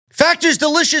Factor's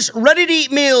delicious,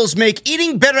 ready-to-eat meals make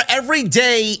eating better every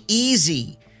day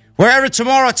easy. Wherever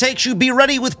tomorrow takes you, be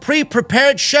ready with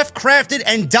pre-prepared, chef-crafted,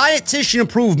 and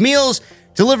dietitian-approved meals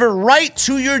delivered right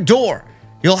to your door.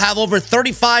 You'll have over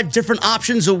 35 different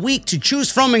options a week to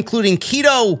choose from, including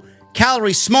keto,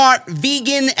 calorie smart,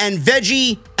 vegan, and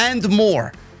veggie, and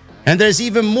more. And there's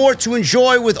even more to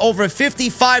enjoy with over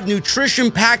 55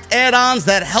 nutrition-packed add-ons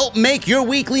that help make your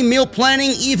weekly meal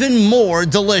planning even more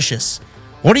delicious.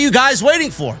 What are you guys waiting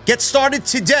for? Get started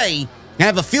today and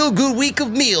have a feel-good week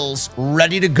of meals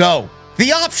ready to go.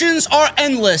 The options are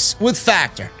endless with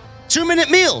Factor. 2-minute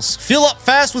meals. Fill up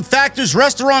fast with Factor's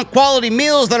restaurant-quality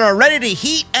meals that are ready to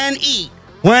heat and eat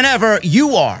whenever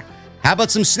you are. How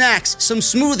about some snacks, some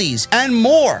smoothies, and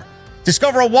more?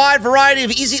 Discover a wide variety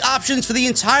of easy options for the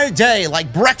entire day,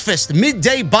 like breakfast,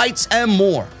 midday bites, and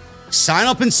more. Sign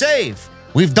up and save.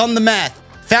 We've done the math.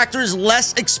 Factor is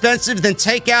less expensive than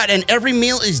takeout, and every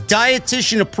meal is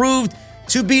dietitian approved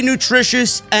to be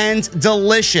nutritious and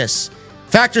delicious.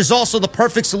 Factor is also the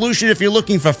perfect solution if you're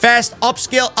looking for fast,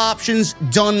 upscale options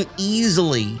done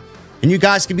easily. And you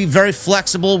guys can be very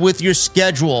flexible with your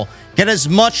schedule. Get as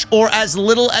much or as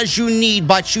little as you need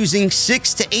by choosing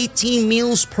 6 to 18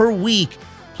 meals per week.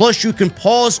 Plus, you can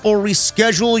pause or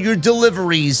reschedule your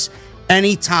deliveries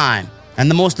anytime.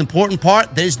 And the most important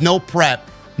part, there's no prep.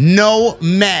 No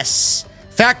mess.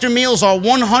 Factor meals are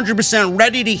 100%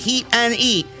 ready to heat and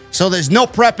eat, so there's no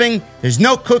prepping, there's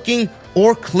no cooking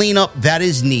or cleanup that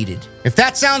is needed. If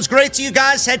that sounds great to you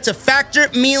guys, head to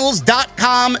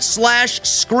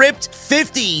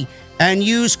factormeals.com/script50 and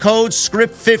use code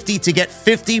script50 to get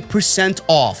 50%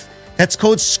 off. That's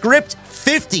code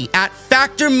script50 at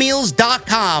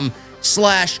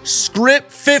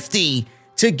factormeals.com/script50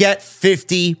 to get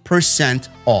 50%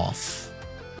 off.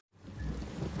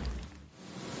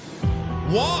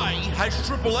 Why has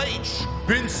Triple H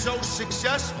been so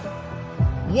successful?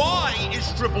 Why is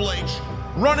Triple H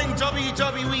running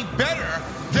WWE better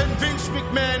than Vince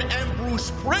McMahon and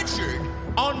Bruce Pritchard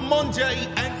on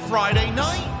Monday and Friday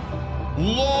night?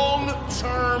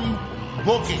 Long-term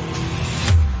booking.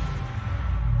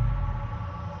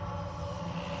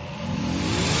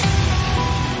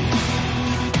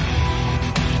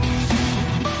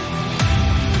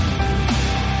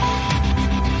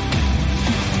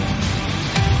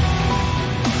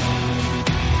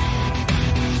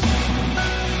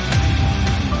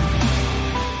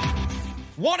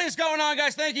 What is going on,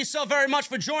 guys? Thank you so very much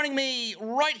for joining me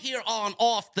right here on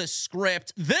Off the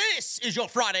Script. This is your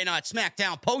Friday Night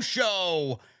SmackDown post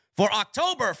show for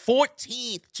October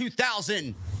 14th,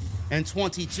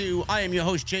 2022. I am your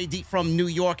host, JD from New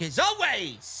York, as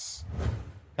always.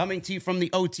 Coming to you from the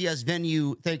OTS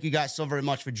venue. Thank you guys so very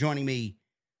much for joining me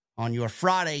on your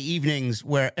Friday evenings,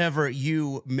 wherever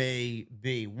you may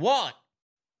be. What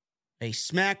a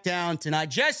SmackDown tonight.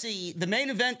 Jesse, the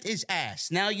main event is ass.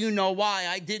 Now you know why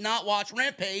I did not watch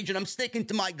Rampage, and I'm sticking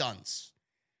to my guns.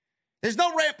 There's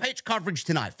no Rampage coverage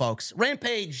tonight, folks.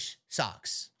 Rampage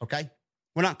sucks, okay?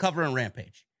 We're not covering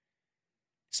Rampage.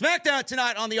 SmackDown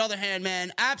tonight, on the other hand,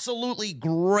 man, absolutely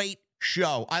great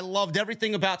show. I loved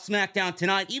everything about SmackDown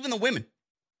tonight, even the women.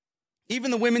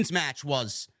 Even the women's match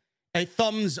was a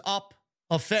thumbs-up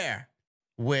affair,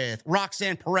 with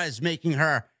Roxanne Perez making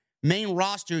her main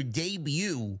roster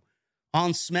debut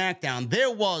on SmackDown.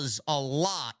 There was a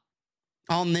lot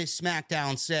on this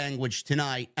SmackDown sandwich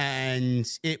tonight, and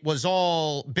it was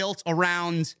all built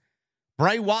around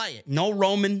Bray Wyatt. No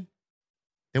Roman.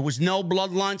 There was no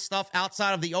Bloodline stuff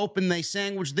outside of the open. They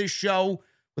sandwiched this show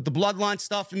with the Bloodline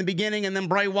stuff in the beginning, and then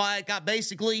Bray Wyatt got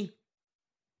basically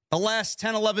the last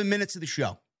 10, 11 minutes of the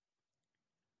show.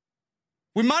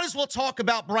 We might as well talk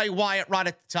about Bray Wyatt right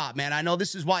at the top, man. I know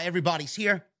this is why everybody's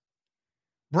here.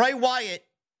 Bray Wyatt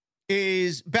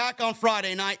is back on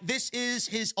Friday night. This is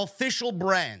his official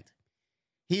brand.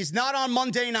 He's not on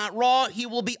Monday Night Raw. He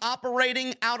will be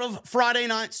operating out of Friday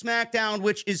Night SmackDown,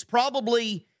 which is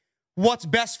probably what's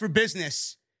best for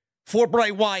business for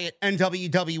Bray Wyatt and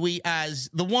WWE, as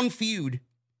the one feud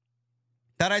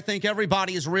that I think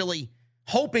everybody is really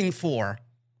hoping for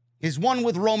is one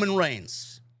with Roman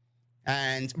Reigns.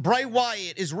 And Bray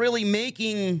Wyatt is really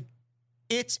making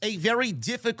it's a very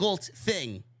difficult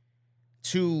thing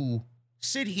to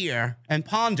sit here and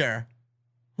ponder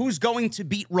who's going to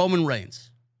beat Roman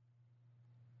Reigns.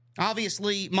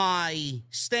 Obviously, my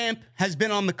stamp has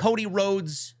been on the Cody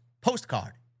Rhodes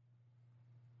postcard.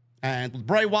 And with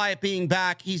Bray Wyatt being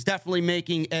back, he's definitely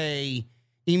making a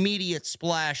immediate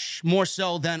splash, more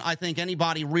so than I think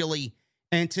anybody really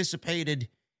anticipated.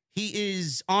 He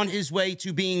is on his way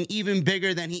to being even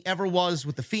bigger than he ever was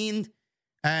with The Fiend.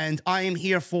 And I am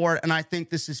here for it, and I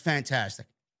think this is fantastic.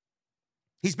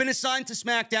 He's been assigned to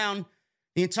SmackDown.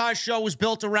 The entire show was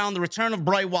built around the return of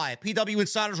Bray Wyatt. PW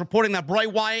Insider's reporting that Bray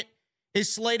Wyatt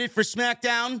is slated for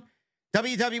SmackDown.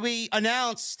 WWE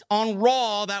announced on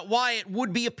Raw that Wyatt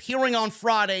would be appearing on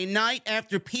Friday night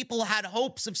after people had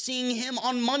hopes of seeing him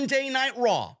on Monday Night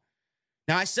Raw.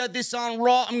 Now, I said this on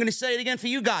Raw. I'm going to say it again for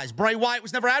you guys. Bray Wyatt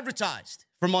was never advertised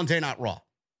for Monday Night Raw.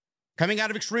 Coming out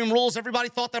of Extreme Rules, everybody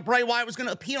thought that Bray Wyatt was going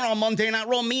to appear on Monday Night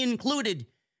Raw, me included.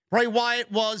 Bray Wyatt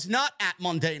was not at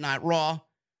Monday Night Raw,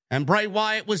 and Bray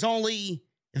Wyatt was only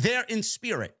there in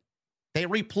spirit. They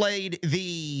replayed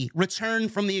the return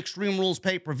from the Extreme Rules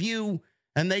pay-per-view,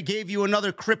 and they gave you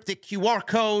another cryptic QR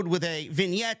code with a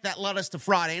vignette that led us to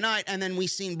Friday night, and then we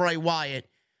seen Bray Wyatt,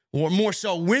 or more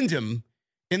so Wyndham,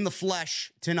 in the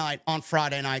flesh tonight on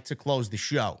Friday night to close the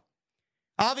show.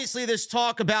 Obviously, there's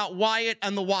talk about Wyatt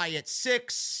and the Wyatt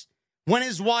Six. When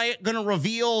is Wyatt going to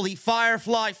reveal the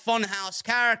Firefly Funhouse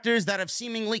characters that have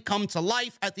seemingly come to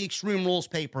life at the Extreme Rules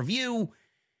pay-per-view?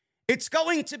 It's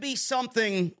going to be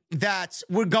something that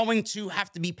we're going to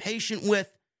have to be patient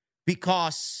with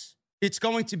because it's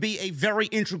going to be a very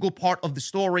integral part of the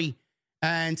story,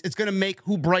 and it's going to make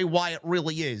who Bray Wyatt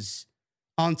really is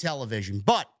on television.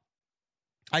 But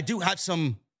I do have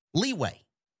some leeway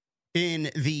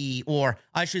in or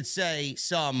I should say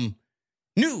some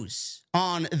news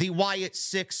on the Wyatt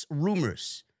Six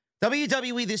rumors.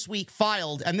 WWE this week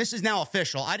filed, and this is now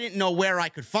official. I didn't know where I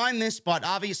could find this, but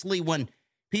obviously when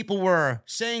people were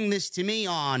saying this to me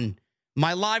on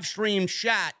my live stream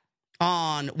chat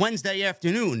on Wednesday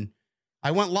afternoon,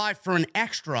 I went live for an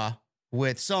extra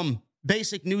with some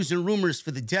basic news and rumors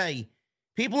for the day.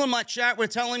 People in my chat were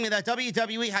telling me that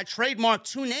WWE had trademarked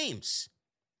two names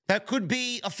that could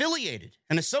be affiliated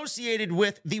and associated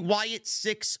with the Wyatt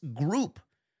Six group.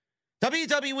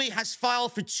 WWE has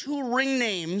filed for two ring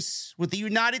names with the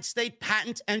United States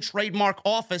Patent and Trademark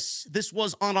Office. This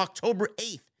was on October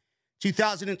 8th,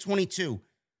 2022.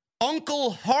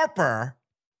 Uncle Harper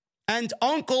and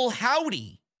Uncle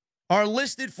Howdy are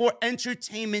listed for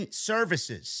entertainment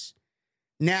services.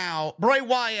 Now, Bray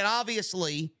Wyatt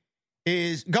obviously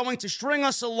is going to string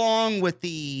us along with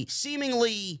the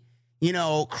seemingly,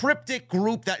 cryptic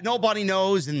group that nobody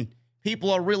knows and people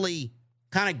are really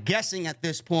kind of guessing at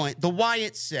this point, the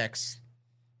Wyatt Six.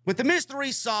 With the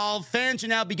mystery solved, fans are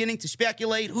now beginning to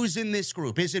speculate who's in this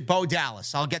group. Is it Bo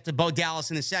Dallas? I'll get to Bo Dallas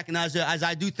in a second, as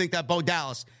I do think that Bo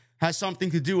Dallas has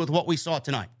something to do with what we saw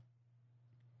tonight.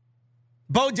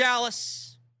 Bo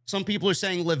Dallas, some people are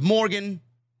saying Liv Morgan.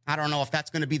 I don't know if that's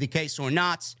going to be the case or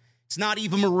not. It's not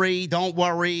Eva Marie. Don't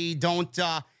worry.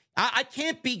 I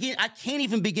can't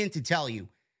even begin to tell you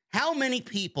how many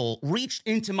people reached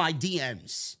into my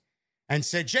DMs and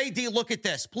said, JD, look at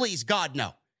this. Please, God,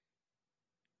 no.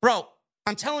 Bro,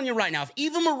 I'm telling you right now, if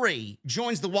Eva Marie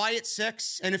joins the Wyatt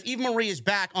Six and if Eva Marie is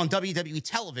back on WWE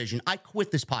television, I quit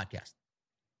this podcast.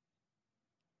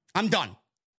 I'm done.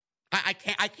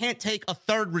 I can't take a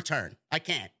third return. I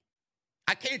can't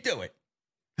do it.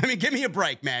 I mean, give me a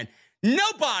break, man.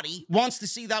 Nobody wants to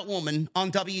see that woman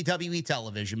on WWE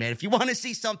television, man. If you want to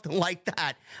see something like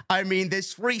that, I mean,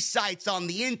 there's free sites on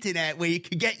the internet where you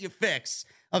can get your fix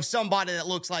of somebody that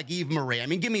looks like Eva Marie. I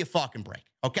mean, give me a fucking break,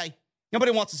 okay?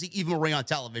 Nobody wants to see Eva Marie on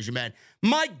television, man.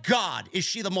 My God, is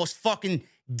she the most fucking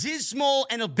dismal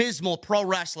and abysmal pro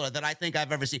wrestler that I think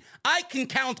I've ever seen. I can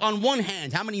count on one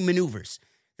hand how many maneuvers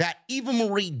that Eva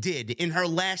Marie did in her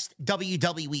last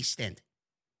WWE stint.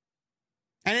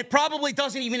 And it probably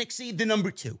doesn't even exceed the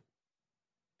number 2.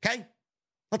 Okay?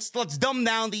 Let's dumb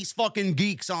down these fucking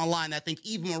geeks online that think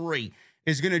Eva Marie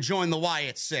is going to join the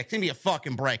Wyatt Six. Give me a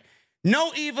fucking break.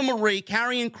 No Eva Marie,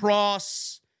 Karrion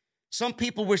Kross. Some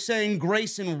people were saying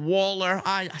Grayson Waller.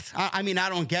 I mean, I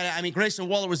don't get it. I mean, Grayson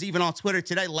Waller was even on Twitter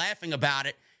today laughing about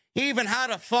it. He even had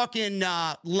a fucking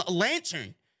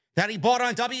lantern that he bought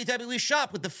on WWE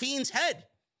Shop with the Fiend's head.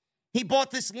 He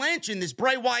bought this lantern, this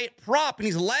Bray Wyatt prop, and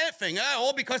he's laughing.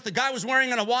 All because the guy was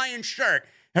wearing an Hawaiian shirt.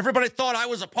 Everybody thought I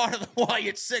was a part of the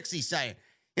Wyatt Six, he's saying.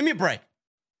 Give me a break.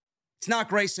 It's not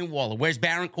Grayson Waller. Where's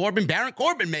Baron Corbin? Baron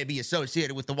Corbin may be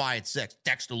associated with the Wyatt Six.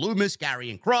 Dexter Lumis,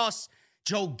 Karrion Kross,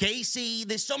 Joe Gacy.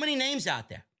 There's so many names out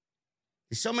there.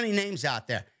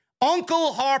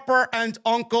 Uncle Harper and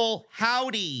Uncle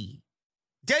Howdy.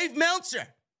 Dave Meltzer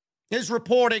is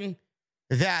reporting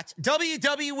that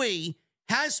WWE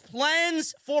has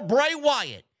plans for Bray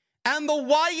Wyatt and the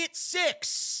Wyatt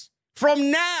Six from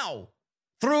now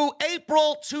through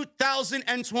April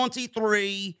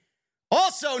 2023,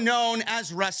 also known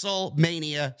as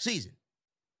WrestleMania season.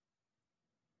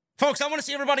 Folks, I want to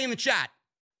see everybody in the chat.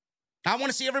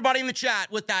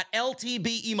 with that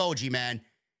LTB emoji, man.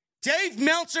 Dave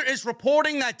Meltzer is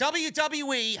reporting that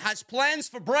WWE has plans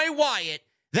for Bray Wyatt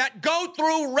that go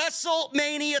through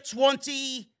WrestleMania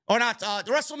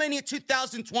WrestleMania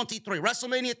 2023,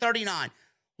 WrestleMania 39.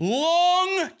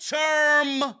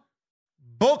 Long-term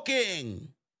booking.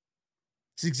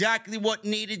 It's exactly what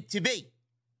needed to be.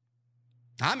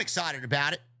 I'm excited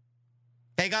about it.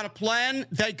 They got a plan.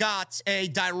 They got a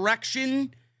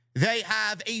direction. They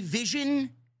have a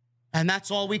vision. And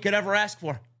that's all we could ever ask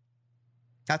for.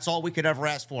 That's all we could ever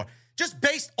ask for. Just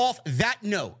based off that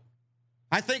note,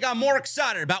 I think I'm more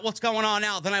excited about what's going on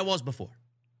now than I was before.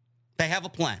 They have a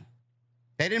plan.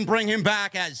 They didn't bring him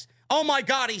back as, oh my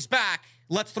God, he's back.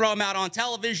 Let's throw him out on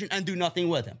television and do nothing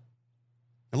with him.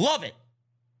 Love it.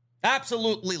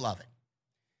 Absolutely love it.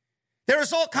 There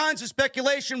is all kinds of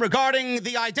speculation regarding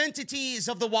the identities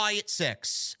of the Wyatt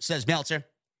Six, says Meltzer.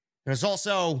 There's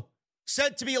also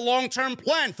said to be a long-term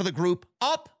plan for the group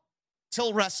up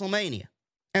till WrestleMania,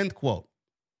 end quote.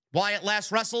 Wyatt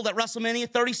last wrestled at WrestleMania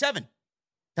 37.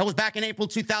 That was back in April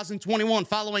 2021,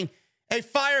 following a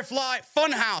Firefly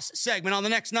Funhouse segment on the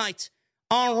next night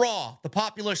on Raw. The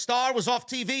popular star was off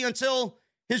TV until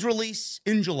his release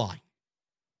in July.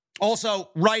 Also,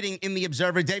 writing in The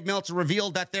Observer, Dave Meltzer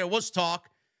revealed that there was talk,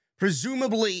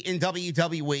 presumably in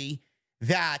WWE,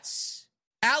 that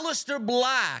Aleister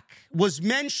Black was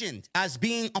mentioned as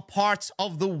being a part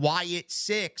of the Wyatt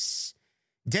Six.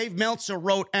 Dave Meltzer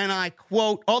wrote, and I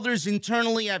quote, others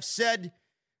internally have said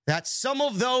that some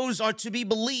of those are to be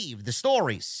believed, the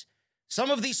stories.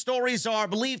 Some of these stories are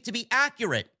believed to be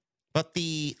accurate, but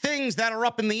the things that are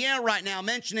up in the air right now,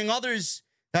 mentioning others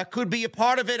that could be a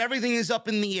part of it, everything is up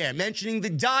in the air. Mentioning the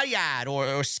Dyad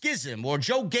or Schism or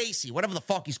Joe Gacy, whatever the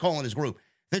fuck he's calling his group.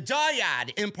 The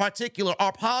Dyad in particular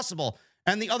are possible,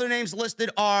 and the other names listed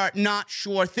are not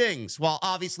sure things. While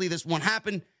obviously this won't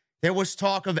happen, there was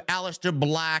talk of Aleister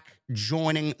Black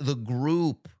joining the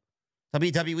group.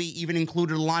 WWE even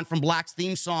included a line from Black's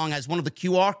theme song as one of the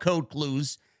QR code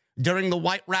clues during the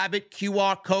White Rabbit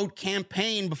QR code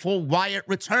campaign before Wyatt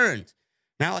returned.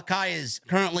 Malachi is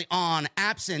currently on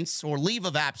absence, or leave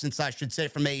of absence, I should say,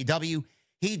 from AEW.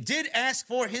 He did ask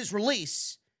for his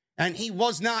release, and he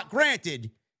was not granted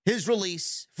his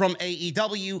release from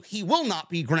AEW. He will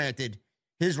not be granted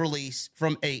his release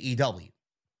from AEW.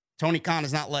 Tony Khan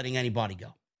is not letting anybody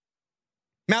go.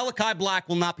 Malachi Black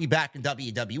will not be back in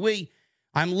WWE.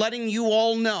 I'm letting you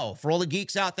all know, for all the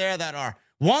geeks out there that are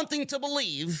wanting to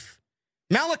believe,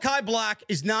 Malachi Black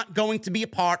is not going to be a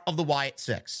part of the Wyatt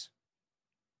Six.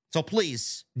 So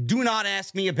please, do not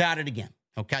ask me about it again,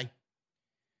 okay?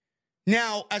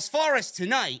 Now, as far as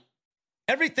tonight,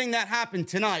 everything that happened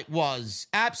tonight was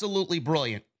absolutely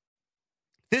brilliant.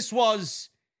 This was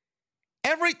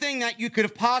everything that you could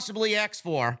have possibly asked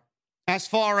for as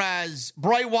far as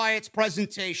Bray Wyatt's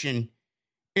presentation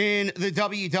in the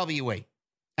WWE.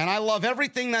 And I love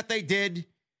everything that they did,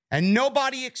 and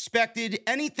nobody expected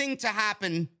anything to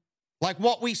happen like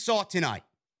what we saw tonight.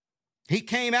 He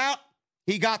came out.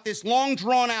 He got this long,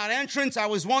 drawn-out entrance. I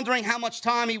was wondering how much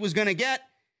time he was going to get.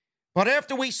 But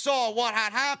after we saw what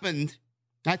had happened,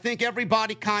 I think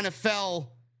everybody kind of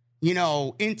fell,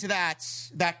 into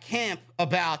that camp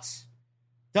about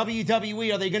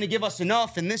WWE. Are they going to give us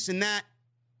enough and this and that?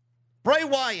 Bray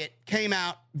Wyatt came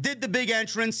out, did the big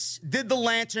entrance, did the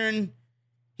lantern.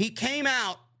 He came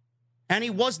out, and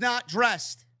he was not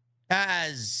dressed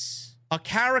as a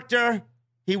character.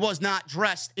 He was not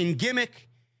dressed in gimmick.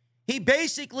 He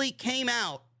basically came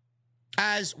out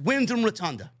as Wyndham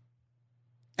Rotunda.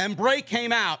 And Bray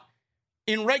came out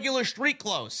in regular street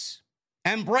clothes.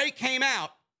 And Bray came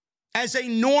out as a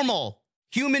normal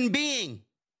human being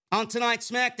on tonight's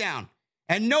SmackDown.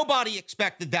 And nobody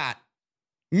expected that.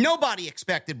 Nobody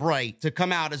expected Bray to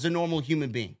come out as a normal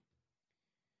human being.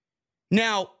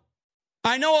 Now,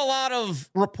 I know a lot of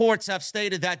reports have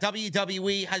stated that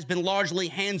WWE has been largely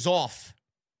hands-off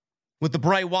with the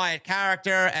Bray Wyatt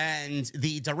character and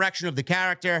the direction of the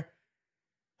character.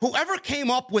 Whoever came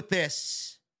up with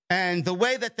this and the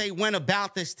way that they went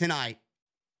about this tonight,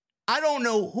 I don't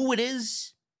know who it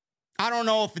is. I don't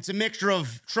know if it's a mixture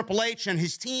of Triple H and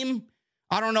his team.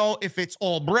 I don't know if it's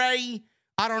all Bray.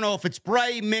 I don't know if it's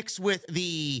Bray mixed with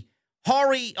the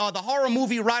horror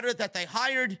movie writer that they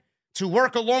hired to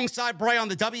work alongside Bray on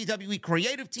the WWE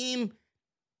creative team.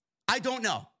 I don't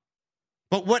know.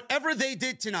 But whatever they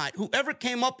did tonight, whoever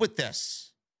came up with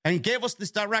this and gave us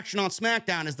this direction on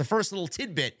SmackDown as the first little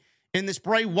tidbit in this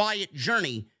Bray Wyatt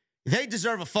journey, they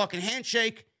deserve a fucking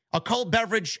handshake, a cold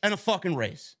beverage, and a fucking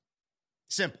raise.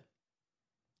 Simple.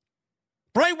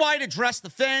 Bray Wyatt addressed the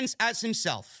fans as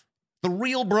himself, the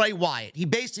real Bray Wyatt. He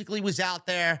basically was out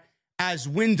there as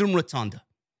Wyndham Rotunda.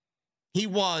 He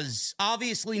was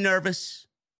obviously nervous.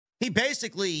 He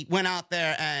basically went out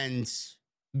there and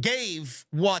gave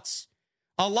what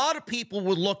a lot of people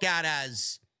would look at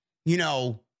as, you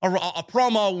know, a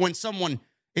promo when someone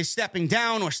is stepping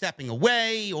down or stepping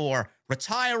away or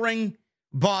retiring.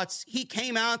 But he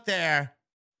came out there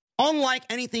unlike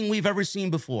anything we've ever seen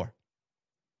before.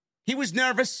 He was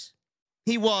nervous.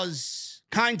 He was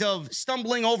kind of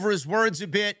stumbling over his words a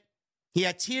bit. He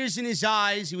had tears in his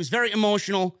eyes. He was very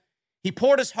emotional. He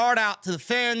poured his heart out to the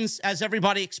fans as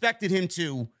everybody expected him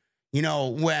to, you know,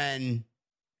 when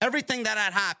everything that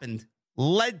had happened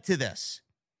led to this.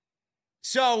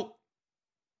 So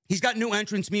he's got new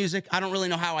entrance music. I don't really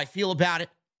know how I feel about it.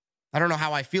 I don't know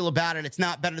how I feel about it. It's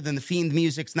not better than the Fiend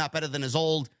music. It's not better than his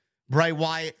old Bray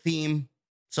Wyatt theme.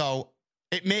 So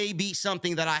it may be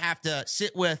something that I have to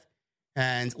sit with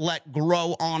and let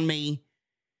grow on me.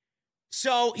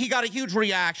 So he got a huge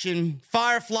reaction.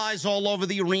 Fireflies all over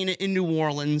the arena in New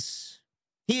Orleans.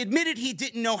 He admitted he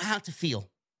didn't know how to feel.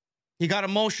 He got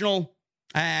emotional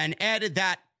and added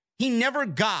that he never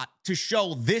got to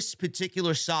show this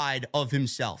particular side of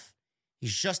himself.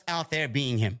 He's just out there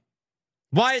being him.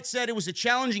 Wyatt said it was a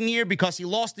challenging year because he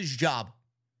lost his job.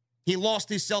 He lost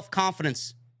his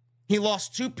self-confidence. He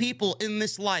lost two people in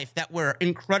this life that were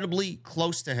incredibly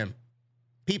close to him.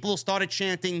 People started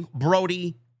chanting,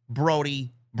 Brody,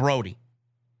 Brody, Brody.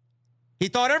 He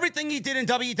thought everything he did in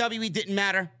WWE didn't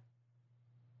matter,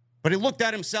 but he looked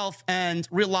at himself and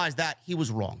realized that he was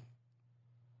wrong.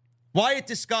 Wyatt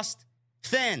discussed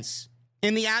fans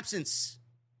in the absence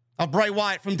of Bray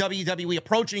Wyatt from WWE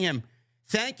approaching him,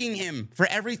 thanking him for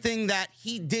everything that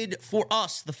he did for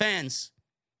us, the fans.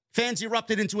 Fans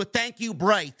erupted into a thank you,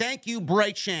 Bray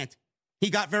chant. He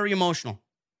got very emotional.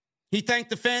 He thanked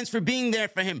the fans for being there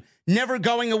for him, never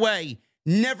going away,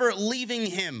 never leaving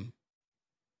him.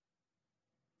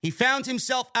 He found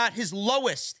himself at his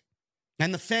lowest,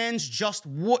 and the fans just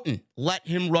wouldn't let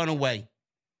him run away.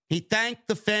 He thanked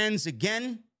the fans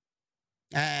again,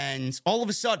 and all of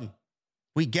a sudden,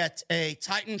 we get a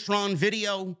Titantron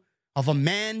video of a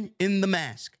man in the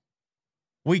mask.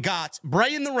 We got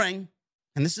Bray in the ring,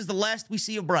 and this is the last we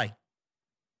see of Bray.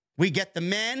 We get the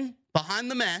man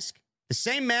behind the mask, the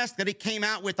same mask that he came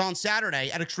out with on Saturday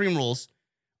at Extreme Rules,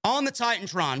 on the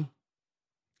Titantron,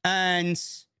 and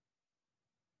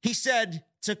he said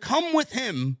to come with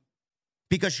him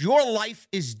because your life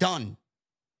is done.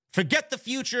 Forget the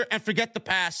future and forget the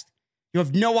past. You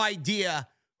have no idea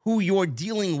who you're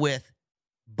dealing with,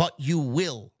 but you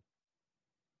will.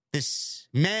 This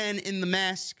man in the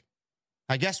mask,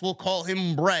 I guess we'll call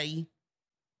him Bray.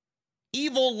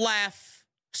 Evil laugh.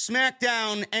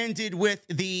 SmackDown ended with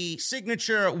the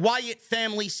signature Wyatt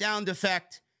family sound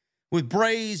effect with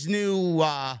Bray's new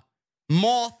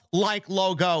moth-like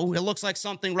logo. It looks like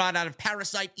something right out of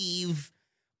Parasite Eve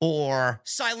or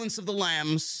Silence of the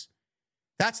Lambs.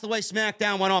 That's the way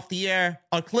SmackDown went off the air.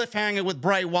 A cliffhanger with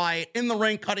Bray Wyatt in the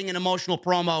ring cutting an emotional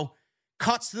promo.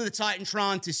 Cuts to the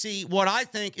Titantron to see what I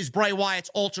think is Bray Wyatt's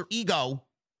alter ego.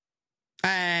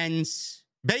 And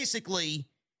basically,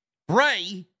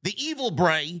 Bray, the evil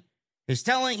Bray, is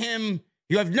telling him,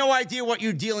 you have no idea what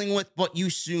you're dealing with, but you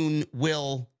soon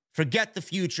will. Forget the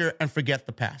future and forget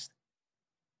the past.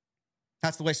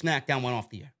 That's the way SmackDown went off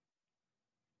the air.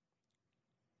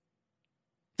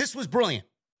 This was brilliant.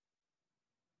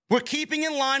 We're keeping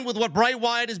in line with what Bray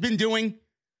Wyatt has been doing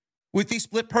with these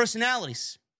split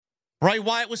personalities. Bray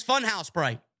Wyatt was Funhouse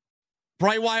Bray.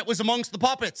 Bray Wyatt was amongst the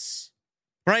puppets.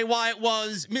 Bray Wyatt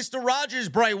was Mr. Rogers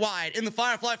Bray Wyatt in the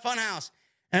Firefly Funhouse.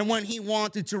 And when he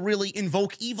wanted to really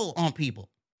invoke evil on people,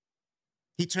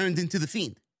 he turned into the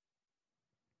Fiend.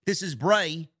 This is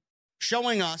Bray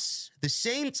showing us the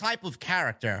same type of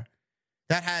character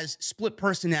that has split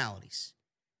personalities.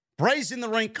 Bray's in the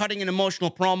ring cutting an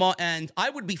emotional promo, and I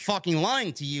would be fucking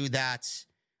lying to you that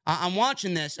I'm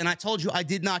watching this, and I told you I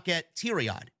did not get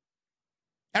teary-eyed.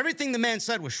 Everything the man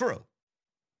said was true.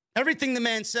 Everything the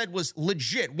man said was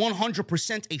legit,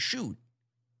 100% a shoot.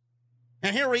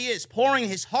 And here he is pouring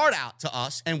his heart out to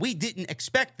us, and we didn't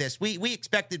expect this. We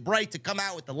expected Bray to come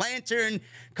out with the lantern,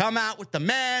 come out with the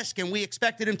mask, and we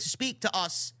expected him to speak to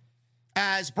us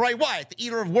as Bray Wyatt, the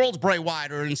Eater of Worlds Bray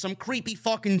Wyatt, or in some creepy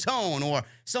fucking tone, or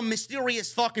some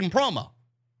mysterious fucking promo.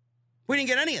 We didn't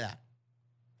get any of that.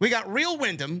 We got real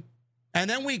Wyndham, and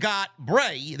then we got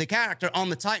Bray, the character, on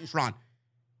the Titantron.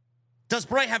 Does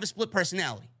Bray have a split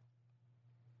personality?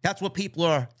 That's what people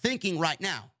are thinking right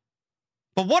now.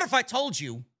 But what if I told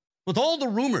you, with all the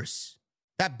rumors,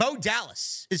 that Bo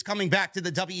Dallas is coming back to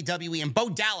the WWE, and Bo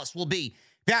Dallas will be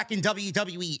back in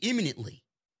WWE imminently?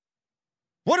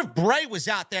 What if Bray was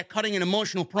out there cutting an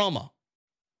emotional promo,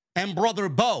 and Brother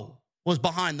Bo was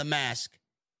behind the mask,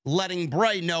 letting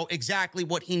Bray know exactly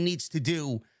what he needs to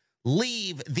do.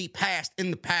 Leave the past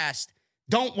in the past.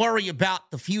 Don't worry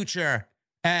about the future.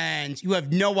 And you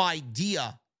have no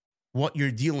idea what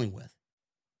you're dealing with.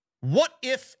 What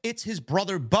if it's his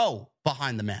brother Bo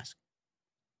behind the mask?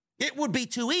 It would be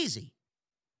too easy.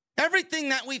 Everything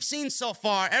that we've seen so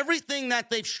far, everything that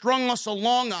they've strung us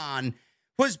along on,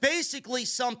 was basically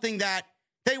something that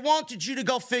they wanted you to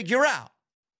go figure out.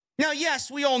 Now,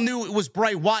 yes, we all knew it was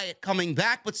Bray Wyatt coming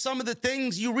back, but some of the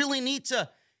things you really need to,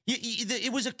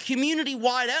 it was a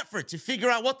community-wide effort to figure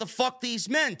out what the fuck these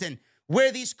meant and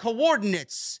where these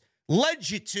coordinates led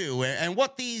you to and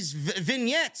what these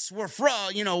vignettes were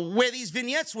from, where these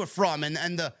vignettes were from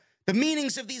and the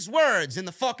meanings of these words and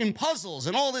the fucking puzzles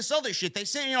and all this other shit. They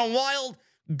say, wild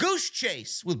goose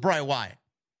chase with Bray Wyatt.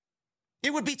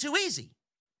 It would be too easy.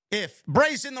 If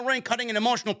Bray's in the ring cutting an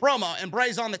emotional promo and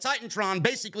Bray's on the Titantron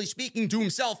basically speaking to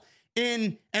himself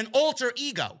in an alter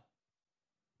ego.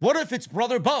 What if it's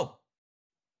Brother Bo?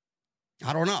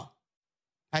 I don't know.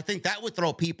 I think that would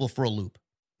throw people for a loop.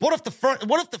 What if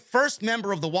the first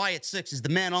member of the Wyatt Six is the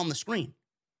man on the screen?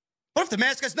 What if the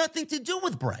mask has nothing to do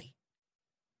with Bray?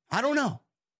 I don't know.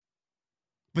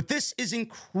 But this is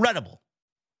incredible.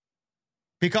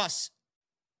 Because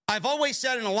I've always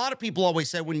said, and a lot of people always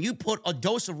say, when you put a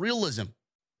dose of realism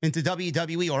into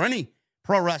WWE or any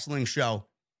pro wrestling show,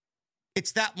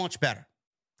 it's that much better.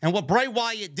 And what Bray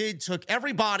Wyatt did took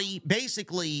everybody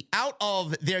basically out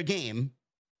of their game,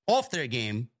 off their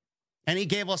game, and he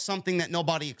gave us something that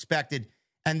nobody expected.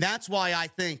 And that's why I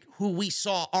think who we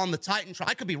saw on the Titantron,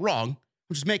 I could be wrong,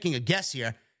 I'm just making a guess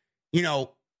here,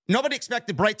 nobody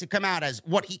expected Bray to come out as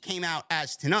what he came out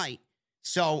as tonight.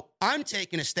 So I'm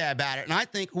taking a stab at it, and I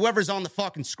think whoever's on the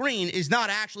fucking screen is not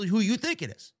actually who you think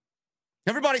it is.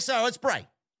 Everybody said, it's Bray.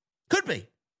 Could be.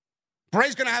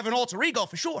 Bray's going to have an alter ego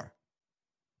for sure.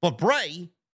 But Bray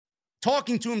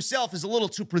talking to himself is a little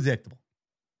too predictable.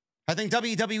 I think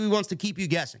WWE wants to keep you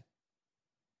guessing.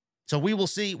 So we will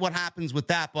see what happens with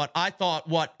that. But I thought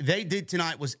what they did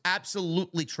tonight was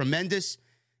absolutely tremendous.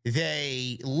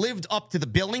 They lived up to the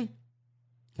billing.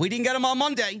 We didn't get him on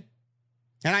Monday.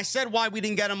 And I said why we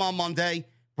didn't get him on Monday.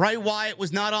 Bray Wyatt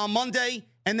was not on Monday,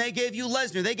 and they gave you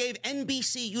Lesnar. They gave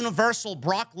NBC Universal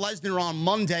Brock Lesnar on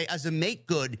Monday as a make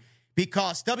good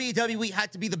because WWE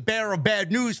had to be the bearer of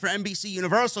bad news for NBC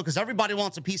Universal because everybody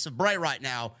wants a piece of Bray right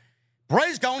now.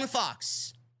 Bray's going to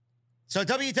Fox. So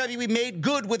WWE made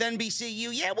good with NBCU.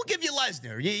 Yeah, we'll give you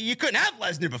Lesnar. You couldn't have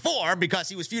Lesnar before because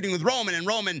he was feuding with Roman, and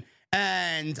Roman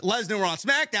and Lesnar were on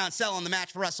SmackDown selling the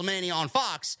match for WrestleMania on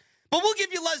Fox. But we'll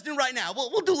give you Lesnar right now.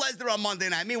 We'll do Lesnar on Monday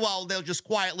night. Meanwhile, they'll just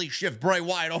quietly shift Bray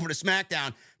Wyatt over to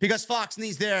SmackDown because Fox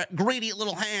needs their greedy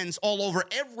little hands all over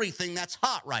everything that's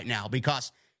hot right now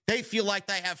because they feel like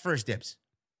they have first dibs.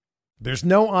 There's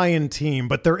no I in team,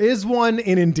 but there is one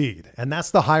in Indeed, and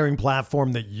that's the hiring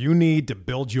platform that you need to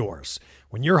build yours.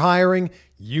 When you're hiring,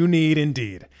 you need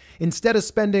Indeed. Instead of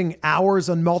spending hours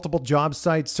on multiple job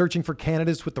sites searching for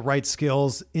candidates with the right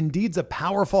skills, Indeed's a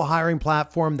powerful hiring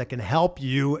platform that can help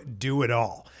you do it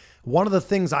all. One of the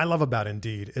things I love about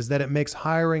Indeed is that it makes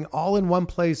hiring all in one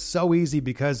place so easy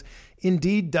because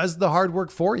Indeed does the hard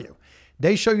work for you.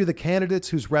 They show you the candidates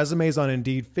whose resumes on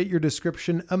Indeed fit your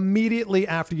description immediately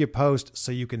after you post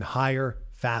so you can hire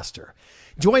faster.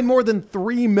 Join more than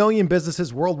 3 million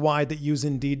businesses worldwide that use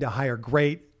Indeed to hire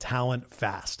great talent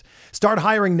fast. Start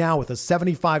hiring now with a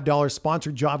 $75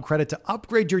 sponsored job credit to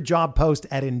upgrade your job post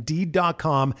at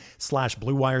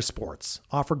Indeed.com/Blue Wire Sports.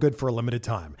 Offer good for a limited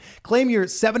time. Claim your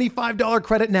 $75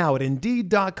 credit now at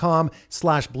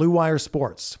Indeed.com/Blue Wire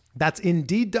Sports. That's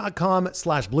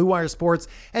Indeed.com/Blue Wire Sports,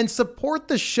 and support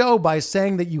the show by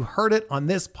saying that you heard it on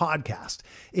this podcast.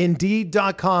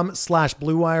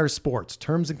 Indeed.com/Blue Wire Sports.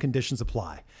 Terms and conditions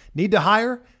apply. Need to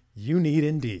hire? You need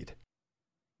Indeed.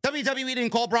 WWE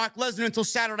didn't call Brock Lesnar until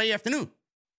Saturday afternoon.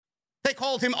 They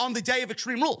called him on the day of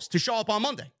Extreme Rules to show up on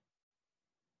Monday.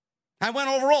 I went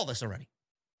over all this already.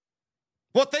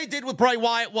 What they did with Bray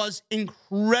Wyatt was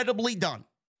incredibly done.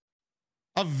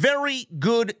 A very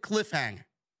good cliffhanger.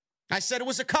 I said it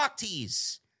was a cock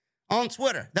tease on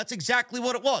Twitter. That's exactly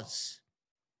what it was.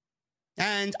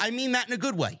 And I mean that in a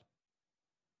good way.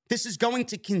 This is going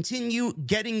to continue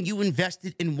getting you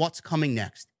invested in what's coming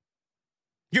next.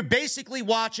 You're basically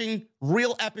watching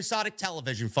real episodic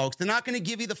television, folks. They're not going to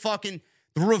give you the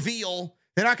reveal.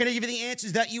 They're not going to give you the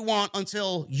answers that you want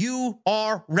until you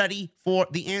are ready for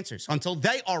the answers, until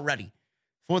they are ready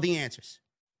for the answers.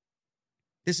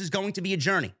 This is going to be a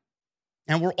journey,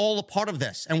 and we're all a part of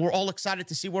this, and we're all excited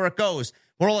to see where it goes.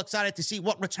 We're all excited to see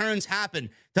what returns happen.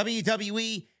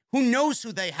 WWE, who knows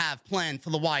who they have planned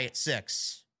for the Wyatt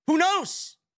Six? Who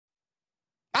knows?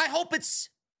 I hope it's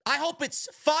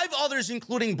 5 others,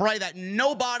 including Bray, that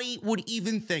nobody would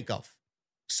even think of.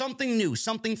 Something new,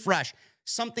 something fresh,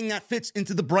 something that fits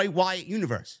into the Bray Wyatt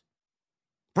universe.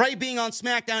 Bray being on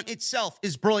SmackDown itself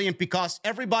is brilliant because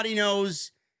everybody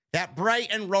knows that Bray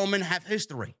and Roman have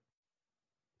history.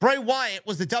 Bray Wyatt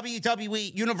was the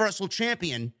WWE Universal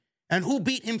Champion, and who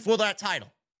beat him for that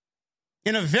title?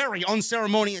 In a very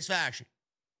unceremonious fashion.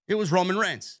 It was Roman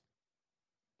Reigns.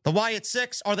 The Wyatt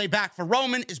Six, are they back for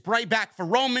Roman? Is Bray back for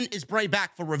Roman? Is Bray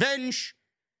back for revenge?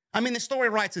 I mean, the story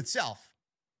writes itself.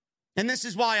 And this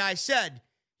is why I said,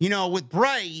 with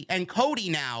Bray and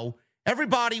Cody now,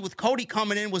 everybody with Cody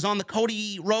coming in was on the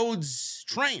Cody Rhodes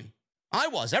train. I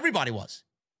was. Everybody was.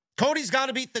 Cody's got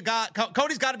to be the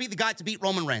guy to beat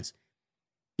Roman Reigns.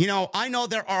 I know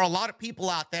there are a lot of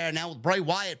people out there now with Bray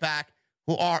Wyatt back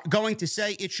who are going to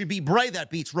say it should be Bray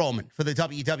that beats Roman for the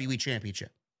WWE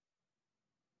Championship.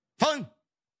 Fun.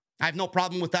 I have no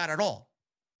problem with that at all.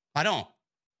 I don't.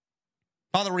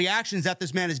 All the reactions that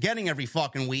this man is getting every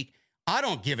fucking week, I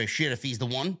don't give a shit if he's the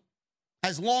one.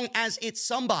 As long as it's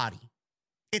somebody.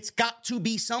 It's got to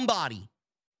be somebody.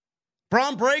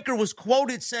 Braun Breaker was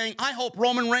quoted saying, I hope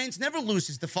Roman Reigns never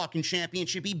loses the fucking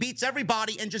championship. He beats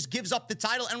everybody and just gives up the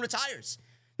title and retires.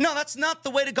 No, that's not the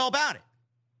way to go about it.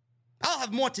 I'll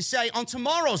have more to say on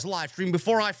tomorrow's live stream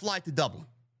before I fly to Dublin.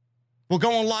 We're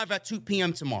going live at 2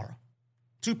 p.m. tomorrow.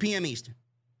 2 p.m. Eastern.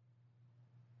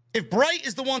 If Bray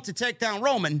is the one to take down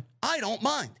Roman, I don't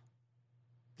mind.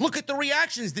 Look at the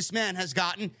reactions this man has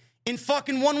gotten in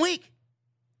fucking 1 week.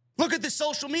 Look at the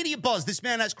social media buzz this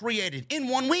man has created in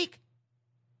 1 week.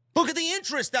 Look at the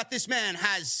interest that this man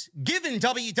has given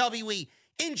WWE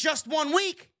in just 1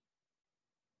 week.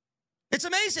 It's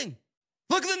amazing.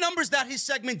 Look at the numbers that his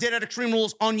segment did at Extreme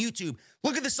Rules on YouTube.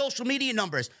 Look at the social media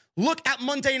numbers. Look at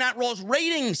Monday Night Raw's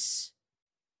ratings.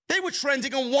 They were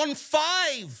trending a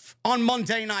 1.5 on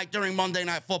Monday night during Monday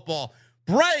Night Football.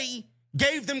 Bray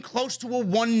gave them close to a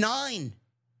 1.9.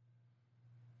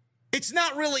 It's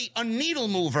not really a needle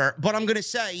mover, but I'm going to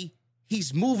say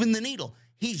he's moving the needle.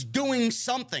 He's doing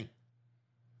something.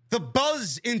 The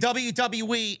buzz in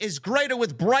WWE is greater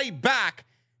with Bray back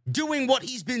doing what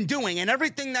he's been doing and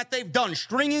everything that they've done,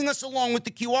 stringing us along with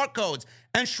the QR codes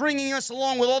and stringing us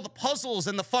along with all the puzzles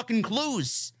and the fucking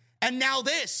clues. And now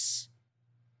this.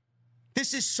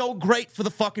 This is so great for the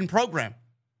fucking program.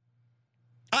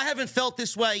 I haven't felt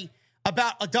this way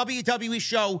about a WWE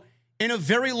show in a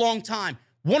very long time.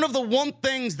 One of the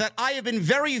things that I have been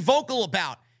very vocal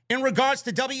about in regards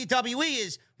to WWE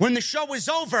is when the show is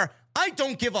over, I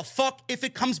don't give a fuck if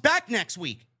it comes back next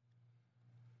week.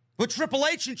 With Triple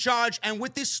H in charge and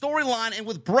with this storyline and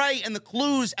with Bray and the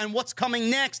clues and what's coming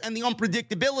next and the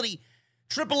unpredictability,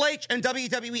 Triple H and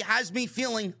WWE has me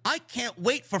feeling I can't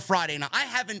wait for Friday night. I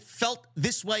haven't felt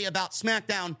this way about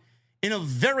SmackDown in a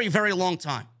very, very long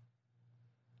time.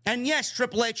 And yes,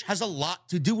 Triple H has a lot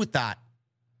to do with that.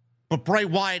 But Bray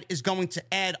Wyatt is going to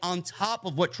add on top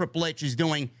of what Triple H is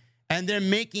doing, and they're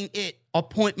making it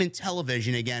appointment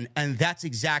television again, and that's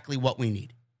exactly what we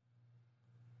need.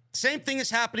 Same thing is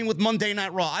happening with Monday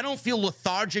Night Raw. I don't feel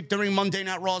lethargic during Monday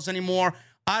Night Raws anymore.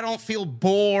 I don't feel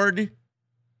bored.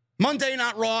 Monday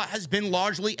Night Raw has been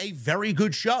largely a very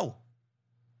good show.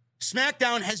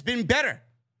 SmackDown has been better.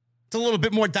 It's a little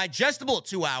bit more digestible at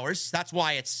 2 hours. That's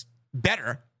why it's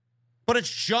better. But it's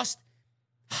just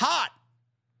hot.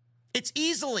 It's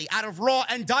easily, out of Raw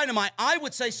and Dynamite, I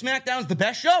would say SmackDown's the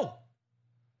best show.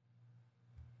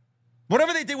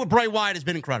 Whatever they did with Bray Wyatt has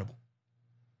been incredible.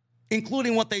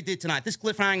 Including what they did tonight. This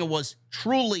cliffhanger was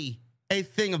truly a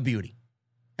thing of beauty.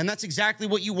 And that's exactly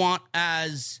what you want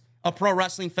as a pro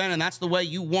wrestling fan, and that's the way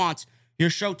you want your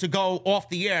show to go off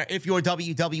the air if you're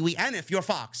WWE and if you're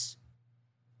Fox.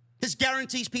 This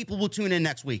guarantees people will tune in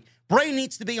next week. Bray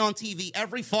needs to be on TV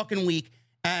every fucking week,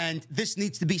 and this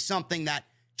needs to be something that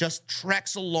just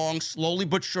treks along slowly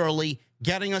but surely,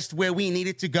 getting us to where we need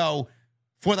it to go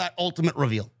for that ultimate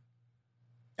reveal.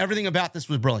 Everything about this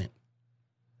was brilliant.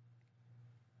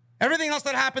 Everything else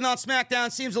that happened on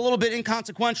SmackDown seems a little bit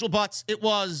inconsequential, but it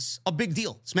was a big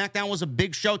deal. SmackDown was a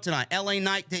big show tonight. LA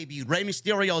Knight debuted. Rey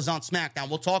Mysterio is on SmackDown.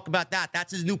 We'll talk about that.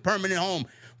 That's his new permanent home.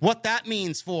 What that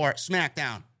means for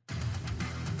SmackDown.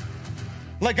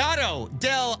 Legado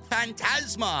del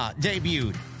Fantasma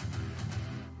debuted.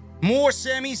 More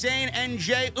Sami Zayn and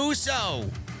Jey Uso.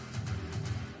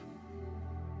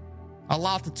 A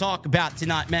lot to talk about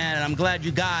tonight, man, and I'm glad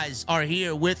you guys are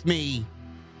here with me.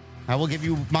 I will give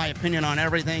you my opinion on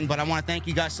everything, but I want to thank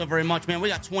you guys so very much, man. We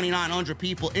got 2,900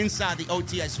 people inside the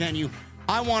OTS venue.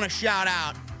 I want to shout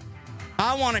out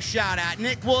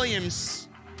Nick Williams.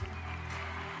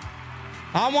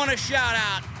 I want to shout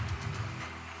out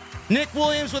Nick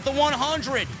Williams with the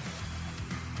 100.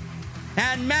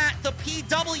 And Matt, the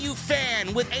PW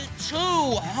fan, with a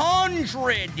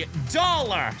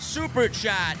 $200 super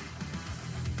chat.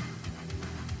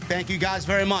 Thank you guys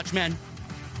very much, man.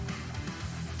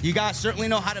 You guys certainly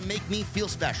know how to make me feel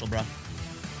special, bro.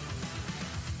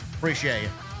 Appreciate you.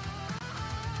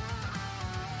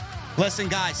 Listen,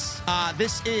 guys,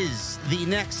 this is the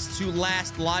next to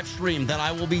last live stream that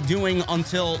I will be doing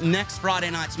until next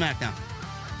Friday Night SmackDown.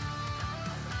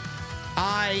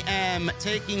 I am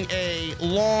taking a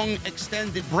long,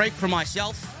 extended break for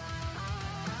myself.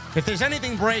 If there's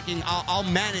anything breaking, I'll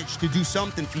manage to do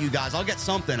something for you guys. I'll get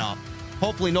something up.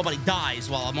 Hopefully nobody dies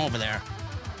while I'm over there.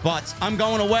 But I'm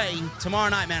going away tomorrow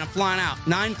night, man. I'm flying out.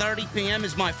 9:30 p.m.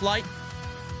 is my flight.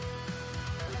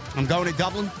 I'm going to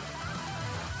Dublin.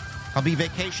 I'll be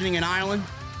vacationing in Ireland.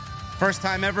 First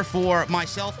time ever for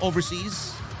myself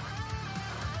overseas.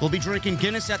 We'll be drinking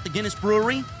Guinness at the Guinness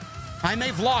Brewery. I may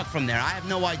vlog from there. I have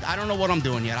no idea. I don't know what I'm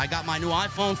doing yet. I got my new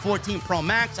iPhone 14 Pro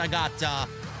Max. I got a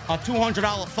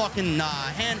 $200 fucking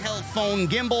handheld phone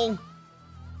gimbal.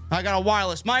 I got a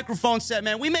wireless microphone set,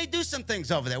 man. We may do some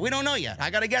things over there. We don't know yet. I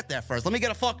got to get there first. Let me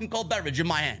get a fucking cold beverage in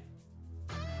my hand.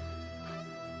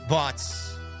 But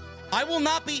I will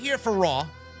not be here for Raw.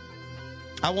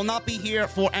 I will not be here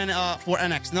for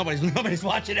NXT. Nobody's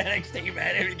watching NXT,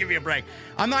 man. Give me a break.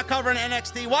 I'm not covering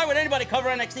NXT. Why would anybody cover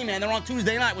NXT, man? They're on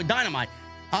Tuesday night with Dynamite.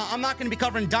 I'm not going to be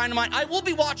covering Dynamite. I will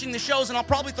be watching the shows, and I'll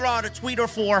probably throw out a tweet or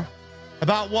four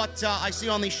about what I see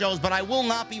on these shows, but I will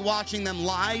not be watching them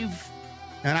live,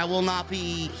 and I will not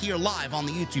be here live on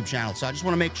the YouTube channel. So I just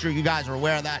want to make sure you guys are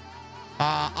aware of that.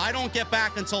 I don't get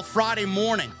back until Friday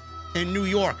morning in New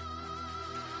York,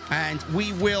 and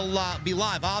we will be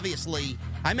live, obviously.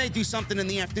 I may do something in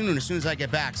the afternoon as soon as I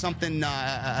get back, something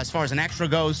as far as an extra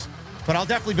goes, but I'll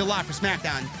definitely be live for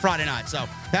SmackDown Friday night. So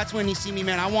that's when you see me,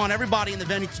 man. I want everybody in the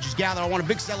venue to just gather. I want a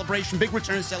big celebration, big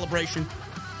return celebration.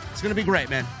 It's going to be great,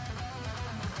 man.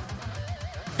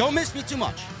 Don't miss me too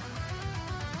much.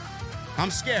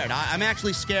 I'm scared. I'm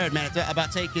actually scared, man,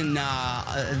 about taking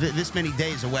this many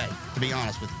days away, to be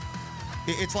honest with you.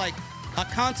 It's like a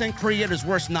content creator's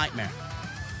worst nightmare.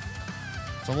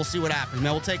 So we'll see what happens,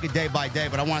 man. We'll take it day by day,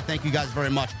 but I want to thank you guys very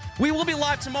much. We will be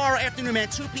live tomorrow afternoon, man,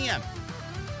 2 p.m.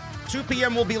 2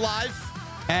 p.m. we'll be live,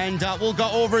 and we'll go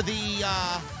over the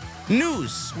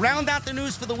news, round out the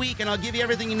news for the week, and I'll give you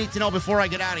everything you need to know before I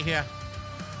get out of here.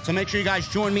 So make sure you guys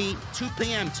join me 2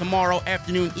 p.m. tomorrow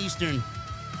afternoon Eastern,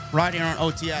 right here on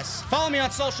OTS. Follow me on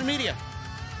social media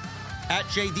at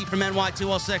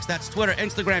JDfromNY206. That's Twitter,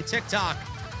 Instagram, TikTok,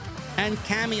 and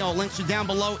Cameo. Links are down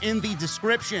below in the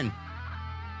description.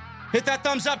 Hit that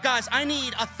thumbs up, guys. I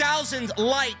need 1,000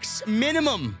 likes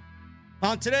minimum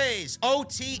on today's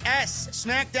OTS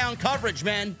SmackDown coverage,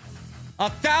 man.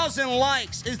 1,000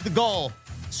 likes is the goal.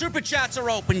 Super chats are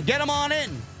open. Get them on in.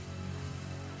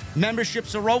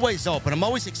 Memberships are always open. I'm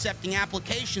always accepting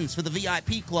applications for the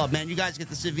VIP club, man. You guys get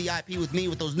to sit VIP with me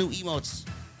with those new emotes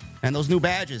and those new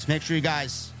badges. Make sure you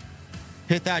guys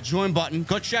hit that join button.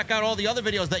 Go check out all the other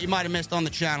videos that you might have missed on the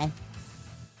channel.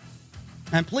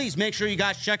 And please make sure you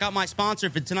guys check out my sponsor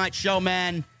for tonight's show,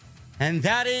 man. And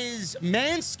that is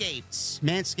Manscaped.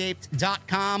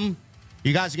 Manscaped.com.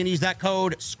 You guys are going to use that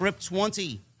code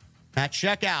SCRIPT20 at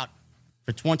checkout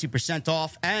for 20%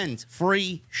 off and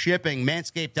free shipping.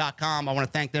 Manscaped.com. I want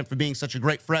to thank them for being such a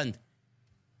great friend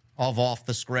of Off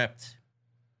the Script.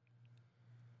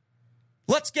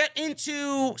 Let's get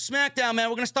into SmackDown, man.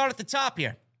 We're going to start at the top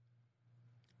here.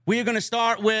 We are going to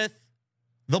start with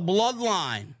the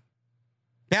Bloodline.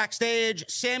 Backstage,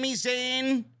 Sami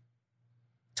Zayn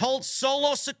told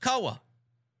Solo Sikoa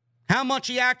how much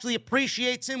he actually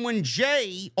appreciates him when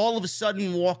Jay all of a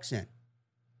sudden walks in.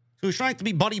 So he's trying to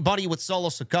be buddy-buddy with Solo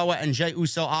Sikoa, and Jey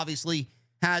Uso obviously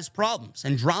has problems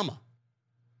and drama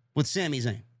with Sami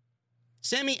Zayn.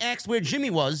 Sami asked where Jimmy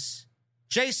was.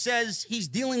 Jay says he's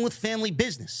dealing with family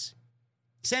business.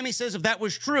 Sami says if that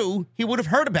was true, he would have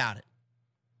heard about it.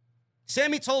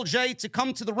 Sami told Jay to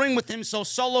come to the ring with him so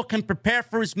Solo can prepare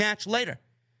for his match later.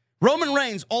 Roman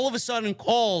Reigns all of a sudden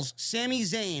calls Sami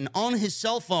Zayn on his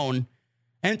cell phone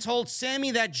and told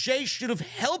Sami that Jay should have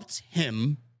helped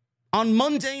him on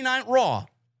Monday Night Raw.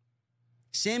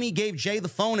 Sami gave Jay the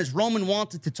phone as Roman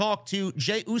wanted to talk to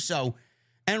Jey Uso,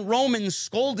 and Roman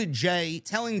scolded Jay,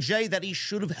 telling Jay that he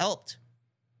should have helped.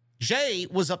 Jay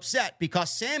was upset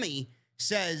because Sami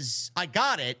says, I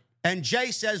got it. And Jay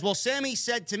says, well, Sami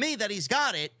said to me that he's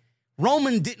got it.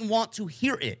 Roman didn't want to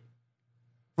hear it.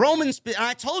 And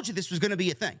I told you this was going to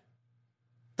be a thing.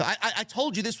 I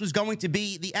told you this was going to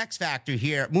be the X factor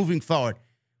here moving forward.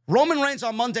 Roman Reigns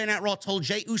on Monday Night Raw told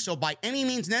Jey Uso, by any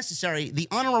means necessary, the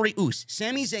honorary Uso,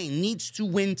 Sami Zayn, needs to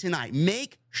win tonight.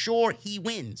 Make sure he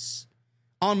wins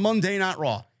on Monday Night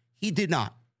Raw. He did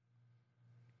not.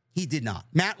 He did not.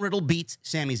 Matt Riddle beat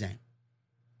Sami Zayn.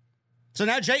 So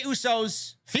now Jey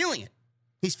Uso's feeling it.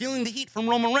 He's feeling the heat from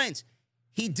Roman Reigns.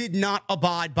 He did not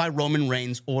abide by Roman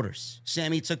Reigns' orders.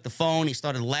 Sami took the phone. He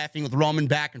started laughing with Roman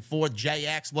back and forth. Jey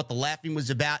asked what the laughing was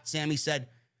about. Sami said,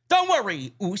 "Don't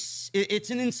worry, Us. It's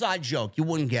an inside joke. You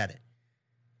wouldn't get it."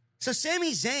 So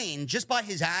Sami Zayn, just by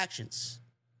his actions,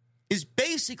 is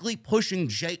basically pushing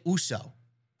Jey Uso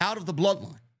out of the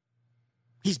bloodline.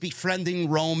 He's befriending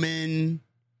Roman.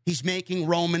 He's making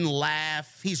Roman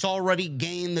laugh. He's already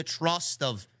gained the trust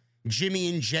of Jimmy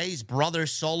and Jay's brother,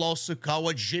 Solo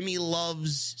Sikoa. Jimmy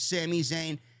loves Sami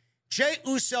Zayn. Jey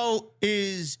Uso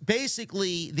is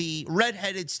basically the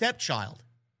redheaded stepchild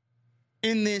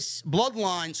in this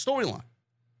bloodline storyline.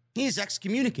 He's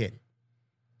excommunicated.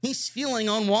 He's feeling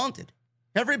unwanted.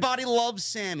 Everybody loves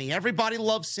Sami. Everybody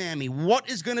loves Sami. What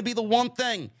is going to be the one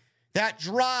thing that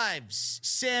drives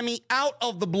Sami out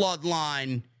of the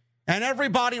bloodline? And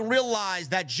everybody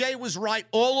realized that Jey was right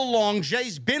all along.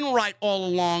 Jay's been right all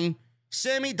along.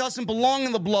 Sami doesn't belong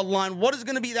in the bloodline. What is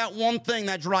going to be that one thing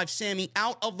that drives Sami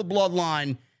out of the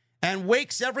bloodline and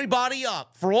wakes everybody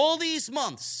up? For all these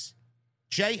months,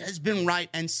 Jey has been right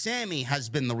and Sami has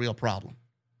been the real problem.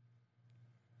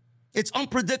 It's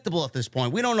unpredictable at this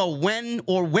point. We don't know when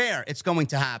or where it's going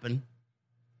to happen,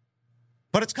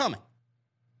 but it's coming.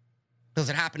 Does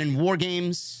it happen in War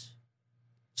Games?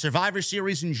 Survivor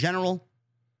Series in general?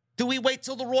 Do we wait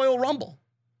till the Royal Rumble?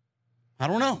 I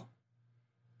don't know.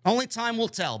 Only time will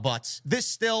tell, but this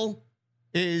still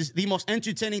is the most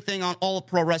entertaining thing on all of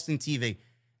pro wrestling TV.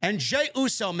 And Jey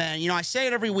Uso, man, I say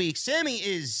it every week. Sami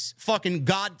is fucking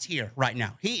God tier right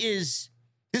now. This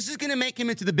is going to make him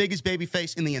into the biggest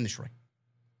babyface in the industry.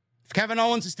 If Kevin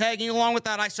Owens is tagging along with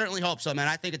that, I certainly hope so, man.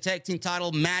 I think a tag team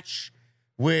title match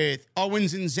with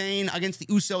Owens and Zayn against the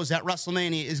Usos at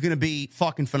WrestleMania is going to be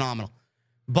fucking phenomenal.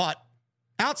 But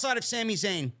outside of Sami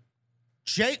Zayn,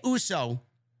 Jey Uso,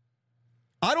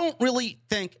 I don't really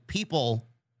think people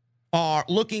are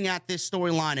looking at this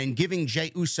storyline and giving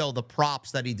Jey Uso the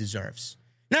props that he deserves.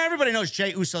 Now, everybody knows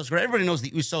Jey Uso's great. Everybody knows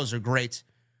the Usos are great.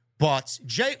 But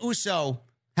Jey Uso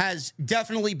has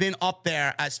definitely been up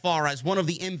there as far as one of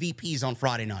the MVPs on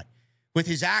Friday night. With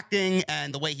his acting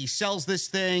and the way he sells this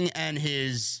thing and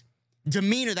his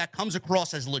demeanor that comes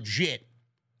across as legit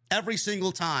every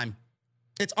single time.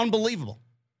 It's unbelievable.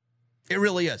 It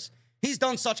really is. He's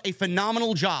done such a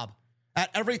phenomenal job at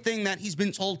everything that he's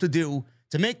been told to do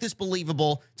to make this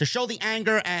believable, to show the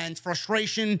anger and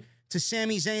frustration to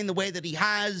Sami Zayn the way that he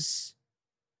has.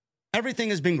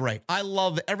 Everything has been great. I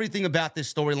love everything about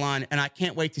this storyline, and I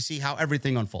can't wait to see how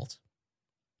everything unfolds.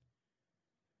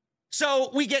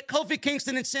 So we get Kofi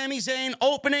Kingston and Sami Zayn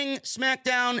opening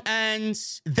SmackDown, and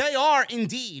they are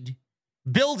indeed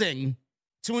building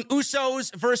to an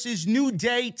Usos versus New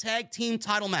Day tag team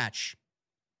title match.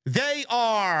 They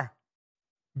are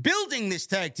building this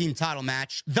tag team title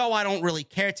match, though I don't really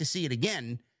care to see it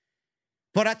again.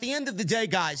 But at the end of the day,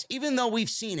 guys, even though we've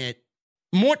seen it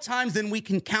more times than we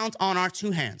can count on our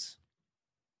two hands,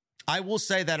 I will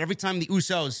say that every time the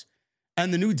Usos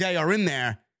and the New Day are in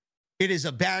there, it is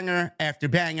a banger after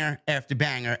banger after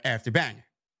banger after banger.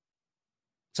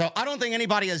 So I don't think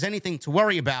anybody has anything to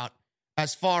worry about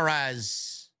as far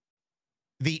as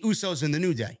the Usos and the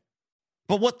New Day.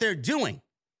 But what they're doing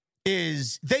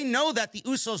is they know that the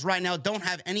Usos right now don't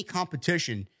have any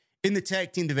competition in the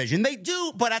tag team division. They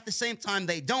do, but at the same time,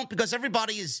 they don't, because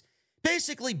everybody is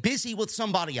basically busy with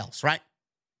somebody else, right?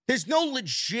 There's no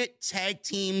legit tag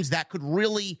teams that could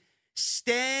really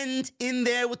stand in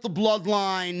there with the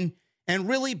bloodline and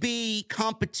really be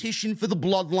competition for the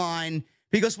bloodline,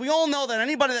 because we all know that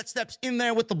anybody that steps in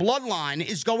there with the bloodline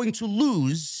is going to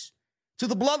lose to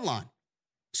the bloodline.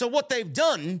 So what they've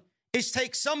done is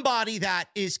take somebody that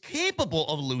is capable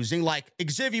of losing, like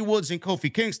Xavier Woods and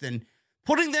Kofi Kingston,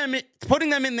 putting them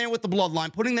in there with the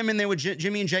bloodline, putting them in there with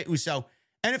Jimmy and Jey Uso,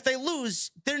 and if they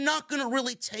lose, they're not going to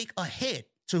really take a hit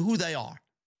to who they are.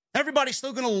 Everybody's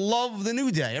still going to love the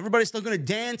New Day. Everybody's still going to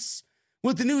dance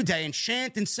with the New Day and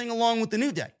chant and sing along with the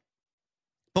New Day.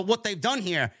 But what they've done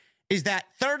here is that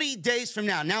 30 days from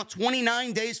now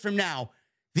 29 days from now,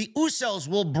 the Usos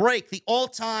will break the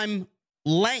all-time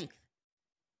length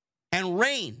and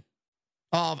reign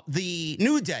of the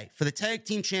New Day for the tag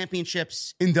team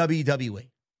championships in WWE.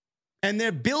 And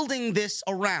they're building this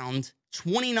around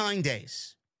 29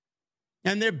 days.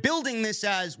 And they're building this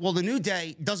as, well, the New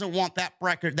Day doesn't want that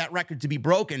record to be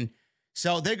broken.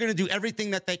 So they're going to do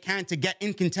everything that they can to get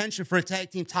in contention for a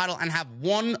tag team title and have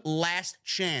one last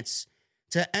chance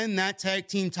to end that tag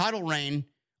team title reign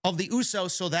of the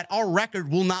Usos so that our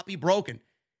record will not be broken.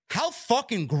 How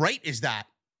fucking great is that?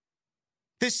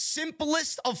 The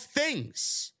simplest of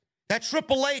things that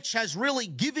Triple H has really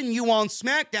given you on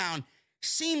SmackDown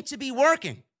seem to be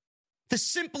working. The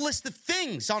simplest of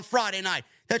things on Friday night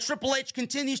that Triple H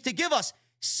continues to give us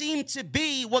seem to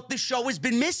be what the show has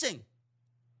been missing.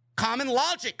 Common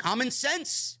logic, common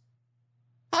sense.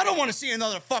 I don't want to see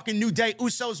another fucking New Day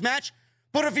Usos match,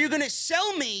 but if you're going to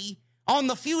sell me on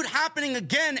the feud happening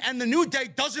again and the New Day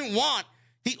doesn't want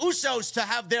the Usos to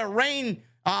have their reign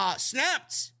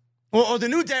snapped, or the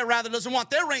New Day rather doesn't want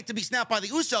their reign to be snapped by the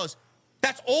Usos,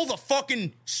 that's all the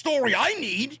fucking story I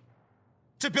need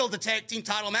to build a tag team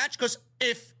title match, because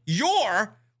if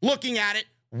you're looking at it,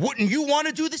 wouldn't you want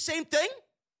to do the same thing?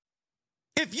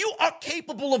 If you are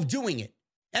capable of doing it,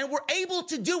 and we're able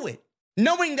to do it,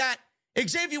 knowing that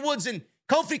Xavier Woods and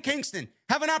Kofi Kingston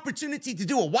have an opportunity to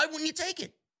do it, why wouldn't you take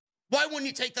it? Why wouldn't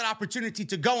you take that opportunity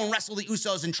to go and wrestle the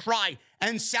Usos and try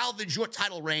and salvage your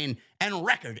title reign and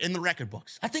record in the record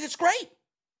books? I think it's great.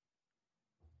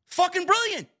 Fucking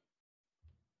brilliant.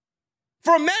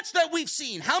 For a match that we've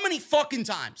seen how many fucking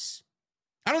times?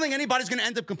 I don't think anybody's going to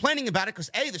end up complaining about it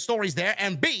because A, the story's there,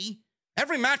 and B,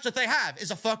 every match that they have is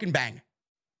a fucking banger.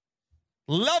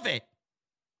 Love it.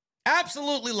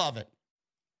 Absolutely love it.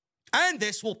 And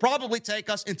this will probably take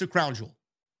us into Crown Jewel.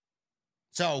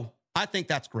 So I think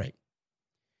that's great.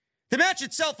 The match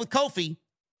itself with Kofi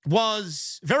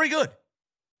was very good.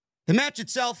 The match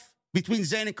itself between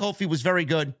Zayn and Kofi was very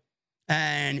good.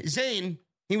 And Zayn,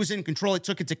 he was in control. He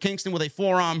took it to Kingston with a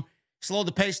forearm, slowed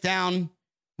the pace down,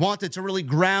 wanted to really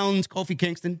ground Kofi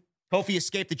Kingston. Kofi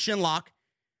escaped the chin lock.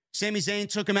 Sami Zayn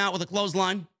took him out with a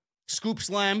clothesline, scoop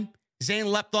slam. Zayn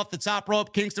leapt off the top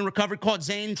rope. Kingston recovered, caught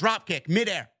Zayn, drop kick,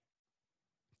 midair.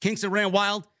 Kingston ran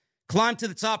wild, climbed to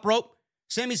the top rope.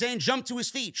 Sami Zayn jumped to his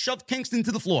feet, shoved Kingston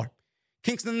to the floor.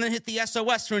 Kingston then hit the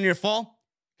SOS for a near fall.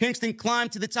 Kingston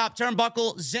climbed to the top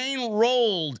turnbuckle. Zayn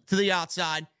rolled to the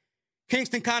outside.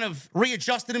 Kingston kind of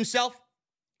readjusted himself,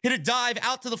 hit a dive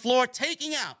out to the floor,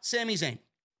 taking out Sami Zayn.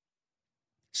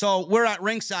 So we're at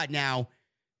ringside now.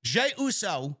 Jey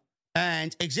Uso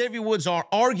and Xavier Woods are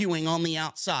arguing on the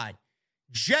outside.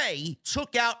 Jey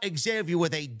took out Xavier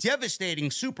with a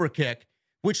devastating super kick,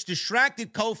 which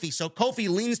distracted Kofi. So Kofi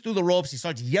leans through the ropes. He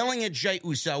starts yelling at Jey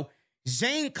Uso.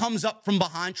 Zayn comes up from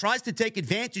behind, tries to take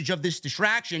advantage of this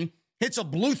distraction, hits a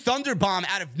blue thunder bomb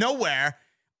out of nowhere.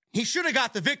 He should have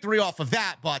got the victory off of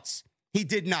that, but he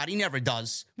did not. He never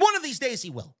does. One of these days he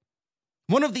will.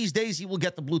 One of these days he will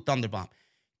get the blue thunder bomb.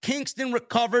 Kingston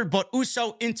recovered, but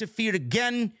Uso interfered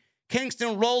again.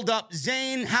 Kingston rolled up.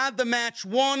 Zayn had the match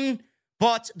won,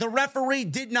 but the referee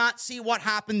did not see what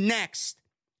happened next.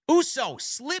 Uso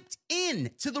slipped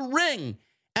in to the ring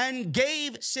and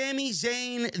gave Sami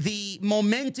Zayn the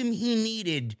momentum he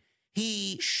needed.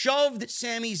 He shoved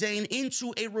Sami Zayn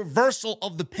into a reversal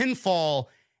of the pinfall,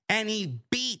 and he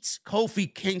beat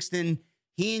Kofi Kingston.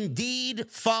 He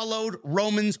indeed followed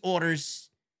Roman's orders,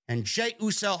 and Jey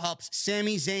Uso helps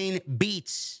Sami Zayn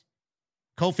beat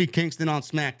Kofi Kingston on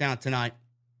SmackDown tonight.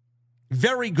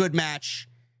 Very good match.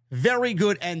 Very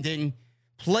good ending.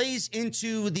 Plays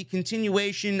into the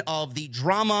continuation of the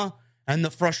drama and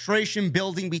the frustration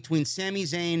building between Sami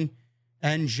Zayn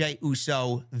and Jey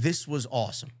Uso. This was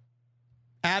awesome.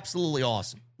 Absolutely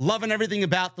awesome. Loving everything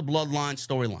about the Bloodline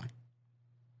storyline.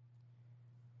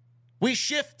 We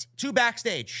shift to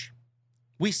backstage.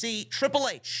 We see Triple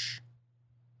H.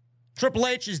 Triple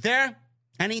H is there,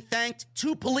 and he thanked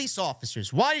two police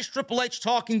officers. Why is Triple H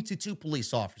talking to two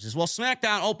police officers? Well,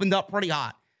 SmackDown opened up pretty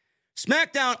hot.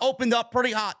 SmackDown opened up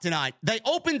pretty hot tonight. They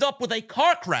opened up with a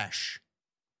car crash.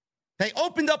 They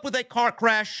opened up with a car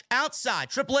crash outside.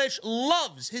 Triple H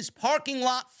loves his parking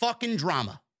lot fucking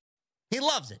drama. He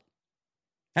loves it.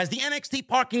 As the NXT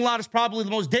parking lot is probably the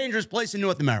most dangerous place in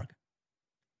North America.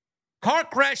 Car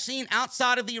crash scene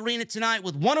outside of the arena tonight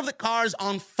with one of the cars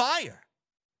on fire.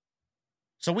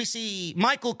 So we see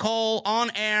Michael Cole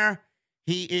on air.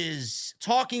 He is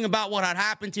talking about what had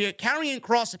happened here. Karrion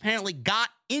Kross apparently got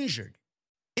injured,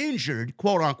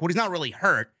 quote unquote. He's not really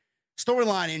hurt.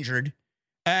 Storyline injured.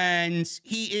 And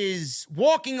he is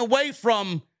walking away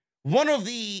from one of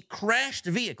the crashed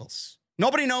vehicles.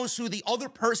 Nobody knows who the other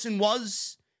person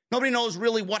was. Nobody knows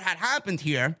really what had happened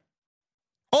here.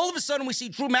 All of a sudden, we see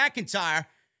Drew McIntyre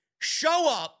show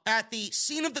up at the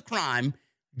scene of the crime,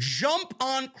 jump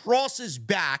on Kross's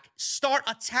back, start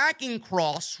attacking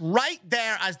Kross right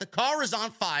there as the car is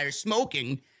on fire,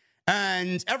 smoking,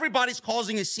 and everybody's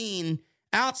causing a scene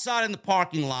outside in the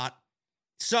parking lot.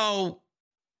 So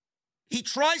he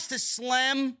tries to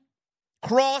slam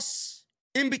Kross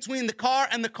in between the car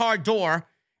and the car door.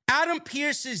 Adam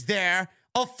Pearce is there.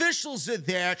 Officials are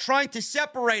there trying to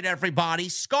separate everybody.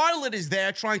 Scarlett is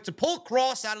there trying to pull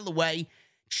Kross out of the way,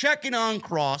 checking on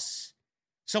Kross.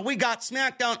 So we got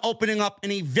SmackDown opening up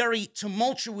in a very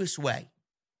tumultuous way.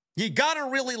 You got to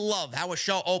really love how a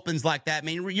show opens like that. I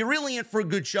mean, you're really in for a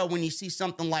good show when you see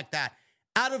something like that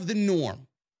out of the norm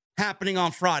happening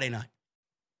on Friday night.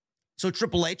 So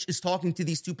Triple H is talking to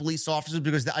these two police officers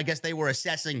because I guess they were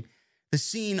assessing the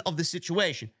scene of the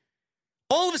situation.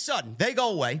 All of a sudden, they go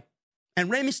away,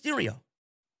 and Rey Mysterio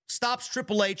stops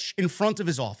Triple H in front of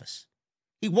his office.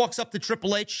 He walks up to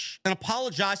Triple H and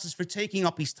apologizes for taking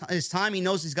up his time. He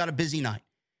knows he's got a busy night.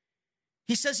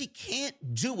 He says he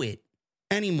can't do it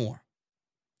anymore.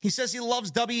 He says he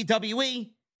loves WWE,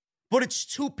 but it's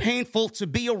too painful to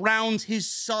be around his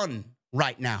son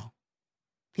right now.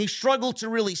 He struggled to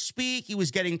really speak. He was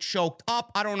getting choked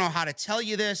up. I don't know how to tell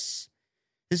you this.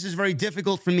 This is very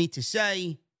difficult for me to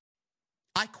say.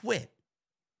 I quit.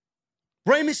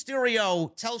 Rey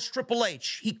Mysterio tells Triple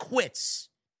H he quits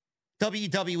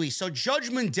WWE. So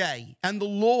Judgment Day and the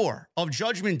lore of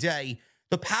Judgment Day,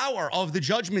 the power of the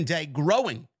Judgment Day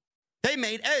growing. They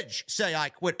made Edge say, I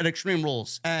quit at Extreme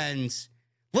Rules. And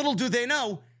little do they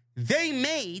know, they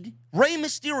made Rey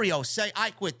Mysterio say,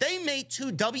 I quit. They made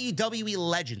two WWE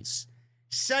legends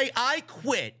say, I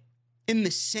quit in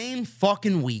the same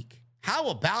fucking week. How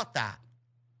about that?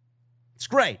 It's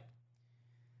great.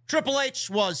 Triple H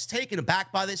was taken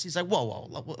aback by this. He's like, whoa,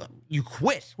 you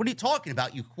quit? What are you talking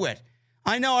about? You quit.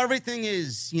 I know everything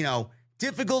is,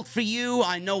 difficult for you.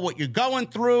 I know what you're going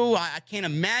through. I can't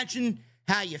imagine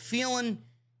how you're feeling.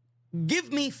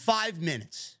 Give me 5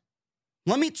 minutes.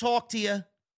 Let me talk to you.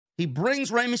 He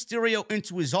brings Rey Mysterio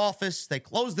into his office. They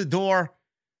close the door,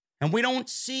 and we don't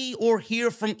see or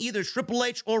hear from either Triple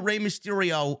H or Rey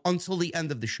Mysterio until the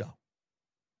end of the show.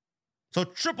 So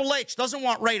Triple H doesn't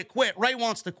want Rey to quit. Rey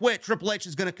wants to quit. Triple H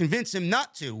is going to convince him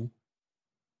not to.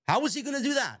 How is he going to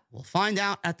do that? We'll find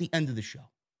out at the end of the show.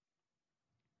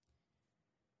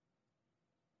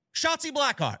 Shotzi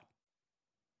Blackheart.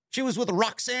 She was with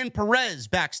Roxanne Perez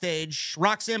backstage.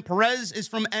 Roxanne Perez is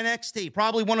from NXT.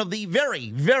 Probably one of the very,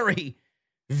 very,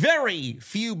 very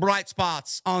few bright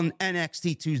spots on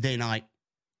NXT Tuesday night.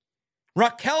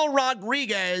 Raquel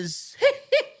Rodriguez.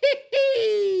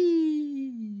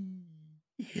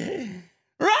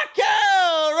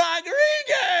 Raquel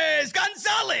Rodriguez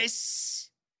Gonzalez.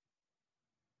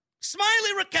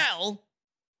 Smiley Raquel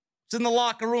is in the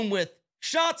locker room with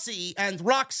Shotzi and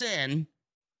Roxanne.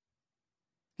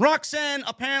 Roxanne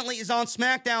apparently is on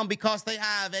SmackDown because they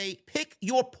have a pick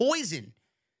your poison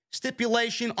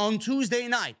stipulation on Tuesday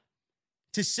night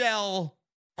to sell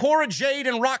Cora Jade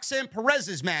and Roxanne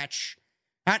Perez's match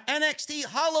at NXT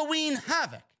Halloween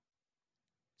Havoc.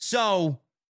 So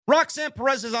Roxanne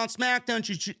Perez is on SmackDown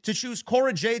to choose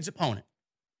Cora Jade's opponent.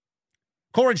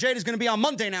 Cora Jade is going to be on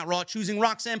Monday Night Raw choosing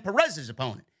Roxanne Perez's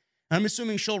opponent. And I'm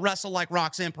assuming she'll wrestle like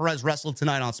Roxanne Perez wrestled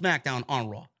tonight on SmackDown on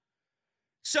Raw.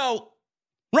 So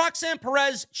Roxanne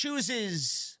Perez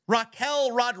chooses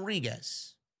Raquel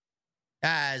Rodriguez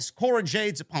as Cora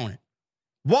Jade's opponent.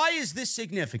 Why is this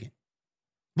significant?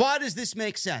 Why does this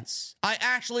make sense? I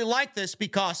actually like this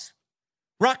because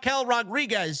Raquel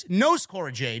Rodriguez knows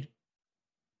Cora Jade.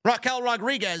 Raquel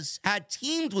Rodriguez had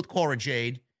teamed with Cora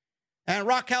Jade, and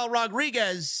Raquel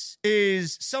Rodriguez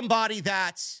is somebody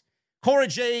that Cora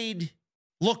Jade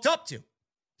looked up to.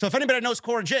 So if anybody knows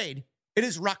Cora Jade, it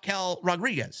is Raquel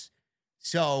Rodriguez.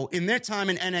 So in their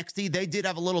time in NXT, they did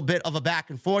have a little bit of a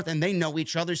back and forth, and they know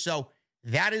each other. So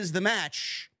that is the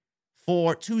match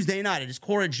for Tuesday night. It is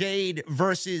Cora Jade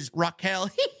versus Raquel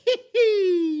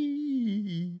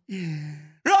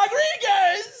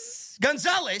Rodriguez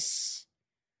Gonzalez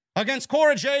against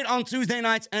Cora Jade on Tuesday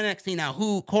night's NXT. Now,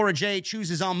 who Cora Jade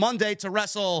chooses on Monday to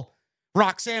wrestle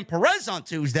Roxanne Perez on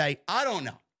Tuesday, I don't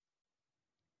know.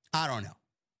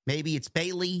 Maybe it's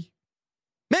Bayley.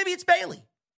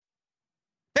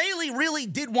 Bayley really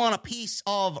did want a piece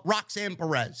of Roxanne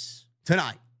Perez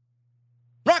tonight.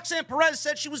 Roxanne Perez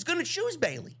said she was going to choose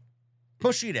Bayley.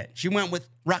 Well, she did. She went with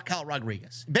Raquel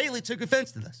Rodriguez. Bayley took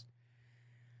offense to this.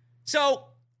 So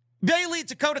Bayley,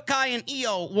 Dakota Kai, and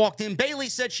Io walked in. Bayley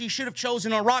said she should have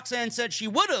chosen her. Roxanne said she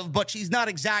would have, but she's not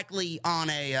exactly on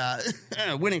a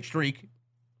winning streak.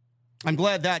 I'm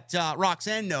glad that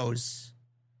Roxanne knows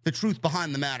the truth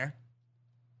behind the matter.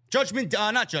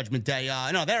 Not Judgment Day.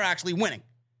 No, they're actually winning.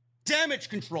 Damage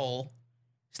Control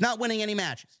is not winning any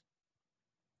matches.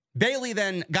 Bayley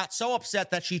then got so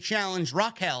upset that she challenged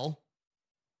Raquel,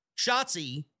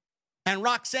 Shotzi, and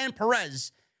Roxanne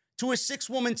Perez to a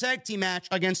 6-woman tag team match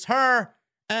against her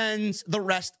and the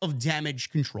rest of Damage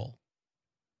Control.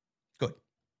 Good.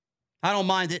 I don't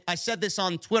mind it. I said this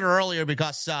on Twitter earlier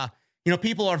because,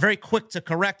 people are very quick to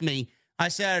correct me. I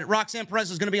said Roxanne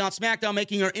Perez is going to be on SmackDown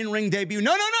making her in-ring debut.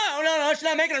 No. She's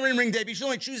not making her in-ring debut. She's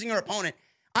only choosing her opponent.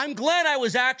 I'm glad I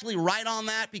was actually right on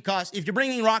that, because if you're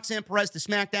bringing Roxanne Perez to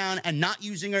SmackDown and not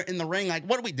using her in the ring, like,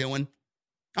 what are we doing?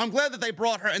 I'm glad that they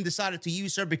brought her and decided to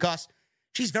use her because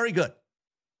she's very good.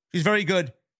 She's very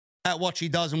good at what she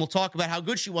does, and we'll talk about how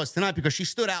good she was tonight because she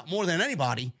stood out more than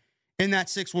anybody in that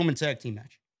 6-woman tag team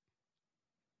match.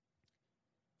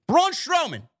 Braun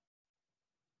Strowman.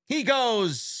 He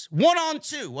goes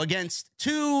 1-on-2 against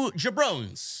 2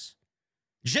 jabrones,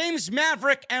 James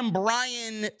Maverick and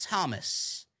Brian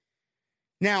Thomas.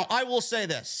 Now, I will say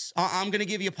this. I'm going to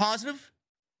give you a positive,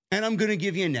 and I'm going to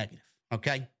give you a negative,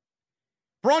 okay?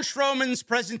 Braun Strowman's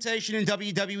presentation in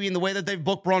WWE and the way that they've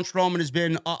booked Braun Strowman has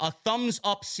been a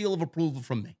thumbs-up seal of approval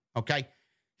from me, okay?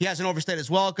 He hasn't overstayed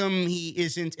his welcome. He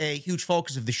isn't a huge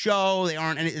focus of the show. They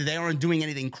aren't doing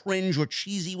anything cringe or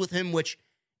cheesy with him, which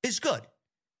is good.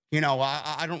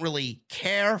 I don't really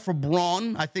care for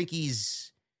Braun. I think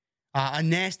he's a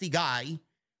nasty guy,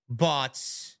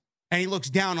 and he looks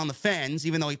down on the fans,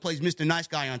 even though he plays Mr. Nice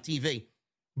Guy on TV.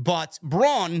 But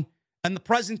Braun and the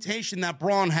presentation that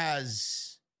Braun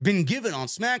has been given on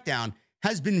SmackDown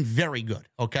has been very good,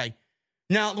 okay?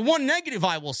 Now, the one negative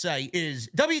I will say is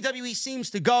WWE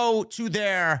seems to go to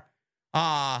their,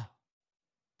 I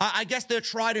guess they're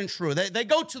tried and true. They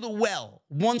go to the well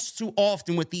once too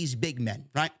often with these big men,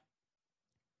 right?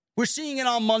 We're seeing it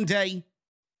on Monday,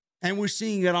 and we're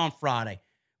seeing it on Friday.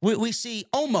 We see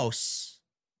Omos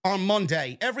on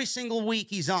Monday. Every single week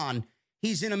he's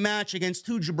in a match against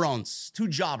 2 jabrones, 2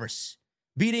 jobbers,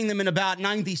 beating them in about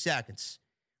 90 seconds.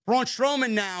 Braun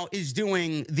Strowman now is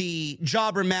doing the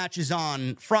jobber matches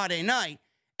on Friday night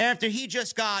after he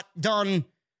just got done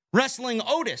wrestling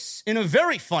Otis in a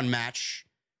very fun match,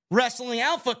 wrestling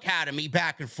Alpha Academy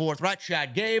back and forth, right?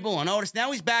 Chad Gable and Otis.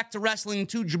 Now he's back to wrestling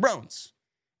 2 jabrones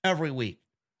every week.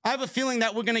 I have a feeling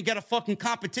that we're going to get a fucking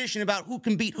competition about who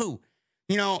can beat who.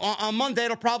 On Monday,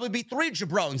 it'll probably be 3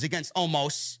 jabrones against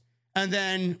Omos. And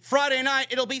then Friday night,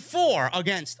 it'll be 4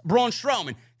 against Braun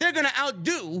Strowman. They're going to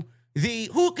outdo the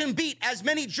who can beat as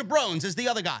many jabrones as the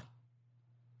other guy.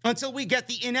 Until we get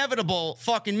the inevitable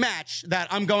fucking match that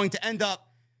I'm going to end up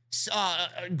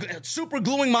super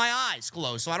gluing my eyes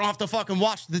closed so I don't have to fucking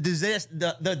watch the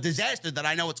disaster that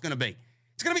I know it's going to be.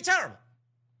 It's going to be terrible.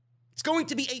 It's going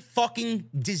to be a fucking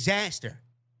disaster.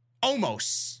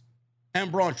 Omos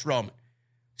and Braun Strowman.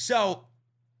 So,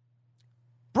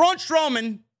 Braun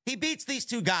Strowman, he beats these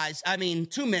 2 guys.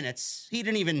 2 minutes. He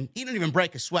didn't even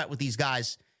break a sweat with these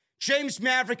guys. James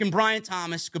Maverick and Brian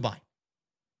Thomas, goodbye.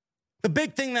 The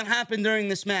big thing that happened during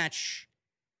this match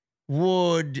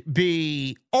would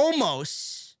be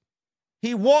Omos.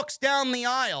 He walks down the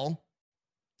aisle,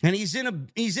 and he's in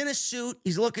a suit.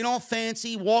 He's looking all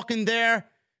fancy, walking there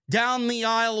down the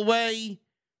aisleway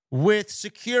with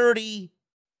security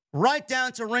right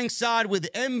down to ringside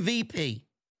with MVP.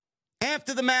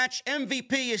 After the match,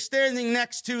 MVP is standing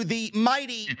next to the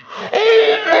mighty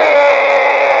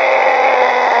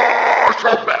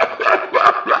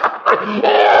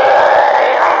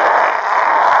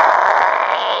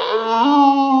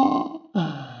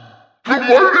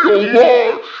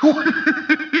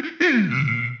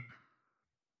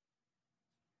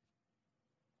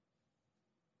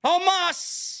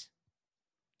Omos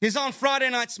is on Friday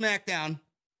Night SmackDown.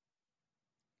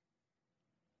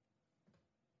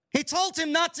 He told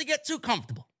him not to get too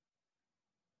comfortable.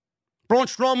 Braun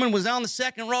Strowman was on the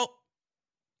second rope.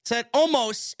 Said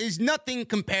Omos is nothing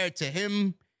compared to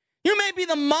him. You may be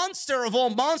the monster of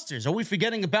all monsters. Are we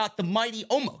forgetting about the mighty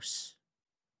Omos?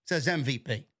 Says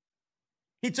MVP.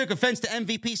 He took offense to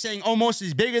MVP saying Omos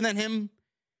is bigger than him.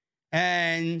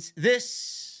 And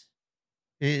this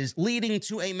is leading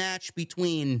to a match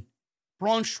between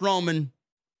Braun Strowman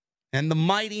and the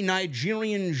mighty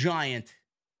Nigerian giant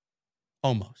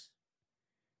Omos.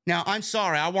 Now, I'm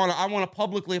sorry. I want to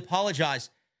publicly apologize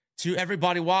to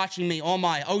everybody watching me, all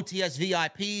my OTS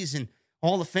VIPs and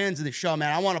all the fans of the show,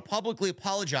 man. I want to publicly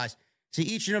apologize to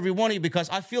each and every one of you because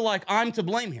I feel like I'm to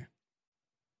blame here.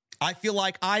 I feel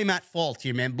like I'm at fault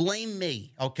here, man. Blame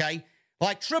me, okay?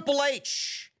 Like Triple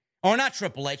H, or not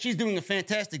Triple H. He's doing a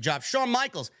fantastic job. Shawn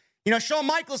Michaels. Shawn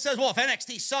Michaels says, well, if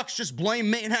NXT sucks, just blame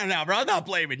me. No, bro, I'm not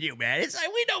blaming you, man. It's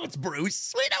like, we know it's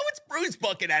Bruce. We know it's Bruce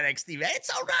booking NXT, man.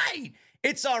 It's all right.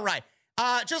 It's all right.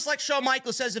 Just like Shawn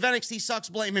Michaels says, if NXT sucks,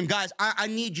 blame him. Guys, I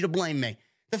need you to blame me.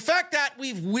 The fact that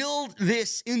we've willed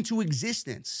this into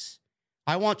existence,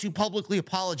 I want to publicly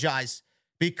apologize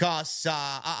because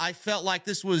I felt like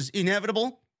this was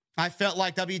inevitable. I felt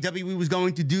like WWE was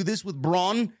going to do this with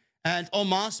Braun and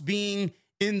Omos being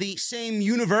in the same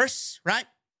universe, right?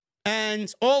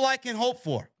 And all I can hope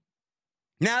for,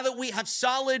 now that we have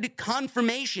solid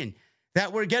confirmation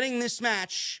that we're getting this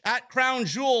match at Crown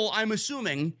Jewel, I'm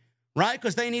assuming, right?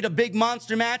 Because they need a big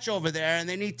monster match over there, and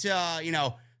they need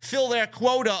to, fill their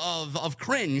quota of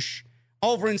cringe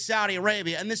over in Saudi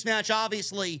Arabia. And this match,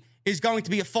 obviously, is going to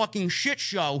be a fucking shit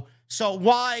show. So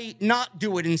why not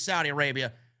do it in Saudi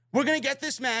Arabia? We're going to get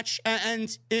this match,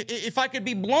 and if I could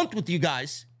be blunt with you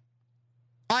guys,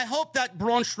 I hope that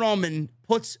Braun Strowman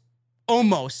puts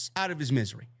Omos out of his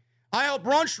misery. I hope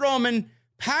Braun Strowman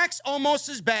packs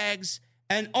Omos's bags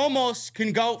and Omos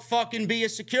can go fucking be a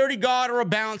security guard or a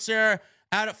bouncer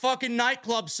at a fucking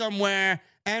nightclub somewhere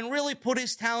and really put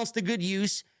his talents to good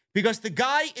use, because the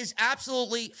guy is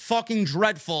absolutely fucking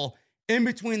dreadful in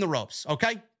between the ropes,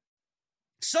 okay?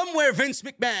 Somewhere Vince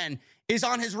McMahon is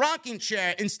on his rocking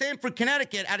chair in Stamford,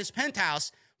 Connecticut at his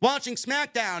penthouse watching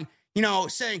SmackDown,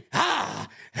 saying,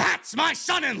 that's my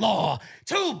son-in-law.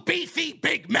 Two beefy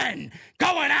big men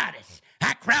going at it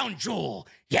at Crown Jewel.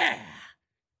 Yeah.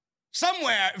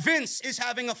 Somewhere Vince is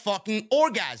having a fucking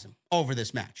orgasm over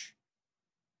this match.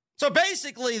 So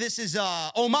basically, this is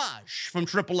homage from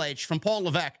Triple H, from Paul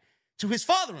Levesque, to his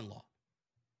father-in-law.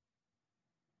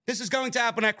 This is going to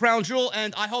happen at Crown Jewel,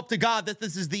 and I hope to God that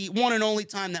this is the one and only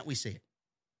time that we see it.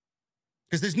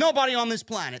 Because there's nobody on this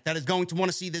planet that is going to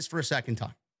want to see this for a second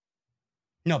time.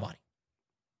 Nobody.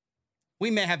 We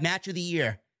may have match of the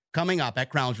year coming up at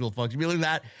Crown Jewel, folks. You believe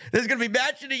that? This is going to be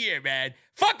match of the year, man.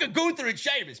 Fuck a Gunther and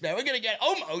Sheamus, man. We're going to get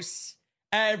Omos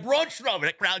and Braun Strowman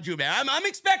at Crown Jewel, man. I'm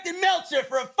expecting Meltzer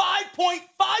for a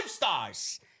 5.5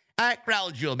 stars at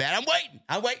Crown Jewel, man.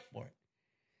 I'm waiting for it.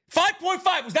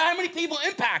 5.5. Was that how many people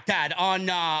Impact had on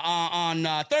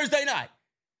Thursday night?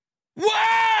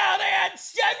 Wow, they had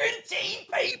 17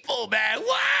 people, man.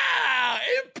 Wow,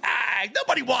 Impact.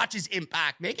 Nobody watches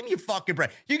Impact, man. Give me your fucking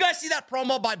break. You guys see that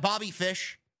promo by Bobby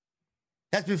Fish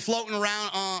that's been floating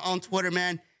around on Twitter,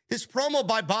 man? This promo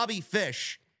by Bobby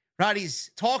Fish, right?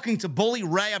 He's talking to Bully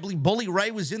Ray. I believe Bully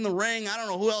Ray was in the ring. I don't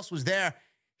know who else was there.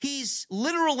 He's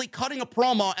literally cutting a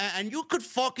promo, and you could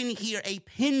fucking hear a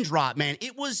pin drop, man.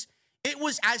 It was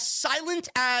as silent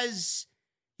as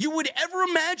you would ever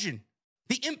imagine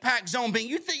the Impact Zone being.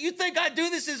 You think I do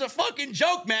this as a fucking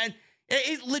joke, man?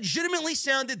 It legitimately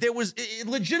sounded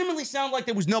like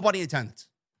there was nobody in attendance.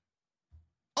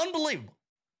 Unbelievable.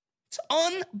 It's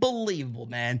unbelievable,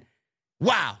 man.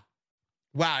 Wow.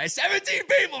 It's 17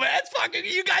 people, man. That's fucking,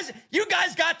 you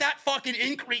guys got that fucking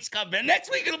increase coming, man. Next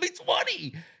week it'll be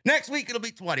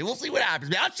 20. We'll see what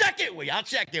happens, man. I'll check it with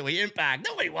you. Impact.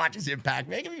 Nobody watches Impact,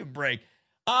 man. Give me a break.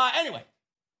 Anyway,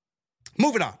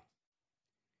 moving on.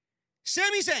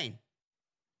 Sami Zayn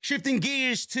shifting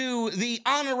gears to the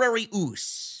honorary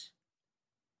Uso.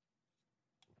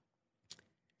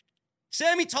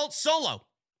 Sami told Solo,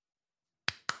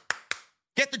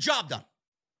 get the job done.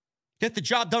 Get the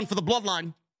job done for the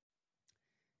bloodline.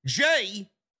 Jay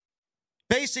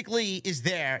basically is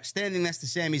there standing next to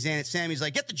Sami Zayn. And Sami's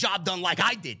like, get the job done like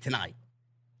I did tonight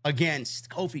against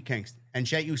Kofi Kingston. And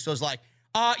Jey Uso's like,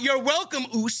 you're welcome,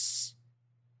 Uso.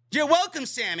 You're welcome,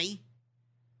 Sami.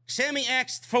 Sami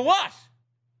asked, for what?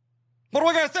 What am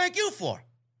I going to thank you for?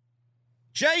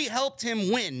 Jay helped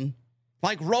him win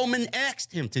like Roman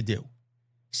asked him to do.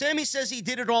 Sami says he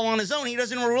did it all on his own. He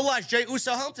doesn't even realize Jey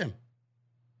Uso helped him.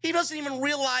 He doesn't even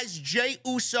realize Jey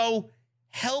Uso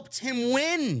helped him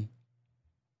win.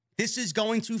 This is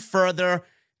going to further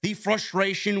the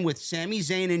frustration with Sami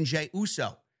Zayn and Jey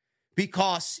Uso,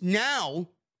 because now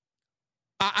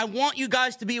I want you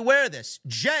guys to be aware of this.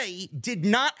 Jey did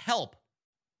not help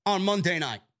on Monday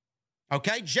night.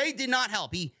 Okay? Jey did not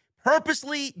help. He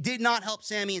purposely did not help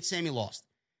Sami, and Sami lost.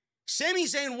 Sami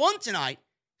Zayn won tonight.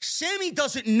 Sami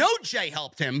doesn't know Jey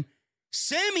helped him.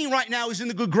 Sami right now is in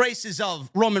the good graces of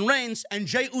Roman Reigns, and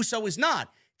Jey Uso is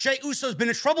not. Jey Uso's been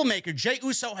a troublemaker. Jey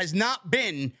Uso has not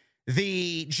been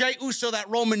the Jey Uso that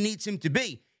Roman needs him to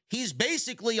be. He's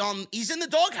basically he's in the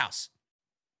doghouse.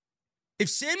 If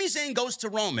Sami Zayn goes to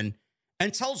Roman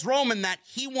and tells Roman that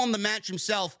he won the match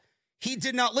himself, he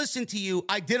did not listen to you,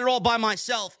 I did it all by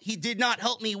myself, he did not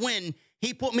help me win,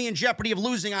 he put me in jeopardy of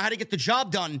losing, I had to get the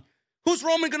job done, who's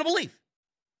Roman going to believe?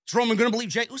 Is Roman going to believe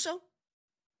Jey Uso?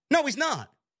 No, he's not.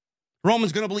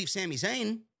 Roman's going to believe Sami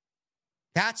Zayn.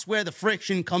 That's where the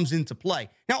friction comes into play.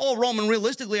 Now, all Roman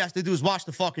realistically has to do is watch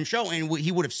the fucking show, and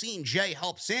he would have seen Jey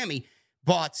help Sami,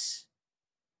 but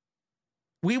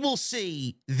we will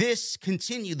see this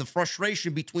continue, the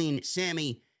frustration between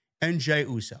Sami and Jey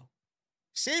Uso.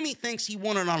 Sammy thinks he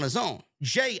won it on his own.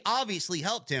 Jay obviously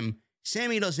helped him.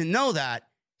 Sammy doesn't know that.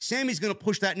 Sammy's going to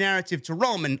push that narrative to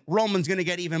Roman. Roman's going to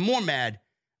get even more mad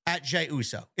at Jey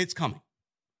Uso. It's coming.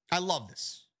 I love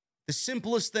this. The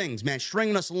simplest things, man,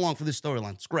 stringing us along for this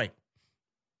storyline. It's great.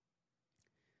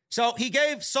 So he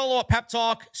gave Solo a pep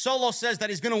talk. Solo says that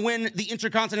he's going to win the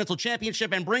Intercontinental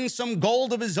Championship and bring some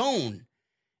gold of his own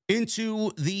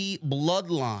into the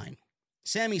bloodline.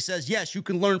 Sammy says, yes, you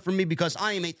can learn from me because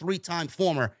I am a 3-time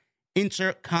former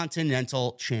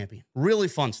Intercontinental Champion. Really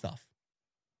fun stuff.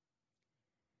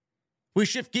 We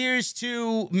shift gears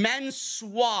to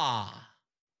Mansoor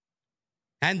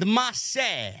and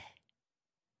Massey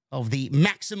of the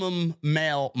Maximum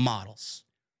Male Models.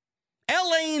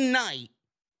 LA Knight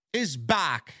is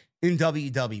back in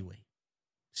WWE.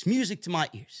 It's music to my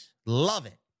ears. Love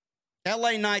it.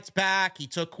 LA Knight's back. He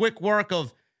took quick work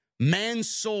of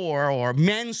Mansoor or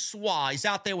Mansoor. He's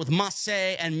out there with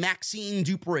Massey and Maxine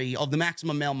Dupree of the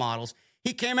Maximum Male Models.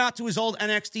 He came out to his old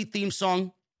NXT theme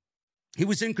song. He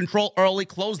was in control early,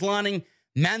 clotheslining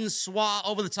Mansoor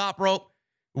over the top rope.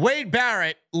 Wade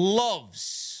Barrett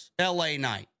loves LA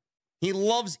Knight. He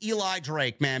loves Eli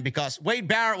Drake, man, because Wade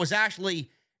Barrett was actually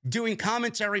doing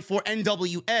commentary for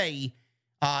NWA.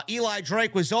 Eli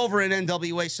Drake was over in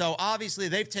NWA, so obviously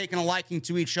they've taken a liking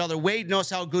to each other. Wade knows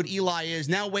how good Eli is.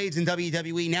 Now Wade's in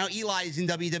WWE. Now Eli is in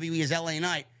WWE as LA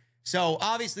Knight. So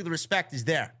obviously the respect is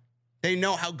there. They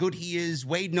know how good he is.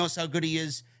 Wade knows how good he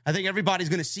is. I think everybody's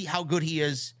going to see how good he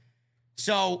is.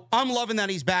 So I'm loving that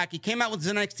he's back. He came out with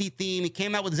his NXT theme. He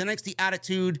came out with his NXT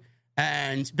attitude.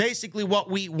 And basically what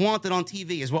we wanted on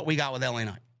TV is what we got with LA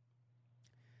Knight.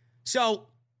 So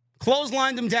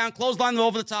clotheslined him down, clotheslined him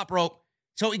over the top rope.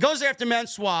 So he goes after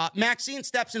Mansoor. Maxine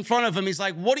steps in front of him. He's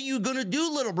like, what are you going to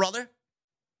do, little brother?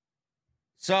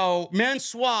 So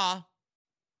Mansoor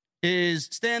is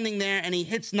standing there, and he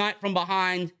hits Knight from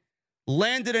behind,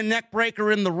 landed a neck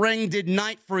breaker in the ring, did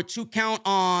Knight for a 2 count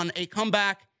on a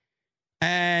comeback,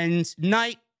 and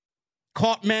Knight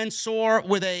caught Mansoor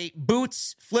with a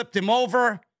boots, flipped him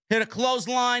over, hit a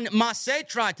clothesline. Massey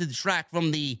tried to distract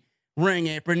from the ring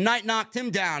apron. Knight knocked him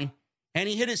down, and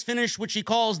he hit his finish, which he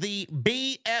calls the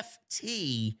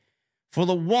BFT for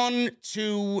the 1,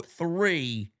 2,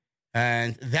 3.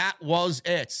 And that was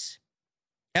it.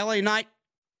 LA Knight,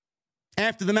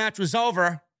 after the match was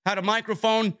over, had a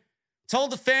microphone,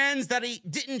 told the fans that he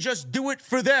didn't just do it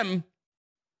for them.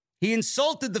 He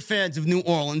insulted the fans of New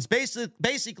Orleans,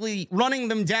 basically running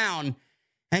them down,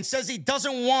 and says he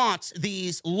doesn't want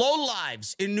these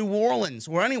lowlives in New Orleans,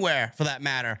 or anywhere for that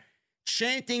matter,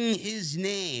 chanting his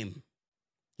name.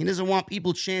 He doesn't want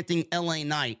people chanting LA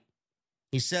Knight.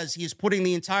 He says he is putting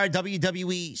the entire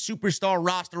WWE superstar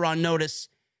roster on notice.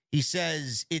 He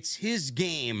says it's his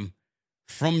game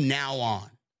from now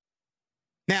on.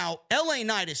 Now, LA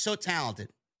Knight is so talented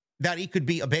that he could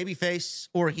be a babyface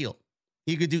or a heel.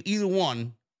 He could do either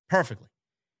one perfectly.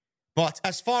 But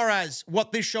as far as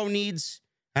what this show needs,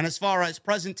 and as far as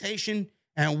presentation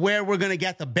and where we're going to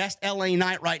get the best LA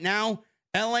Knight right now,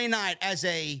 LA Knight as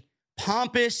a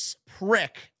pompous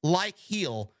prick like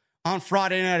heel on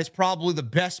Friday night is probably the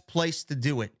best place to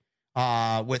do it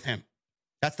with him.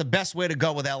 That's the best way to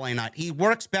go with LA Knight. He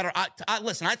works better.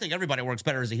 Listen, I think everybody works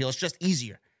better as a heel. It's just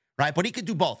easier, right? But he could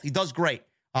do both. He does great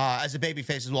as a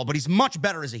babyface as well, but he's much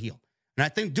better as a heel. And I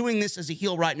think doing this as a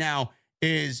heel right now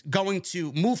is going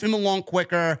to move him along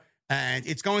quicker, and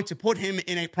it's going to put him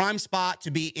in a prime spot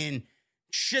to be in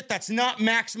shit that's not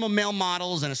Maximum Male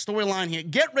Models and a storyline here.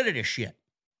 Get rid of this shit.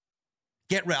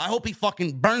 Get rid. I hope he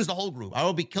fucking burns the whole group. I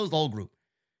hope he kills the whole group.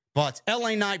 But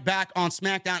LA Knight back on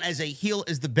SmackDown as a heel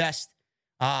is the best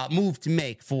move to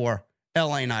make for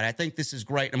LA Knight. I think this is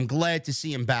great. I'm glad to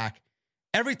see him back.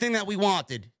 Everything that we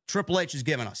wanted, Triple H has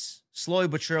given us, slowly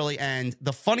but surely. And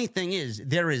the funny thing is,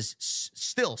 there is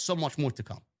still so much more to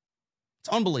come. It's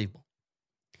unbelievable.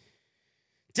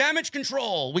 Damage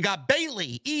Control. We got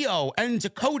Bayley, Io, and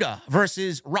Dakota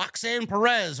versus Roxanne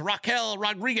Perez, Raquel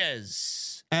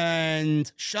Rodriguez,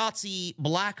 and Shotzi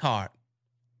Blackheart.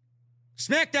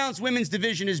 SmackDown's women's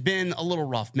division has been a little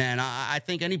rough, man. I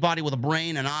think anybody with a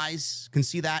brain and eyes can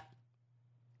see that.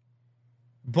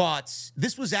 But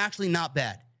this was actually not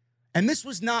bad. And this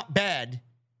was not bad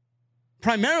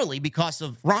primarily because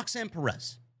of Roxanne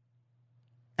Perez.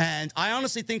 And I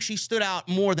honestly think she stood out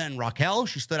more than Raquel.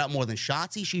 She stood out more than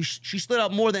Shotzi. She stood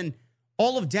out more than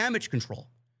all of Damage Control.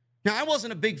 Now, I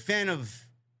wasn't a big fan of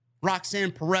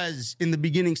Roxanne Perez in the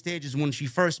beginning stages when she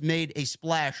first made a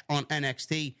splash on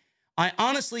NXT. I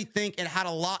honestly think it had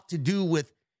a lot to do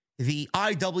with the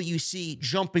IWC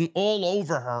jumping all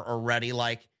over her already,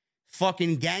 like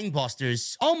fucking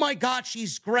gangbusters. Oh my God,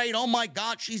 she's great. Oh my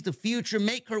God, she's the future.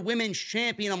 Make her women's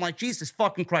champion. I'm like, Jesus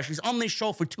fucking Christ. She's on this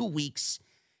show for 2 weeks.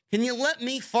 Can you let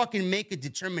me fucking make a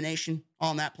determination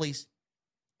on that, please?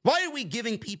 Why are we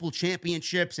giving people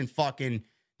championships and fucking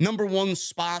number one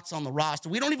spots on the roster?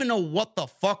 We don't even know what the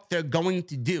fuck they're going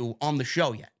to do on the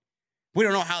show yet. We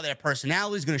don't know how their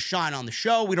personality is going to shine on the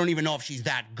show. We don't even know if she's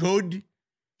that good.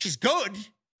 She's good,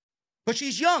 but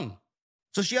she's young.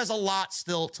 So she has a lot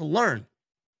still to learn.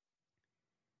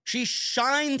 She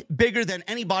shined bigger than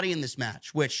anybody in this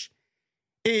match, which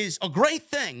is a great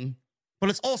thing, but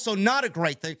it's also not a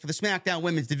great thing for the SmackDown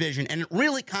Women's Division. And it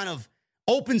really kind of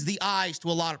opens the eyes to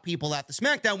a lot of people that the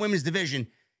SmackDown Women's Division,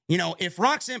 you know, if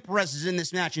Roxanne Perez is in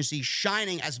this match and she's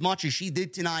shining as much as she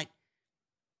did tonight,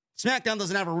 SmackDown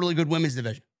doesn't have a really good women's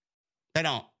division. They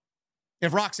don't.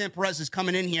 If Roxanne Perez is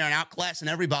coming in here and outclassing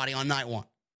everybody on night one.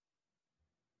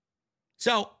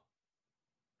 So,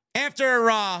 after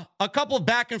a couple of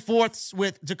back and forths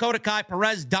with Dakota Kai,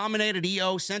 Perez dominated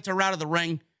EO, sent her out of the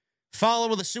ring, followed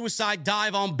with a suicide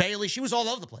dive on Bayley. She was all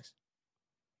over the place.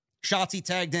 Shotzi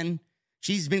tagged in.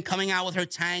 She's been coming out with her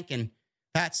tank, and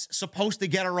that's supposed to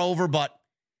get her over, but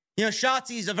you know,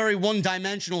 Shotzi's a very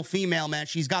one-dimensional female, man.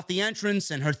 She's got the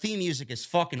entrance, and her theme music is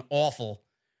fucking awful.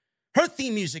 Her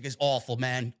theme music is awful,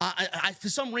 man. I for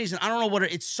some reason, I don't know what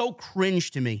it's so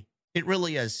cringe to me. It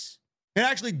really is. It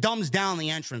actually dumbs down the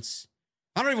entrance.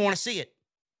 I don't even want to see it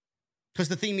because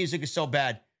the theme music is so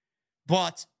bad.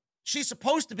 But she's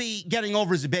supposed to be getting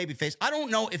over as a babyface. I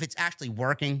don't know if it's actually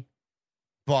working,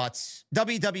 but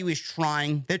WWE is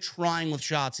trying. They're trying with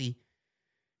Shotzi.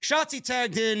 Shotzi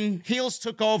tagged in. Heels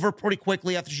took over pretty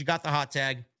quickly after she got the hot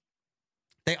tag.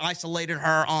 They isolated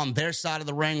her on their side of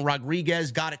the ring.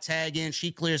 Rodriguez got a tag in.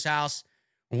 She clears house.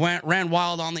 Ran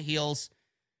wild on the heels.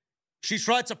 She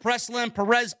tried to press slam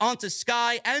Perez onto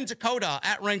Sky and Dakota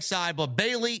at ringside, but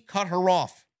Bayley cut her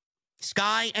off.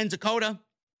 Sky and Dakota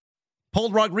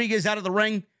pulled Rodriguez out of the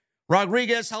ring.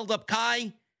 Rodriguez held up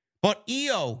Kai, but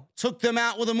Io took them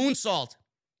out with a moonsault.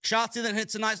 Shotzi then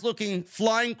hits a nice-looking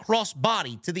flying cross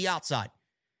body to the outside.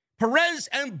 Perez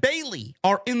and Bayley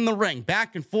are in the ring,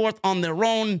 back and forth on their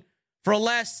own for the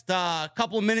last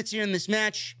couple of minutes here in this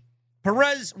match.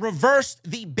 Perez reversed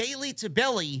the Bayley to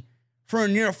belly for a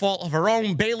near fall of her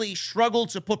own. Bayley struggled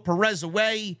to put Perez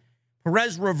away.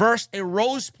 Perez reversed a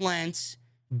rose plant.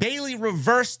 Bayley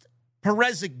reversed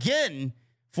Perez again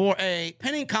for a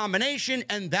pinning combination,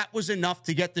 and that was enough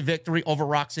to get the victory over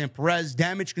Roxanne Perez.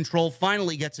 Damage Control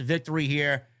finally gets a victory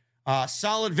here.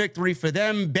 Solid victory for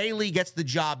them. Bayley gets the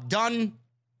job done,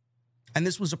 and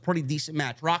this was a pretty decent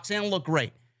match. Roxanne looked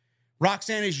great.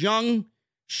 Roxanne is young.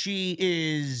 She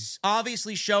is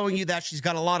obviously showing you that she's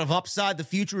got a lot of upside. The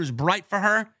future is bright for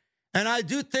her. And I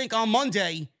do think on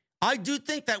Monday, I do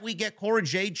think that we get Cora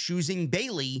Jade choosing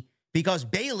Bayley because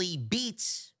Bayley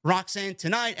beats Roxanne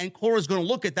tonight. And Cora's going to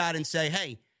look at that and say,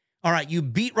 hey, all right, you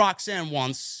beat Roxanne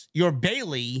once. You're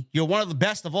Bayley. You're one of the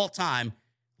best of all time.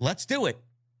 Let's do it.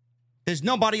 There's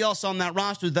nobody else on that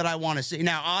roster that I want to see.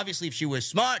 Now, obviously, if she was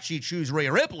smart, she'd choose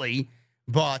Rhea Ripley.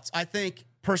 But I think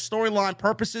per storyline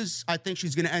purposes, I think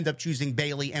she's going to end up choosing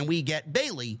Bayley, and we get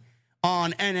Bayley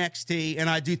on NXT. And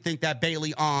I do think that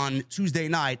Bayley on Tuesday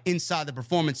night inside the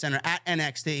Performance Center at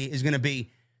NXT is going to be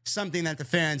something that the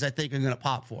fans, I think, are going to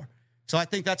pop for. So I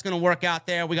think that's going to work out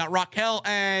there. We got Raquel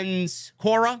and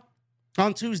Cora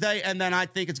on Tuesday, and then I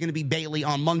think it's going to be Bayley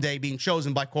on Monday being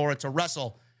chosen by Cora to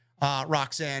wrestle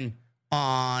Roxanne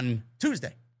on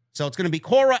Tuesday. So it's going to be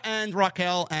Cora and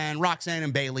Raquel and Roxanne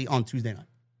and Bayley on Tuesday night.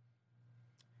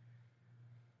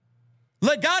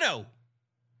 Legado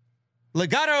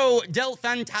del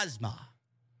Fantasma.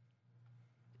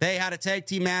 They had a tag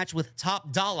team match with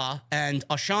Top Dollar and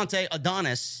Ashante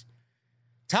Adonis.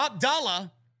 Top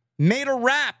Dollar made a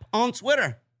rap on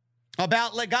Twitter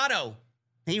about Legado.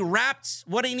 He rapped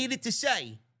what he needed to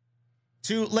say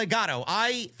to Legado.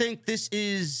 I think this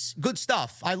is good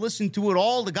stuff. I listened to it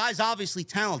all. The guy's obviously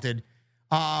talented,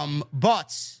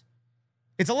 but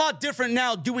it's a lot different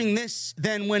now doing this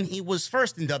than when he was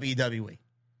first in WWE.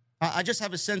 I just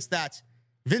have a sense that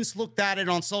Vince looked at it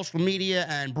on social media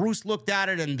and Bruce looked at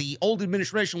it and the old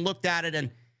administration looked at it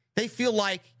and they feel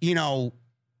like, you know,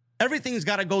 everything's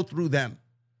got to go through them.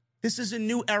 This is a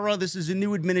new era. This is a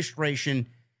new administration.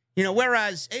 You know,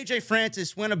 whereas AJ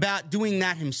Francis went about doing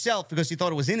that himself because he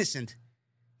thought it was innocent.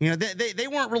 You know, they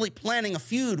weren't really planning a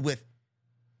feud with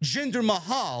Jinder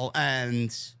Mahal and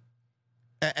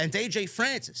AJ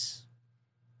Francis.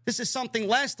 This is something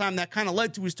last time that kind of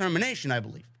led to his termination, I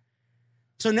believe.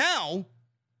 So now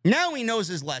he knows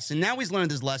his lesson. Now he's learned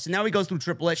his lesson. Now he goes through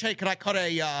Triple H. Hey, could I cut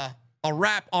a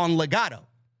rap on Legado?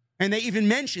 And they even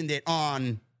mentioned it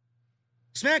on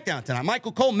SmackDown tonight.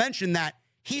 Michael Cole mentioned that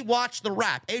he watched the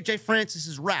rap, AJ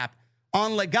Francis's rap,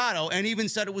 on Legado and even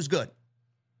said it was good.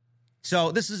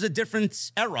 So this is a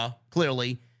different era,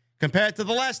 clearly, compared to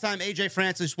the last time AJ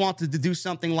Francis wanted to do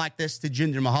something like this to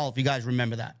Jinder Mahal, if you guys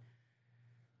remember that.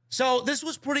 So this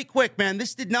was pretty quick, man.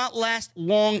 This did not last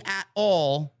long at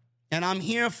all, and I'm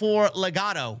here for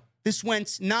Legado. This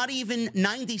went not even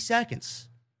 90 seconds.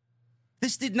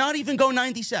 This did not even go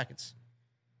 90 seconds.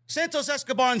 Santos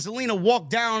Escobar and Zelina walked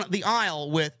down the aisle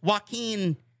with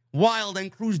Joaquin Wilde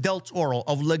and Cruz del Toro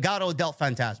of Legado del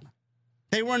Fantasma.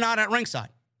 They were not at ringside.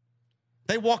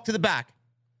 They walked to the back.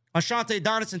 Ashante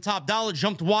Adonis and Top Dollar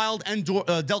jumped Wilde and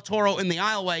del Toro in the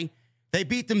aisleway. They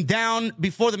beat them down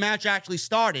before the match actually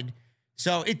started.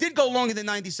 So it did go longer than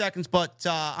 90 seconds, but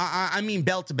I mean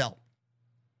bell to bell.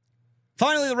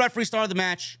 Finally, the referee started the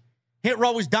match. Hit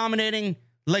Row was dominating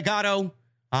Legado.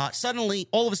 Suddenly,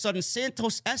 all of a sudden,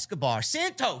 Santos Escobar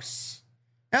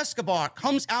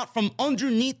comes out from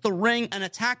underneath the ring and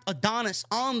attacked Adonis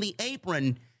on the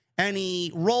apron, and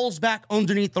he rolls back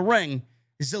underneath the ring.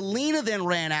 Zelina then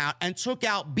ran out and took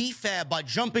out B-Fab by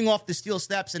jumping off the steel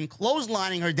steps and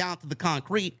clotheslining her down to the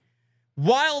concrete.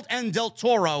 Wilde and Del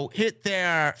Toro hit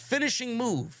their finishing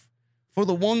move for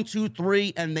the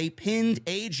 1-2-3, and they pinned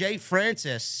AJ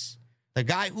Francis, the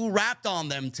guy who rapped on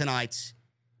them tonight.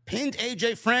 Pinned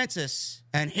AJ Francis,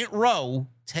 and Hit Row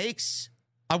takes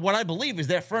what I believe is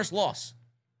their first loss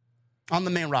on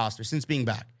the main roster since being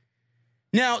back.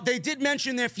 Now, they did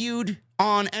mention their feud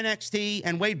on NXT,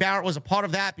 and Wade Barrett was a part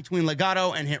of that between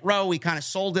Legado and Hit Row. He kind of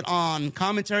sold it on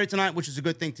commentary tonight, which is a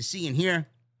good thing to see and hear.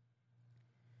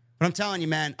 But I'm telling you,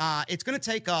 man, it's gonna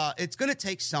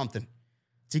take something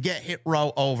to get Hit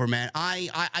Row over, man.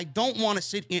 I don't want to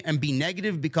sit here and be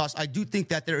negative because I do think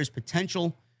that there is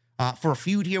potential for a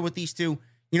feud here with these two.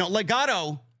 You know,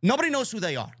 Legado, nobody knows who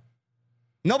they are.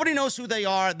 Nobody knows who they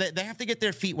are. They have to get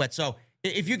their feet wet. So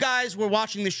if you guys were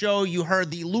watching the show, you heard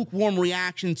the lukewarm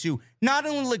reaction to not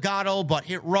only Legado, but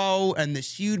Hit Row and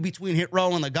this feud between Hit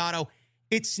Row and Legado.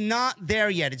 It's not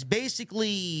there yet. It's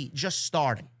basically just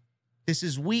starting. This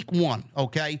is week one,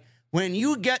 okay? When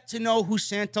you get to know who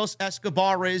Santos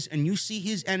Escobar is and you see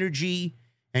his energy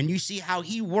and you see how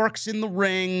he works in the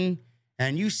ring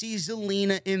and you see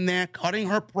Zelina in there cutting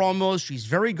her promos, she's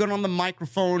very good on the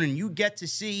microphone, and you get to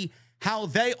see how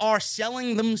they are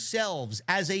selling themselves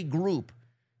as a group,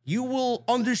 you will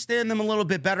understand them a little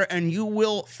bit better and you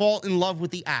will fall in love with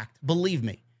the act. Believe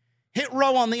me. Hit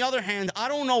Row, on the other hand, I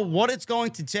don't know what it's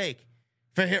going to take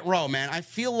for Hit Row, man. I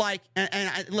feel like,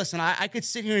 listen, I could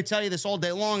sit here and tell you this all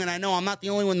day long, and I know I'm not the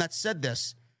only one that said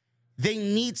this. They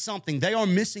need something. They are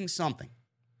missing something.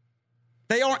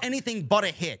 They are anything but a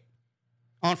hit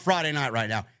on Friday night right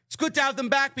now. It's good to have them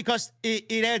back because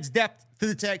it adds depth to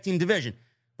the tag team division.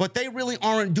 But they really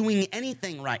aren't doing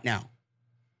anything right now.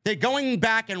 They're going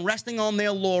back and resting on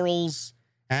their laurels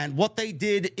and what they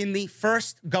did in the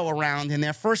first go-around, in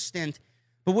their first stint.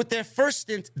 But with their first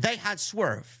stint, they had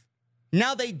Swerve.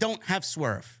 Now they don't have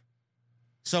Swerve.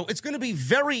 So it's going to be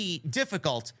very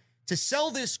difficult to sell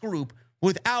this group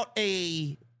without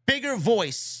a bigger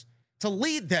voice to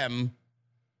lead them,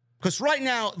 because right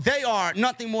now they are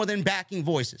nothing more than backing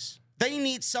voices. They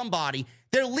need somebody.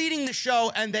 They're leading the show,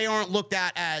 and they aren't looked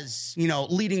at as,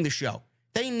 leading the show.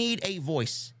 They need a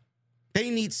voice. They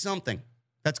need something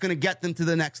that's going to get them to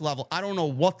the next level. I don't know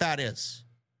what that is.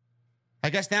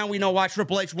 I guess now we know why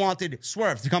Triple H wanted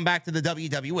Swerve to come back to the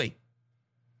WWE.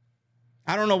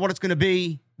 I don't know what it's going to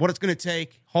be, what it's going to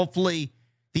take. Hopefully,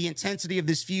 the intensity of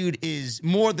this feud is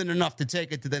more than enough to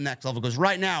take it to the next level, because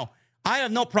right now, I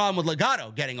have no problem with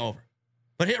Legado getting over.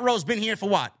 But Hit Row's been here for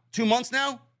what, 2 months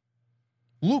now?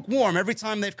 Lukewarm every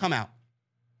time they've come out.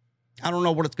 I don't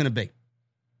know what it's going to be.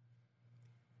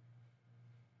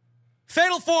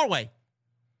 Fatal 4-Way.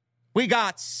 We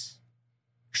got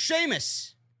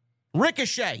Sheamus,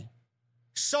 Ricochet,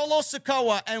 Solo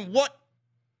Sikoa, and what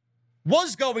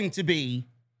was going to be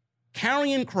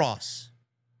Karrion Kross.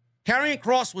 Karrion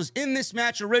Kross was in this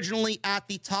match originally at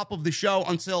the top of the show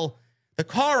until the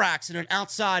car accident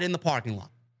outside in the parking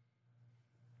lot.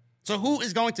 So who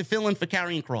is going to fill in for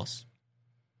Karrion Kross?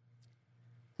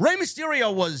 Rey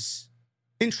Mysterio was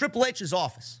in Triple H's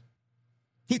office.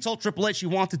 He told Triple H he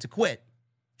wanted to quit.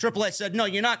 Triple H said, no,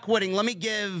 you're not quitting. Let me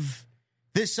give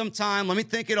this some time. Let me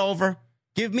think it over.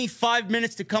 Give me 5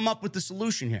 minutes to come up with the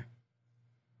solution here.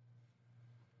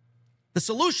 The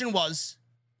solution was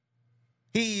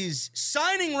he's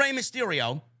signing Rey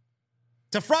Mysterio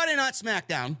to Friday Night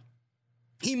SmackDown.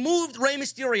 He moved Rey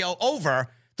Mysterio over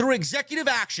through executive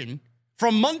action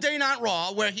from Monday Night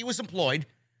Raw, where he was employed,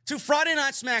 to Friday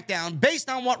Night SmackDown based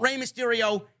on what Rey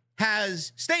Mysterio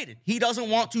has stated. He doesn't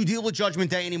want to deal with Judgment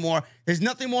Day anymore. There's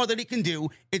nothing more that he can do.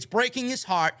 It's breaking his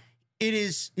heart. It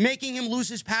is making him lose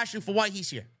his passion for why he's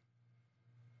here.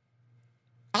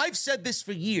 I've said this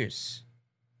for years.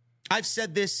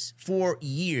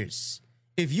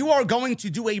 If you are going to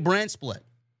do a brand split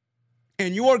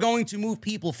and you are going to move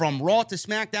people from Raw to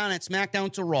SmackDown and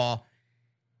SmackDown to Raw,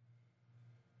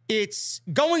 it's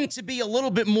going to be a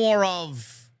little bit more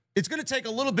of, it's going to take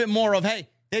a little bit more of, hey,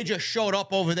 they just showed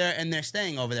up over there and they're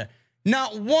staying over there.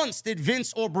 Not once did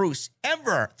Vince or Bruce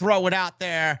ever throw it out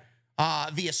there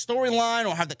via storyline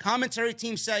or have the commentary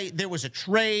team say there was a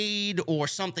trade or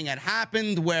something had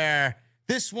happened where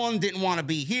this one didn't want to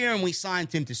be here and we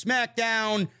signed him to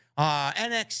SmackDown.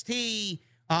 NXT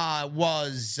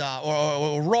was,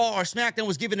 or Raw or SmackDown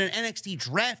was given an NXT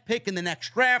draft pick in the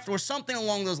next draft or something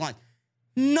along those lines.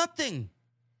 Nothing.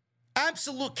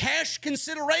 Absolute cash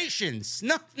considerations.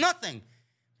 Nothing.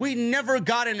 We never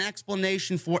got an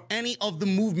explanation for any of the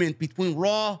movement between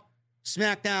Raw,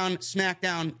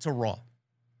 SmackDown to Raw.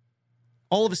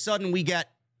 All of a sudden, we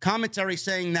get commentary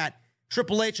saying that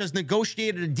Triple H has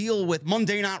negotiated a deal with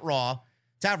Monday Night Raw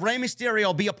to have Rey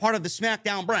Mysterio be a part of the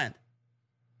SmackDown brand.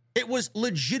 It was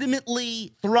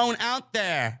legitimately thrown out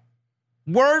there,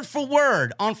 word for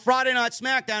word, on Friday Night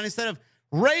SmackDown instead of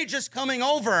Rey just coming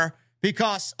over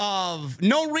because of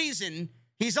no reason.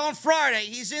 He's on Friday.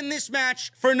 He's in this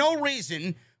match for no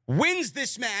reason. Wins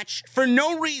this match for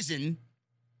no reason.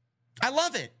 I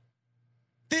love it.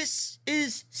 This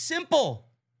is simple.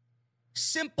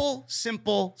 Simple.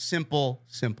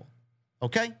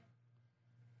 Okay?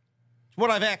 It's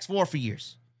what I've asked for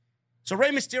years. So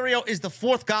Rey Mysterio is the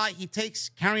fourth guy. He takes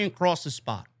Karrion Kross'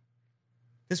 spot.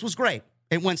 This was great.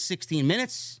 It went 16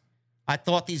 minutes. I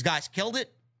thought these guys killed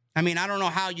it. I mean, I don't know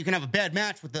how you can have a bad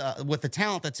match with the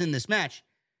talent that's in this match.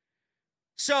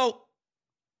 So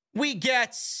we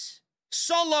get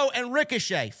Solo and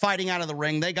Ricochet fighting out of the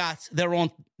ring. They got their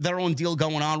own deal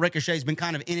going on. Ricochet's been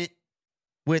kind of in it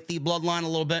with the bloodline a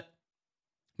little bit.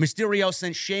 Mysterio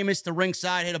sent Sheamus to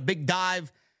ringside, hit a big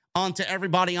dive onto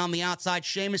everybody on the outside.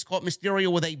 Sheamus caught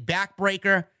Mysterio with a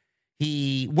backbreaker.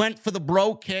 He went for the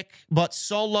bro kick, but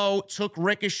Solo took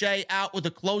Ricochet out with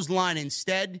a clothesline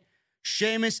instead.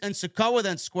 Sheamus and Sikoa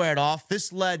then squared off.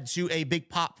 This led to a big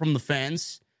pop from the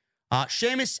fans.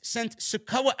 Sheamus sent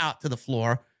Sikoa out to the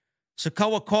floor.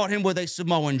 Sikoa caught him with a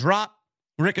Samoan drop.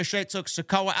 Ricochet took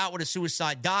Sikoa out with a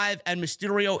suicide dive, and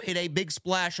Mysterio hit a big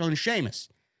splash on Sheamus.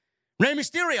 Rey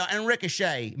Mysterio and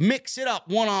Ricochet mix it up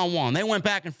one-on-one. They went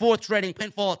back and forth, trading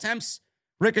pinfall attempts.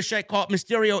 Ricochet caught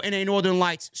Mysterio in a Northern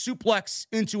Lights suplex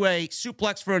into a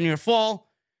suplex for a near fall.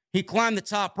 He climbed the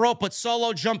top rope, but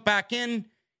Solo jumped back in.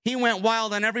 He went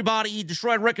wild on everybody. He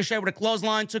destroyed Ricochet with a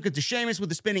clothesline, took it to Sheamus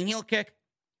with a spinning heel kick.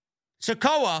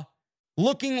 Sikoa,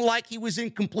 looking like he was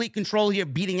in complete control here,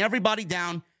 beating everybody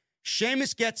down.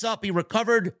 Sheamus gets up. He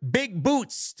recovered big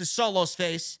boots to Solo's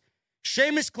face.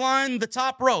 Sheamus climbed the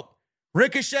top rope.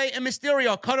 Ricochet and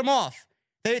Mysterio cut him off.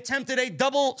 They attempted a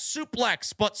double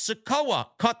suplex, but Sikoa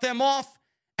cut them off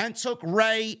and took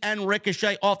Rey and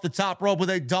Ricochet off the top rope with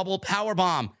a double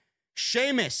powerbomb.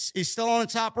 Sheamus is still on the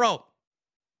top rope.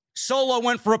 Solo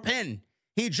went for a pin.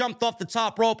 He jumped off the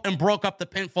top rope and broke up the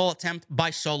pinfall attempt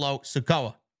by Solo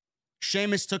Sikoa.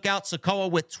 Sheamus took out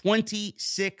Sikoa with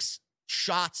 26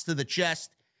 shots to the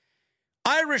chest.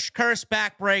 Irish curse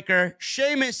backbreaker.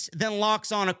 Sheamus then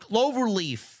locks on a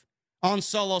cloverleaf on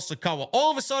Solo Sikoa.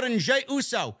 All of a sudden, Jey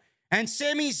Uso and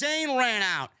Sami Zayn ran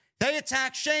out. They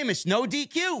attacked Sheamus. No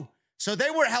DQ. So they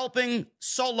were helping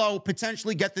Solo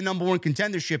potentially get the number one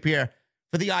contendership here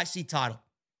for the IC title.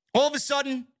 All of a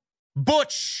sudden,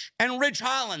 Butch and Ridge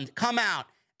Holland come out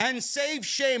and save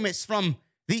Sheamus from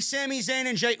the Sami Zayn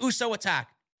and Jey Uso attack.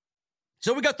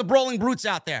 So we got the Brawling Brutes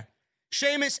out there.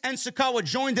 Sheamus and Sikoa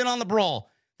joined in on the brawl.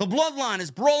 The Bloodline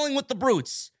is brawling with the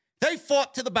Brutes. They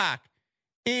fought to the back.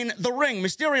 In the ring,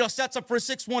 Mysterio sets up for a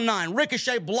 619.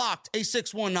 Ricochet blocked a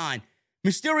 619.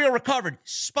 Mysterio recovered,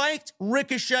 spiked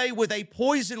Ricochet with a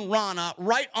poison Rana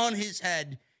right on his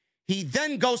head. He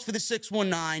then goes for the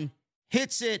 619,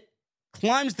 hits it,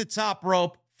 climbs the top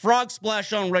rope, frog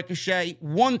splash on Ricochet,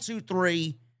 1, 2,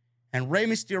 3, and Rey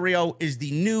Mysterio is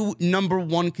the new number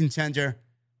one contender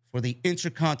for the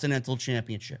Intercontinental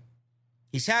Championship.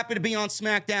 He's happy to be on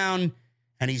SmackDown,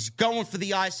 and he's going for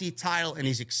the IC title, and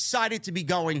he's excited to be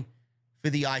going for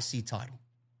the IC title.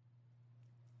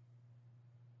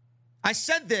 I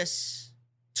said this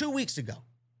 2 weeks ago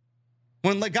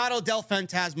when Legado del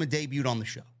Fantasma debuted on the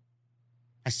show.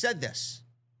 I said this,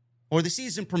 or the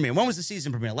season premiere. When was the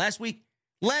season premiere? Last week?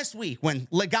 Last week when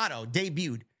Legado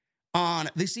debuted on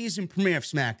the season premiere of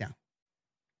SmackDown.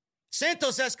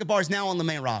 Santos Escobar is now on the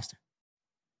main roster.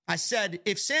 I said,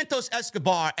 if Santos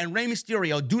Escobar and Rey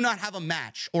Mysterio do not have a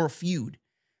match or a feud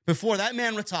before that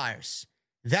man retires,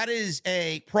 that is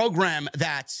a program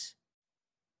that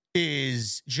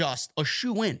is just a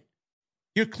shoe-in.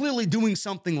 You're clearly doing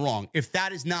something wrong if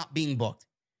that is not being booked.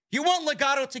 You want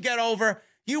Legado to get over.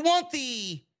 You want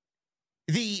the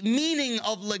meaning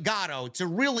of Legado to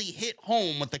really hit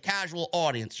home with the casual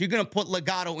audience. You're going to put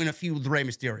Legado in a feud with Rey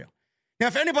Mysterio. Now,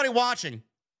 if anybody watching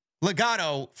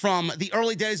Legado from the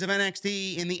early days of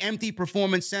NXT in the empty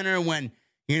performance center when,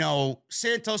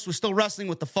 Santos was still wrestling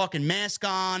with the fucking mask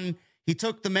on, he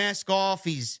took the mask off.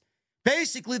 He's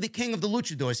basically the king of the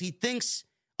luchadors. He thinks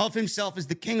of himself as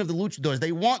the king of the luchadors.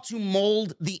 They want to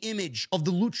mold the image of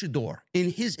the luchador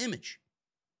in his image.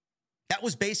 That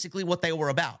was basically what they were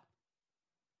about.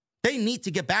 They need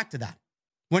to get back to that.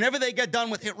 Whenever they get done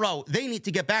with Hit Row, they need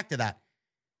to get back to that.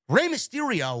 Rey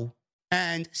Mysterio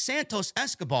and Santos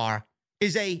Escobar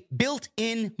is a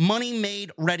built-in,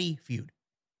 money-made ready feud.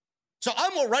 So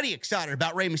I'm already excited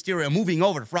about Rey Mysterio moving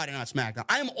over to Friday Night SmackDown.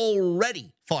 I'm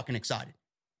already fucking excited.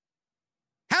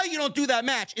 How you don't do that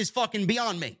match is fucking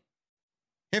beyond me.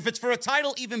 If it's for a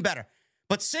title, even better.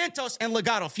 But Santos and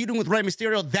Legado feuding with Rey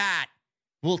Mysterio, that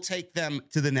will take them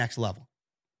to the next level.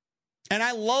 And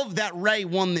I love that Rey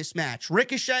won this match.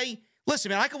 Ricochet, listen,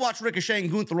 man, I could watch Ricochet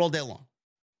and Gunther all day long.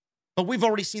 But we've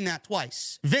already seen that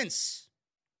twice. Vince,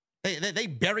 they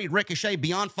buried Ricochet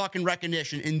beyond fucking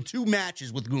recognition in 2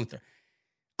 matches with Gunther.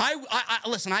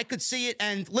 Listen, I could see it,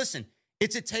 and listen,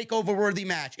 it's a takeover-worthy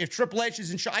match. If Triple H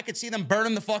is in charge, I could see them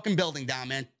burning the fucking building down,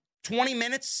 man. 20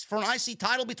 minutes for an IC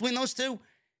title between those two?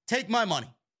 Take my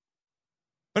money.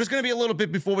 But it's going to be a little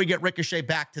bit before we get Ricochet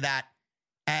back to that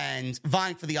and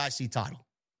vying for the IC title,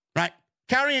 right?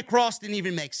 Karrion Kross didn't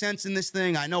even make sense in this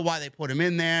thing. I know why they put him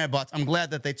in there, but I'm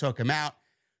glad that they took him out.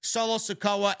 Solo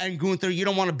Sikoa and Gunther, you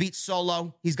don't want to beat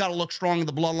Solo. He's got to look strong in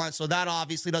the bloodline, so that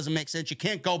obviously doesn't make sense. You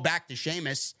can't go back to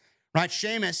Sheamus, right?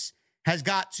 Sheamus has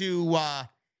got to,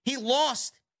 he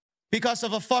lost because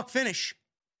of a fuck finish,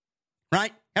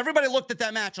 right? Everybody looked at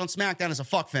that match on SmackDown as a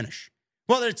fuck finish.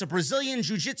 Whether it's a Brazilian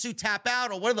Jiu-Jitsu tap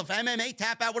out or whatever the MMA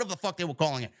tap out, whatever the fuck they were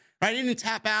calling it, right? He didn't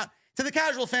tap out. To the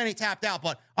casual fan, he tapped out,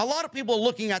 but a lot of people are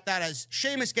looking at that as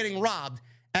Sheamus getting robbed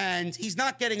and he's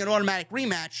not getting an automatic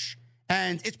rematch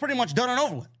and it's pretty much done and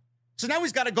over with. So now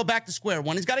he's got to go back to square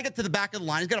one. He's got to get to the back of the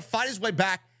line. He's got to fight his way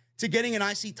back to getting an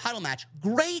IC title match.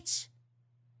 Great.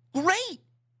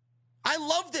 I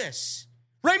love this.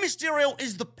 Rey Mysterio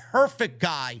is the perfect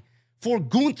guy for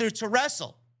Gunther to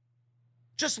wrestle.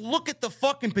 Just look at the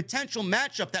fucking potential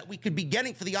matchup that we could be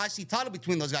getting for the IC title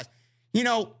between those guys.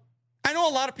 I know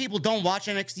a lot of people don't watch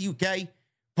NXT UK,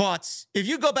 but if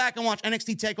you go back and watch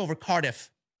NXT TakeOver Cardiff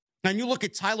and you look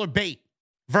at Tyler Bate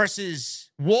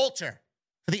versus Walter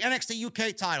for the NXT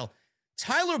UK title,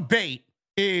 Tyler Bate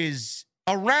is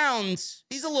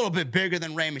he's a little bit bigger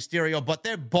than Rey Mysterio, but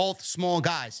they're both small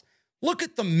guys. Look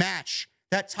at the match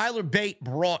that Tyler Bate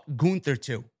brought Gunther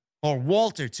to, or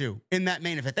Walter to, in that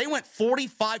main event. They went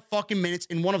 45 fucking minutes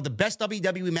in one of the best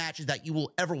WWE matches that you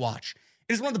will ever watch.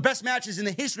 It is one of the best matches in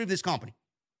the history of this company.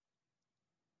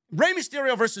 Rey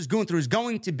Mysterio versus Gunther is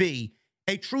going to be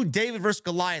a true David versus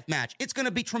Goliath match. It's going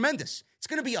to be tremendous. It's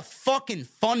going to be a fucking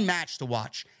fun match to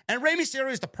watch. And Rey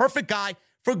Mysterio is the perfect guy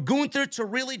for Gunther to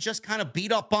really just kind of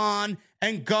beat up on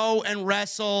and go and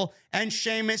wrestle. And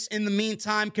Sheamus, in the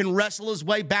meantime, can wrestle his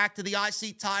way back to the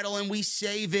IC title and we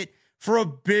save it for a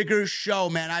bigger show,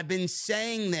 man. I've been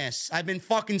saying this. I've been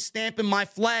fucking stamping my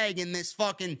flag in this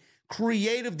fucking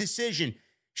creative decision.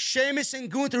 Sheamus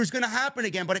and Gunther is going to happen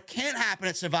again, but it can't happen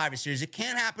at Survivor Series. It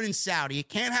can't happen in Saudi. It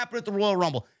can't happen at the Royal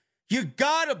Rumble. You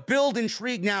got to build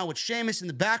intrigue now with Sheamus in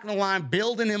the back of the line,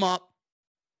 building him up,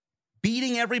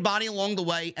 beating everybody along the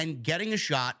way, and getting a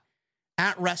shot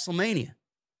at WrestleMania.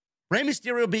 Rey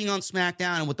Mysterio being on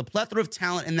SmackDown and with the plethora of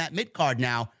talent in that mid-card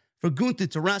now for Gunther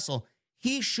to wrestle,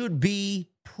 he should be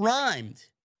primed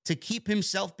to keep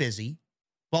himself busy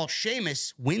while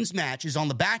Sheamus wins matches on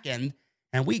the back end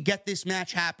and we get this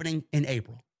match happening in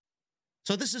April.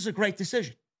 So this is a great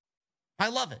decision. I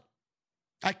love it.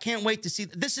 I can't wait to see.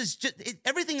 This is just,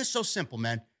 everything is so simple,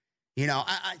 man.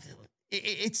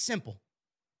 It's simple.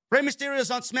 Rey Mysterio's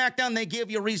on SmackDown. They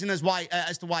give you a reason as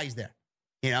to why he's there.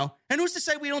 And who's to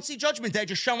say we don't see Judgment Day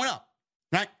just showing up,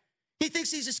 right? He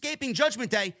thinks he's escaping Judgment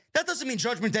Day. That doesn't mean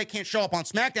Judgment Day can't show up on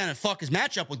SmackDown and fuck his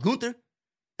matchup with Gunther.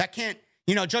 That can't,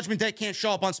 Judgment Day can't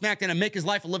show up on SmackDown and make his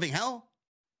life a living hell.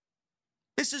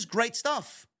 This is great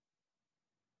stuff.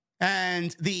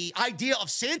 And the idea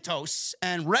of Santos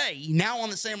and Rey now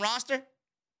on the same roster,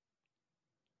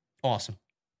 awesome.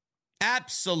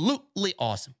 Absolutely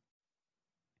awesome.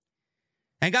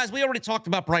 And guys, we already talked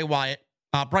about Bray Wyatt.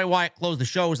 Bray Wyatt closed the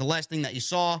show. It was the last thing that you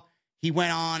saw. He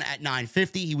went on at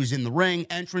 9:50. He was in the ring,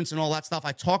 entrance, and all that stuff.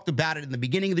 I talked about it in the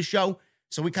beginning of the show,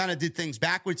 so we kind of did things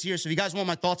backwards here. So if you guys want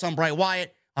my thoughts on Bray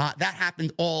Wyatt, that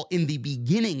happened all in the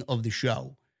beginning of the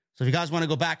show. So if you guys want to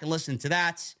go back and listen to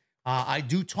that, I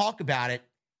do talk about it,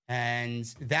 and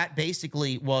that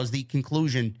basically was the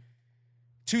conclusion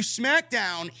to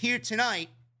SmackDown here tonight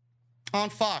on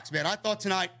Fox, man. I thought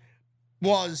tonight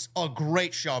was a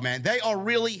great show, man. They are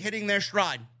really hitting their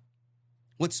stride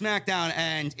with SmackDown,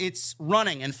 and it's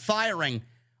running and firing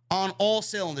on all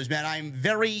cylinders, man. I'm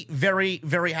very, very,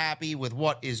 very happy with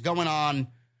what is going on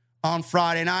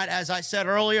Friday night. As I said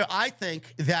earlier, I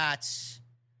think that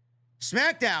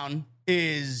SmackDown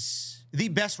is the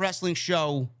best wrestling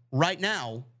show right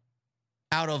now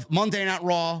out of Monday Night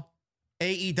Raw,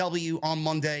 AEW on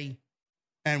Monday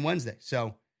and Wednesday.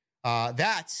 So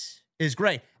that is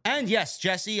great. And yes,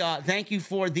 Jesse, thank you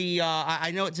for the,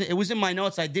 I know it was in my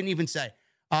notes, I didn't even say.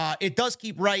 It does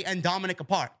keep Ray and Dominic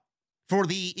apart for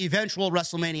the eventual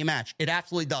WrestleMania match. It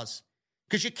absolutely does.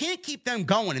 Because you can't keep them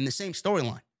going in the same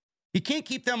storyline. You can't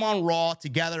keep them on Raw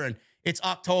together, and it's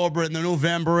October and then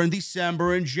November and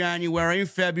December and January and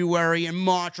February and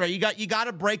March, right? You got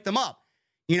to break them up,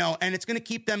 you know, and it's going to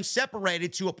keep them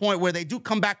separated to a point where they do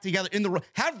come back together in the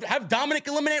have Dominic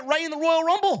eliminate Ray in the Royal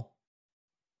Rumble.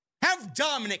 Have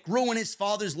Dominic ruin his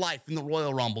father's life in the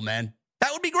Royal Rumble, man.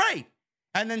 That would be great.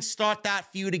 And then start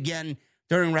that feud again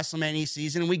during WrestleMania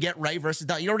season, and we get Ray versus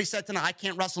Dominic. You already said tonight, I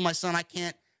can't wrestle my son. I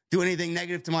can't do anything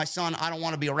negative to my son. I don't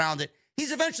want to be around it.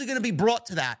 He's eventually going to be brought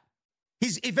to that.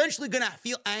 He's eventually going to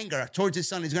feel anger towards his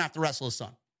son. He's going to have to wrestle his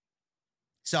son.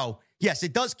 So, yes,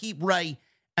 it does keep Ray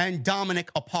and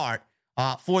Dominic apart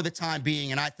for the time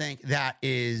being, and I think that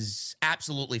is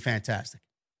absolutely fantastic.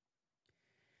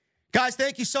 Guys,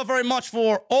 thank you so very much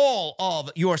for all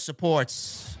of your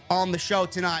supports on the show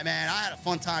tonight, man. I had a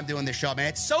fun time doing this show, man.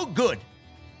 It's so good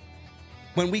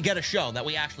when we get a show that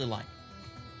we actually like.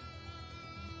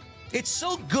 It's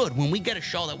so good when we get a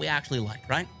show that we actually like,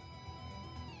 right?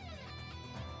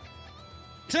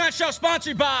 Tonight's show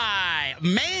sponsored by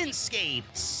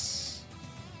Manscaped.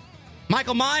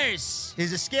 Michael Myers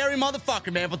is a scary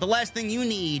motherfucker, man, but the last thing you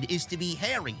need is to be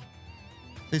hairy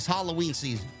this Halloween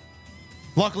season.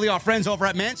 Luckily, our friends over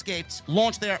at Manscaped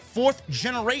launched their 4th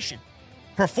generation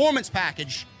performance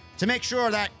package to make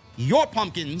sure that your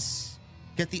pumpkins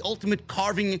get the ultimate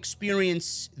carving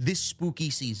experience this spooky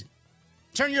season.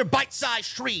 Turn your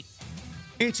bite-sized treat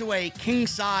into a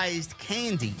king-sized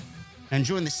candy and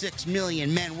join the 6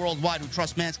 million men worldwide who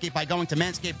trust Manscaped by going to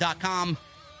manscaped.com.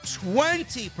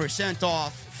 20%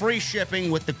 off, free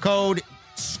shipping with the code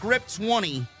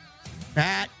SCRIPT20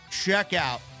 at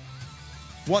checkout.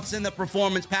 What's in the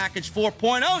Performance Package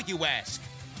 4.0, you ask?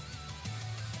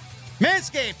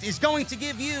 Manscaped is going to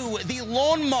give you the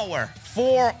Lawnmower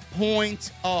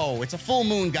 4.0. It's a full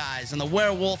moon, guys, and the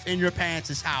werewolf in your pants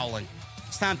is howling.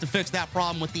 It's time to fix that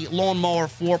problem with the Lawnmower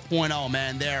 4.0,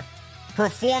 man. Their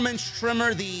performance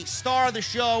trimmer, the star of the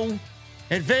show,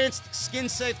 advanced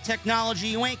skin-safe technology.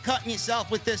 You ain't cutting yourself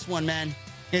with this one, man.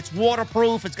 It's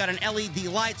waterproof. It's got an LED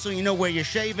light so you know where you're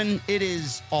shaving. It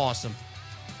is awesome.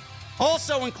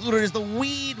 Also included is the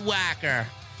Weed Whacker.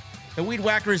 The Weed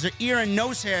Whacker is an ear and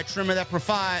nose hair trimmer that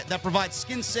provides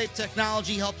skin-safe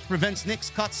technology, helps prevent nicks,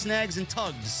 cuts, snags, and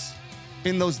tugs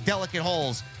in those delicate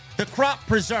holes. The Crop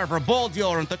Preserver, ball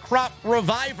deodorant, the Crop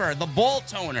Reviver, the ball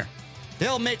toner.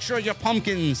 They'll make sure your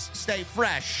pumpkins stay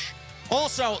fresh.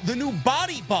 Also, the new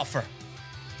Body Buffer.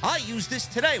 I used this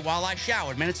today while I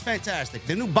showered, man. It's fantastic.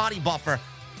 The new Body Buffer,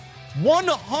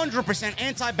 100%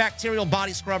 antibacterial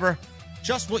body scrubber.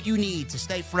 Just what you need to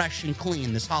stay fresh and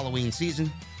clean this Halloween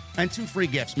season. And 2 free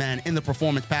gifts, man, in the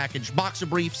Performance Package. Boxer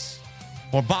briefs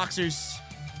or boxers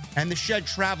and the Shed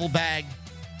travel bag.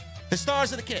 The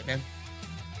stars of the kit, man.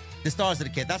 The stars of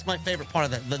the kit. That's my favorite part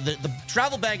of the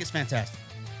travel bag is fantastic.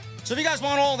 So if you guys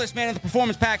want all this, man, in the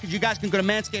Performance Package, you guys can go to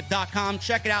manscaped.com,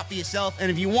 check it out for yourself.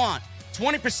 And if you want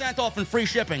 20% off and free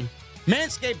shipping,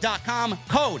 manscaped.com,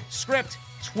 code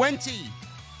SCRIPT20.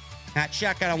 At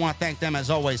checkout, I want to thank them, as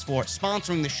always, for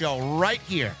sponsoring the show right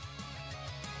here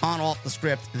on Off the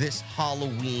Script this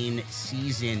Halloween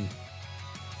season.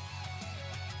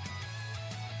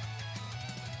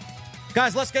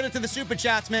 Guys, let's get into the Super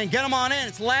Chats, man. Get them on in.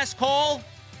 It's last call.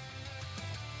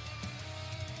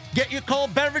 Get your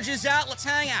cold beverages out. Let's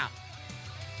hang out.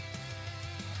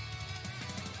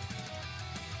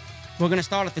 We're going to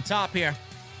start at the top here.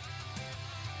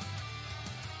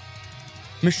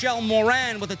 Michelle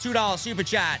Moran with a $2 Super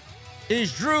Chat.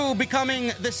 Is Drew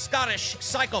becoming the Scottish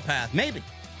psychopath? Maybe.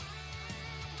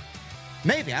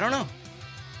 Maybe, I don't know.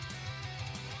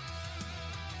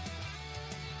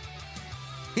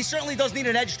 He certainly does need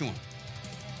an edge to him.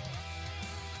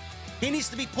 He needs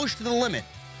to be pushed to the limit.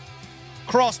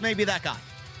 Kross may be that guy.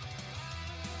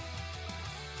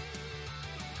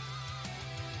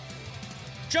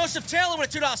 Joseph Taylor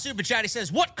with a $2 super chat. He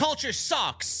says, what culture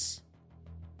sucks?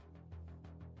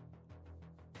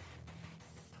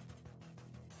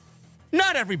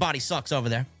 Not everybody sucks over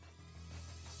there.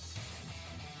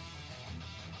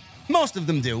 Most of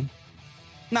them do.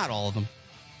 Not all of them.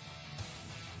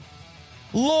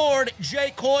 Lord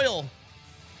J. Coyle.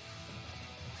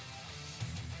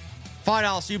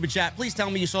 $5 super chat. Please tell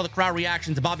me you saw the crowd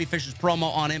reaction to Bobby Fish's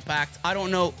promo on Impact. I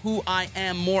don't know who I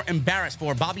am more embarrassed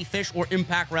for, Bobby Fish or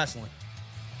Impact Wrestling.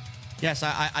 Yes,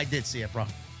 I did see it, bro.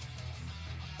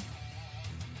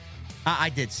 I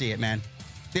did see it, man.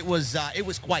 It was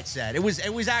quite sad. It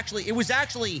was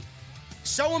actually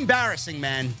so embarrassing,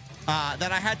 man,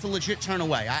 that I had to legit turn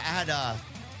away. I had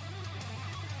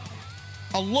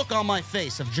a look on my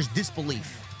face of just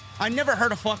disbelief. I never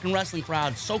heard a fucking wrestling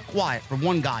crowd so quiet for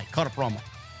one guy cut a promo.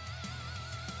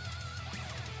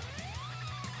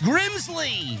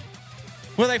 Grimsley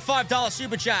with a $5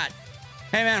 super chat.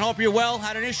 Hey, man, hope you're well.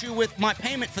 Had an issue with my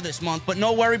payment for this month, but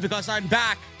no worry because I'm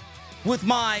back with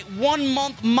my 1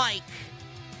 month mic.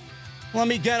 Let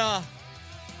me get a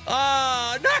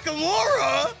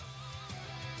Nakamura.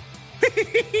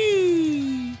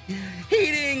 He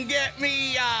didn't get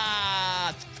me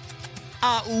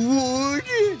wood.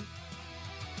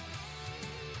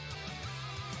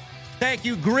 Thank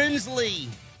you, Grimsley.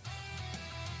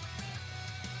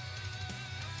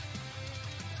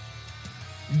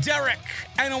 Derek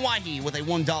Anawahi with a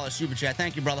 $1 super chat.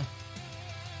 Thank you, brother.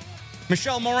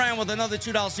 Michelle Moran with another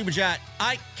 $2 super chat.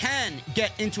 I can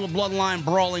get into a Bloodline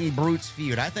Brawling Brutes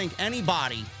feud. I think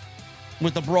anybody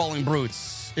with the Brawling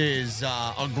Brutes is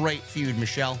a great feud,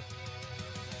 Michelle.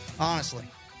 Honestly.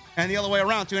 And the other way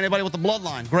around, too. Anybody with the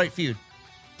Bloodline, great feud.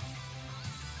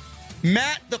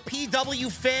 Matt, the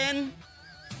PW fan,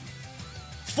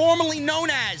 formerly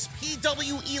known as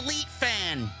PW Elite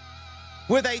fan,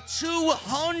 with a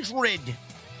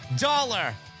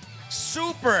 $200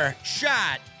 super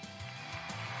chat.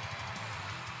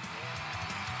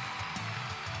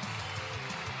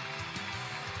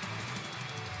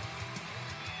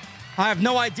 I have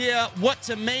no idea what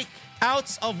to make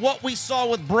out of what we saw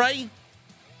with Bray,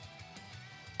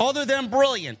 other than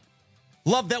brilliant.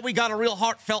 Love that we got a real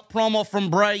heartfelt promo from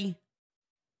Bray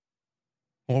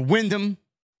or Wyndham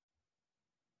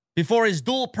before his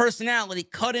dual personality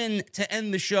cut in to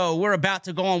end the show. We're about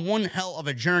to go on one hell of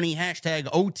a journey. Hashtag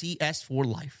OTS for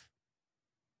life.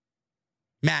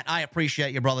 Matt, I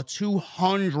appreciate you, brother.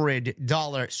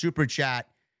 $200 super chat.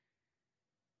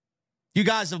 You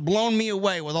guys have blown me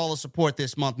away with all the support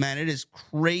this month, man. It is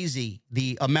crazy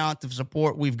the amount of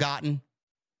support we've gotten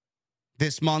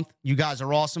this month. You guys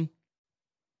are awesome.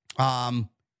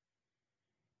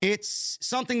 It's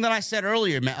something that I said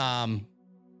earlier,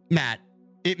 Matt.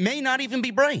 It may not even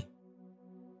be Bray.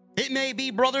 It may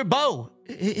be Brother Bo.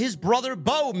 His brother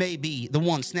Bo may be the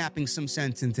one snapping some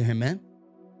sense into him, man.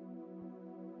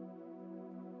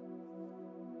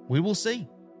 We will see.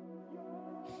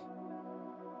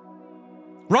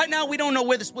 Right now, we don't know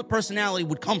where the split personality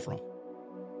would come from.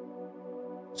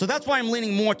 So that's why I'm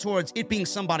leaning more towards it being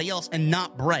somebody else and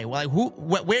not Bray. Like,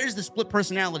 where's the split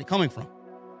personality coming from?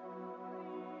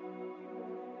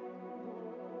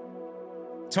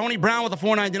 Tony Brown with a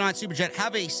 $4.99 super chat.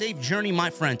 Have a safe journey, my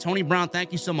friend. Tony Brown,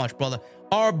 thank you so much, brother.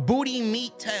 Our booty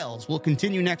meat tales will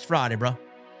continue next Friday, bro.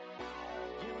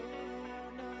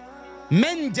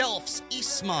 Mendelf's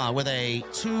Isma with a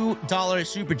 $2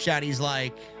 super chat. He's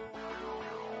like,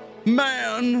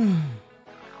 man,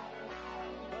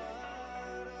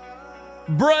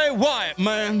 Bray Wyatt,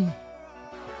 man.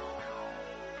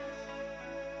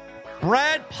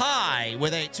 Brad Pye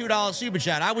with a $2 super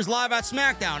chat. I was live at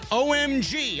SmackDown.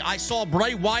 OMG, I saw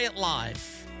Bray Wyatt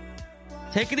live.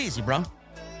 Take it easy, bro.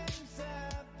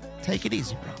 Take it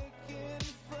easy, bro.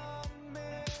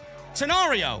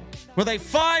 Tenario with a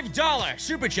 $5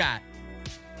 super chat.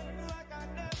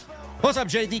 What's up,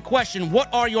 JD? Question,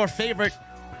 what are your favorite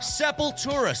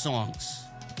Sepultura songs?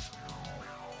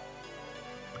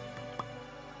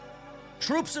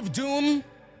 Troops of Doom,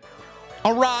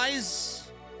 Arise,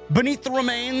 Beneath the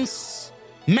Remains,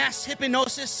 Mass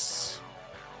Hypnosis,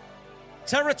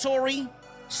 Territory,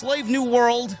 Slave New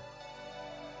World,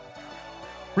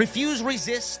 Refuse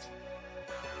Resist,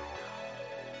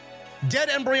 Dead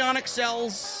Embryonic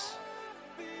Cells,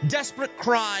 Desperate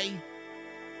Cry,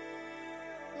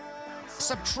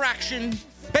 Subtraction,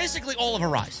 basically all of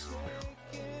Arise.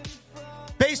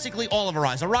 basically all of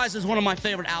Arise. Arise is one of my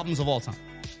favorite albums of all time.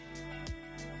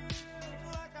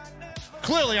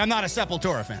 Clearly, I'm not a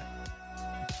Sepultura fan.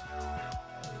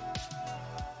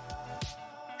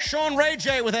 Sean Ray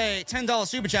J with a $10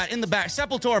 super chat in the back.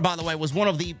 Sepultura, by the way, was one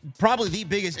of probably the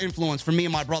biggest influence for me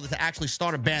and my brother to actually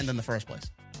start a band in the first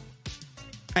place.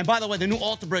 And by the way, the new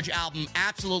Alter Bridge album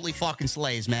absolutely fucking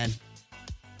slays, man.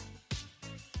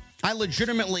 I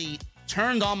legitimately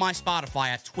turned on my Spotify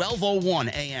at 12:01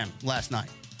 a.m. last night.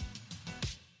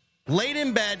 Laid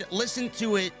in bed, listened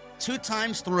to it 2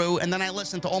 times through, and then I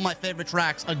listened to all my favorite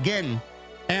tracks again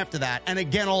after that, and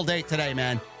again all day today,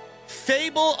 man.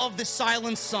 Fable of the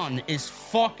Silent Sun is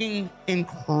fucking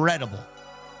incredible.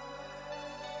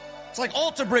 It's like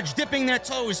Alter Bridge dipping their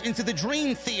toes into the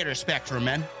Dream Theater spectrum,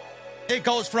 man. It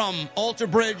goes from Alter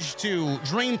Bridge to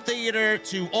Dream Theater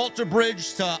to Alter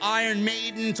Bridge to Iron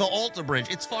Maiden to Alter Bridge.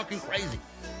 It's fucking crazy.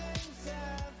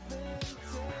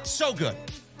 So good.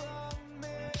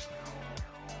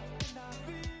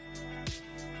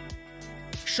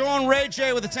 Sean Ray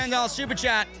J with a $10 super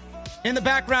chat in the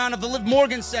background of the Liv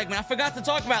Morgan segment. I forgot to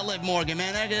talk about Liv Morgan,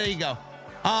 man. There you go.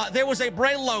 There was a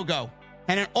Bray logo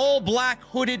and an all-black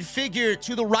hooded figure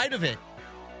to the right of it.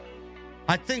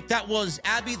 I think that was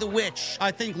Abby the Witch.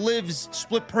 I think Liv's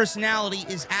split personality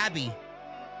is Abby.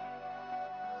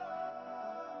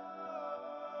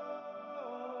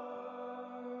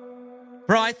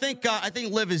 Bro, I think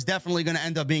Liv is definitely going to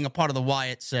end up being a part of the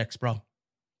Wyatt Six, bro.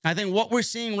 I think what we're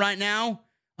seeing right now,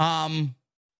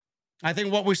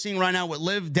 with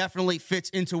Liv definitely fits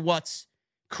into what's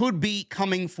could be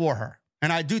coming for her.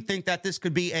 And I do think that this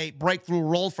could be a breakthrough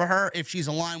role for her if she's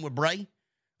aligned with Bray.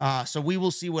 So we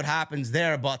will see what happens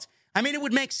there. But, I mean, it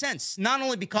would make sense, not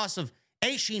only because of,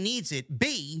 A, she needs it,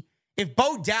 B, if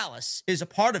Bo Dallas is a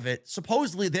part of it,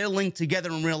 supposedly they're linked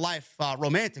together in real life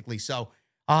romantically. So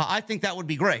I think that would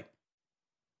be great.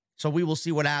 So we will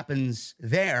see what happens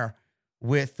there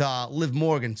with Liv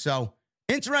Morgan. So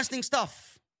interesting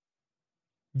stuff.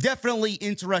 Definitely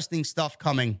interesting stuff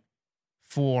coming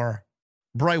for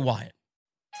Bray Wyatt.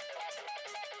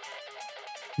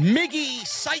 Miggy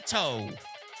Saito.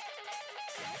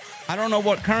 I don't know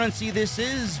what currency this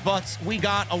is, but we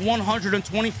got a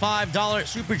 $125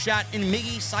 super chat in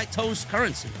Miggy Saito's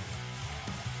currency.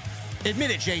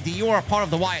 Admit it, JD, you are a part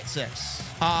of the Wyatt Six.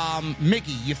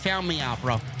 Miggy, you found me out,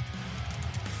 bro.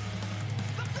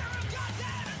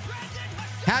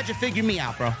 How'd you figure me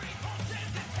out, bro?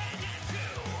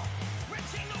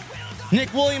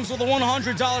 Nick Williams with a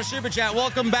 $100 super chat.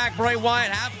 Welcome back, Bray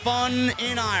Wyatt. Have fun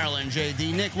in Ireland,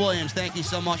 JD. Nick Williams, thank you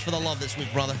so much for the love this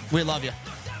week, brother. We love you.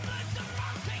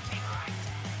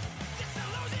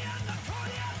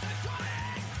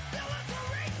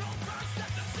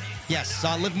 Yes,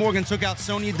 Liv Morgan took out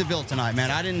Sonya Deville tonight,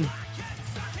 man. I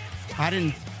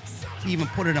didn't even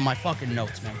put it in my fucking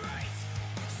notes, man.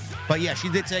 But yeah, she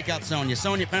did take out Sonya.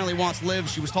 Sonya apparently wants Liv.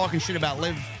 She was talking shit about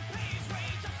Liv.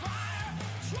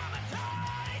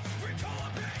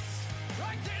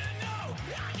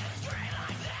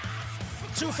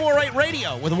 $248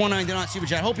 Radio with a $199 super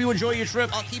chat. Hope you enjoy your trip.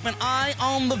 I'll keep an eye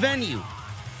on the venue.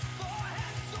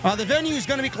 The venue is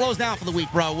going to be closed down for the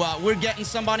week, bro. We're getting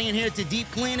somebody in here to deep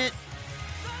clean it,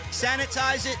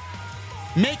 sanitize it,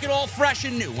 make it all fresh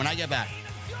and new when I get back.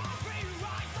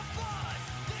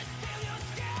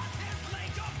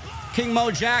 King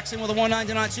Mo Jackson with a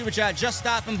 $199 super chat. Just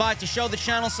stopping by to show the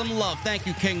channel some love. Thank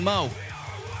you, King Mo.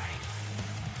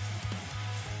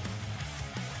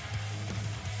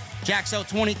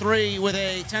 Jaxo23 with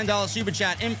a $10 super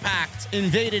chat. Impact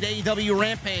invaded AEW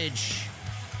Rampage.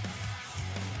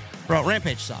 Bro,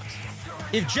 Rampage sucks.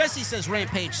 If Jesse says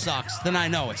Rampage sucks, then I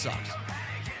know it sucks.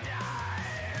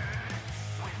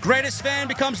 Greatest fan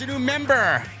becomes a new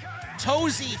member.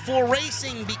 Tozy for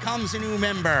Racing becomes a new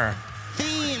member.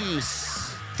 Theme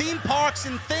Parks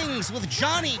and Things with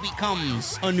Johnny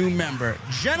becomes a new member.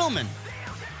 Gentlemen,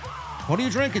 what are you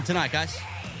drinking tonight, guys?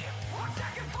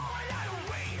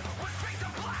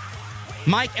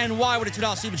 Mike NY with a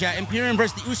 $2 super chat. Imperium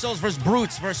versus the Usos versus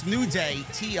Brutes versus New Day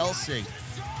TLC.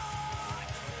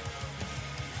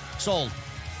 Sold.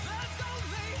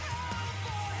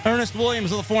 Ernest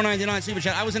Williams with a $4.99 super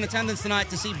chat. I was in attendance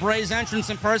tonight to see Bray's entrance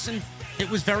in person. It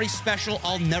was very special.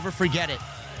 I'll never forget it.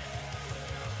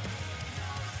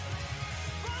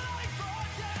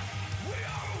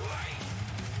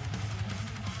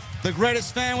 The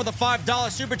greatest fan with a $5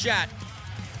 super chat.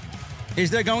 Is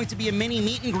there going to be a mini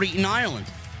meet and greet in Ireland?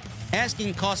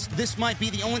 Asking cause this might be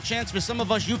the only chance for some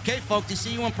of us UK folk to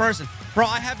see you in person. Bro,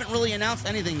 I haven't really announced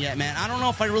anything yet, man. I don't know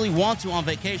if I really want to on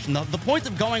vacation. The point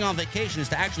of going on vacation is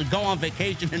to actually go on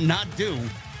vacation and not do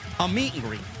a meet and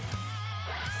greet.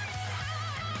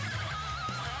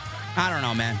 I don't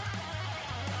know, man.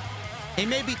 It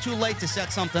may be too late to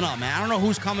set something up, man. I don't know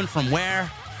who's coming from where.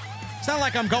 It's not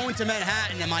like I'm going to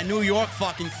Manhattan and my New York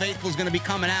fucking faithful is going to be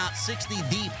coming out 60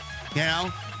 deep, you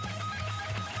know?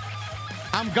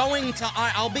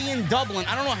 I'll be in Dublin.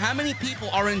 I don't know how many people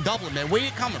are in Dublin, man. Where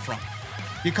you coming from?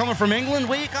 You coming from England?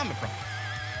 Where you coming from?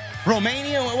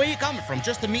 Romania? Where you coming from?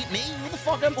 Just to meet me? Who the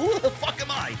fuck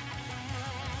am I?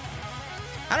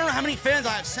 I don't know how many fans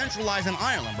I have centralized in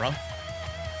Ireland, bro.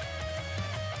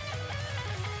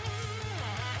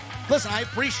 Listen, I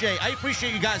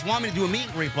appreciate you guys want me to do a meet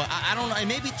and greet, but I don't know. It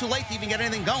may be too late to even get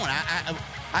anything going.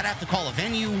 I'd have to call a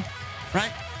venue,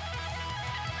 right?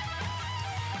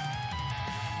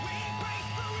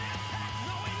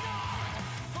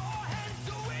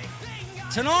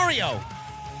 Tenario,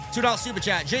 $2 super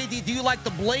chat. JD, do you like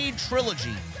the Blade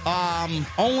trilogy?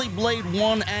 Only Blade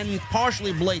 1 and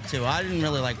partially Blade 2. I didn't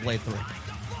really like Blade 3.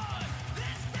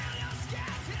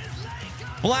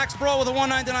 Blacks Bro with a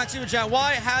 $1.99 super chat.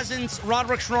 Why hasn't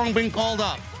Roderick Strong been called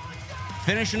up?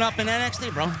 Finishing up in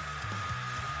NXT, bro.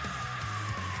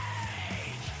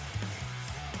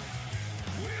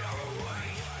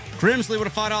 Grimsley with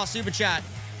a $5 super chat.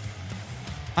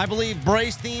 I believe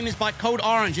Bray's theme is by Code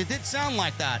Orange. It did sound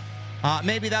like that.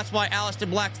 Maybe that's why Aleister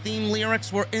Black's theme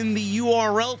lyrics were in the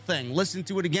URL thing. Listened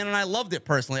to it again, and I loved it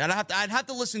personally. I'd have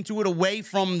to listen to it away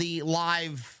from the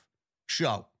live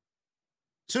show.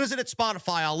 As soon as it hits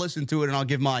Spotify, I'll listen to it, and I'll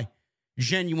give my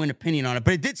genuine opinion on it.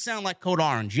 But it did sound like Code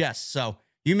Orange, yes. So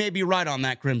you may be right on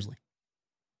that, Grimsley.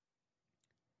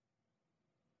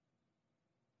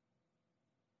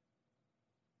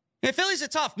 Yeah, Phillies are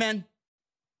tough, man.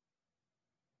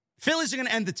 Phillies are going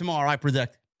to end it tomorrow, I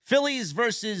predict. Phillies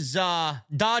versus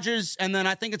Dodgers, and then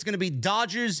I think it's going to be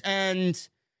Dodgers and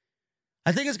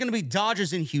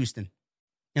Houston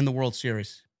in the World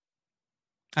Series.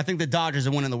 I think the Dodgers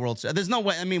are winning the World Series. There's no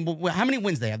way. I mean, how many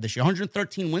wins they have this year?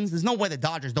 113 wins? There's no way the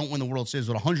Dodgers don't win the World Series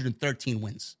with 113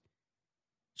 wins.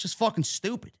 It's just fucking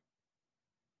stupid.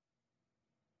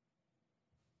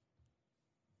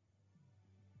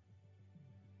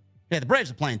 Yeah, the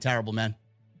Braves are playing terrible, man.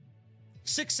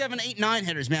 6, 7, 8, 9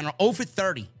 hitters, man, are 0 for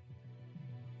 30.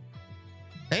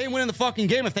 They ain't winning the fucking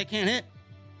game if they can't hit.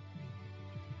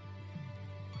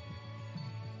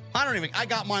 I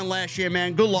got mine last year,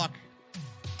 man. Good luck.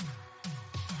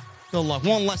 Good luck.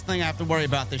 One less thing I have to worry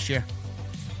about this year.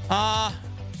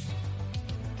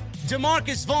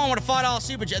 DeMarcus Vaughn with a $5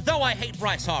 super chat. Though I hate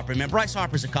Bryce Harper, man. Bryce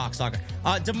Harper's a cocksucker.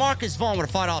 DeMarcus Vaughn with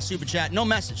a $5 super chat. No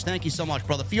message. Thank you so much,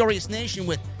 brother. Furious Nation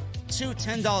with 2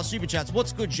 $10 super chats.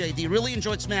 What's good, JD? Really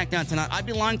enjoyed SmackDown tonight. I'd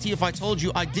be lying to you if I told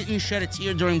you I didn't shed a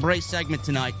tear during Bray's segment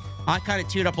tonight. I kind of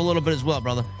teared up a little bit as well,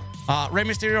 brother. Rey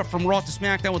Mysterio from Raw to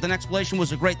SmackDown with an explanation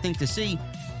was a great thing to see.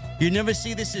 You never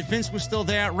see this if Vince was still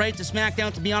there. Rey to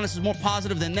SmackDown, to be honest, is more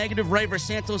positive than negative. Rey versus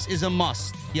Santos is a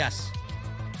must. Yes.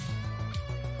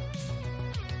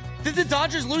 Did the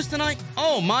Dodgers lose tonight?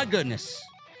 Oh, my goodness.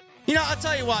 You know, I'll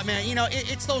tell you what, man. You know,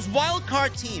 it's those wild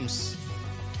card teams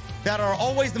that are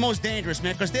always the most dangerous,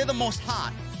 man, because they're the most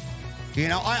hot. You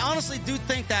know, I honestly do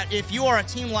think that if you are a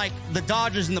team like the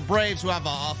Dodgers and the Braves who have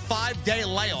a 5-day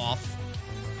layoff,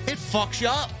 it fucks you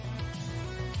up.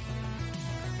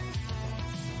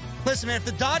 Listen, man, if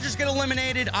the Dodgers get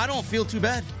eliminated, I don't feel too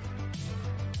bad.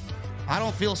 I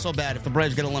don't feel so bad if the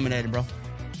Braves get eliminated, bro.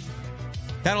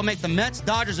 That'll make the Mets,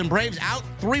 Dodgers, and Braves out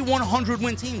 3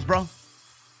 100-win teams, bro.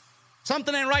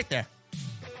 Something ain't right there.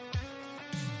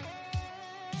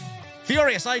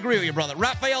 Furious, I agree with you, brother.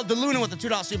 Rafael DeLuna with the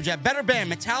 $2 super chat. Better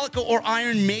band, Metallica or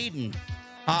Iron Maiden?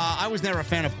 I was never a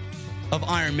fan of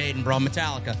Iron Maiden, bro.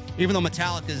 Metallica. Even though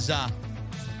Metallica's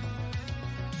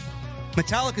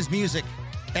music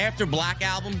after Black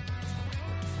Album,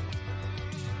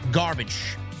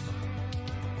 garbage.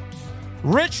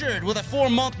 Richard with a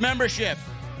 4-month membership.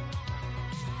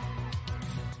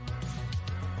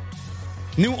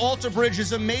 New Alter Bridge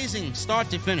is amazing, start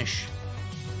to finish.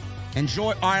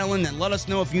 Enjoy Ireland and let us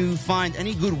know if you find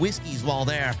any good whiskeys while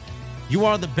there. You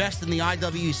are the best in the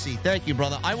IWC. Thank you,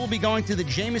 brother. I will be going to the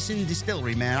Jameson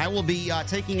Distillery, man. I will be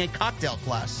taking a cocktail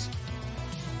class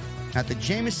at the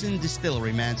Jameson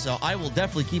Distillery, man. So I will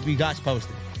definitely keep you guys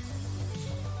posted.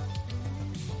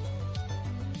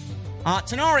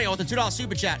 Tenario with the $2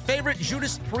 super chat. Favorite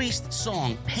Judas Priest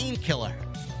song, Painkiller.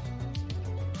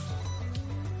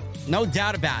 No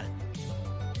doubt about it.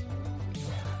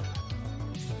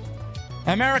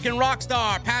 American rock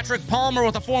star Patrick Palmer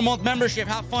with a 4-month membership.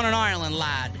 Have fun in Ireland,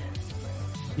 lad.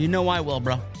 You know I will,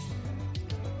 bro.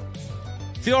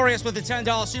 Furious with the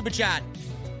 $10 super chat.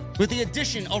 With the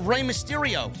addition of Rey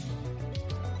Mysterio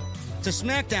to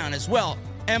SmackDown as well.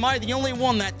 am I the only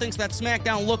one that thinks that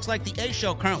SmackDown looks like the A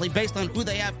show currently based on who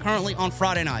they have currently on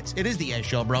Friday nights? It is the A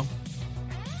show, bro.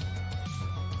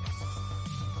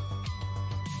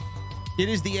 It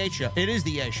is the A show. It is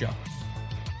the A show.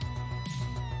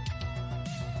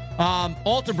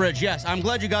 Alter Bridge, yes. I'm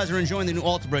glad you guys are enjoying the new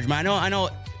Alter Bridge, man. I know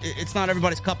it's not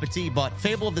everybody's cup of tea, but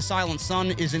Fable of the Silent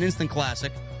Sun is an instant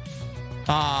classic.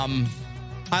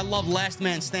 I love Last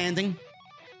Man Standing.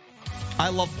 I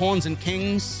love Pawns and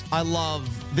Kings. I love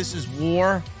This Is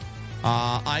War.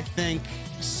 I think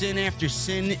Sin After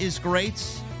Sin is great.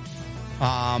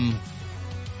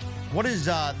 What is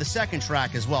the second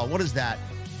track as well? What is that?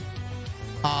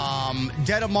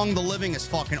 Dead Among the Living is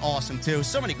fucking awesome too.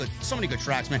 So many good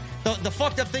tracks, man. The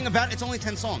fucked up thing about it, it's only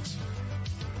 10 songs.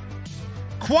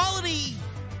 Quality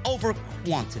over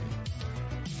quantity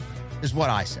is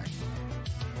what I say.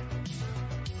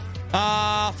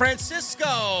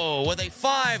 Francisco with a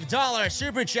 $5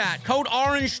 super chat. Code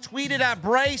Orange tweeted at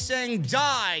Bray saying,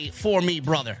 "Die for me,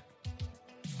 brother."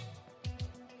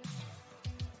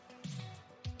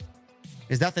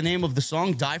 Is that the name of the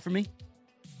song, Die for Me?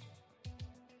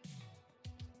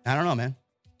 I don't know, man.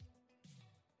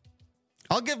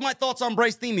 I'll give my thoughts on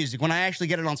Bray's theme music when I actually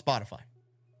get it on Spotify.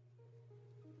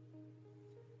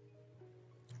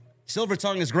 Silver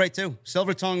Tongue is great, too.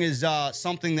 Silver Tongue is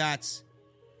something that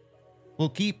will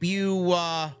keep you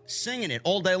singing it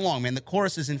all day long, man. The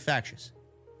chorus is infectious.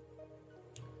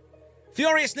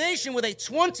 Furious Nation with a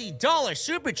 $20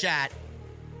 super chat.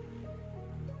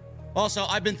 Also,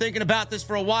 I've been thinking about this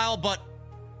for a while, but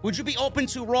would you be open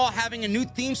to Raw having a new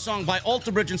theme song by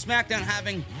Alter Bridge and SmackDown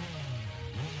having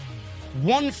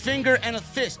One Finger and a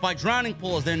Fist by Drowning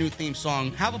Pool as their new theme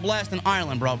song? Have a blast in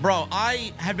Ireland, bro. Bro,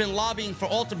 I have been lobbying for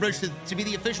Alter Bridge to be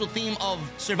the official theme of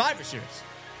Survivor Series.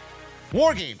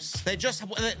 War Games.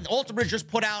 Alter Bridge just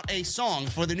put out a song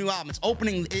for the new album.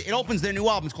 It opens their new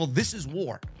album. It's called This Is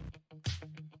War.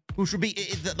 Which would be,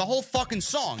 the whole fucking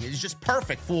song is just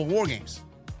perfect for War Games.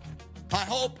 I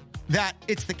hope that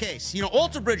it's the case. You know,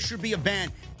 Alter Bridge should be a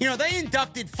band. You know, they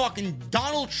inducted fucking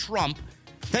Donald Trump.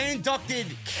 They inducted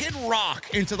Kid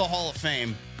Rock into the Hall of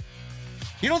Fame.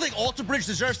 You don't think Alter Bridge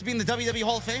deserves to be in the WWE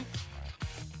Hall of Fame?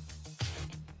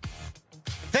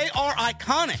 They are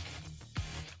iconic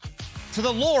to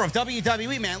the lore of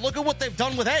WWE, man. Look at what they've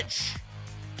done with Edge.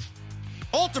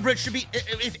 Alter Bridge should be,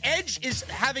 if Edge is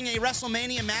having a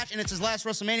WrestleMania match and it's his last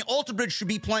WrestleMania, Alter Bridge should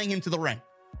be playing him to the ring.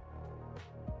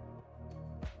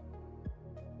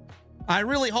 I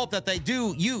really hope that they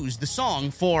do use the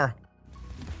song for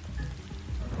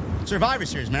Survivor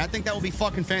Series, man. I think that would be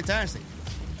fucking fantastic.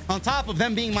 On top of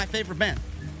them being my favorite band.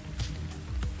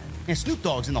 And Snoop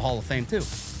Dogg's in the Hall of Fame, too.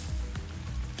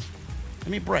 Give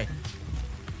me a break.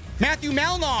 Matthew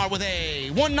Malnar with a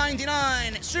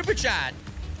 $1.99 super chat.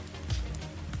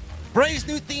 Bray's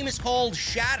new theme is called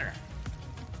Shatter.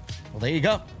 Well, there you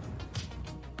go.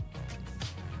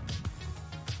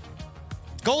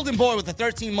 Golden Boy with the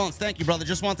 13 months. Thank you, brother.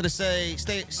 Just wanted to say,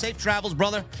 stay safe travels,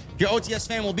 brother. Your OTS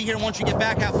fan will be here once you get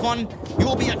back. Have fun. You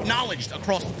will be acknowledged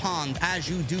across the pond as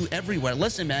you do everywhere.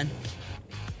 Listen, man.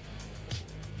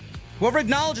 Whoever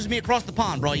acknowledges me across the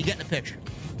pond, bro, you get in the picture.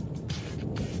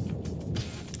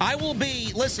 I will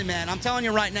be, listen, man, I'm telling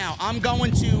you right now, I'm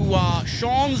going to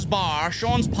Sean's Bar,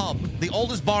 Sean's Pub, the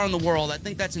oldest bar in the world. I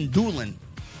think that's in Doolin.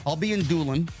 I'll be in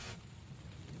Doolin.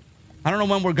 I don't know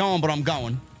when we're going, but I'm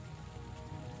going.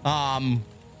 And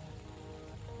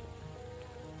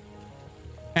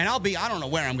I don't know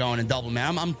where I'm going in Dublin,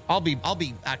 man. I'll be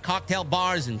at cocktail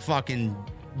bars and fucking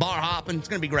bar hopping. It's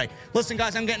gonna be great. Listen,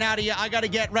 guys, I'm getting out of here. I gotta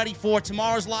get ready for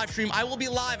tomorrow's live stream. I will be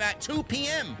live at 2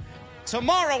 p.m.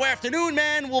 tomorrow afternoon,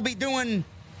 man. We'll be doing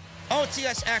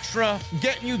OTS Extra,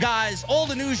 getting you guys all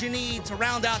the news you need to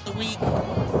round out the week.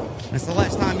 And it's the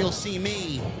last time you'll see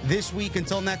me this week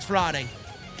until next Friday.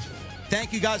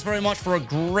 Thank you guys very much for a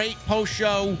great post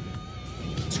show.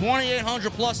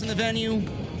 2,800 plus in the venue.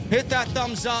 Hit that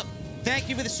thumbs up. Thank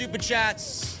you for the super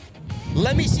chats.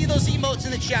 Let me see those emotes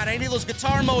in the chat. I need those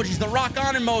guitar emojis, the rock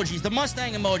on emojis, the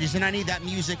Mustang emojis, and I need that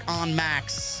music on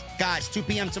max. Guys, 2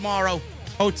 p.m. tomorrow,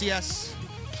 OTS.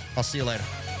 I'll see you later.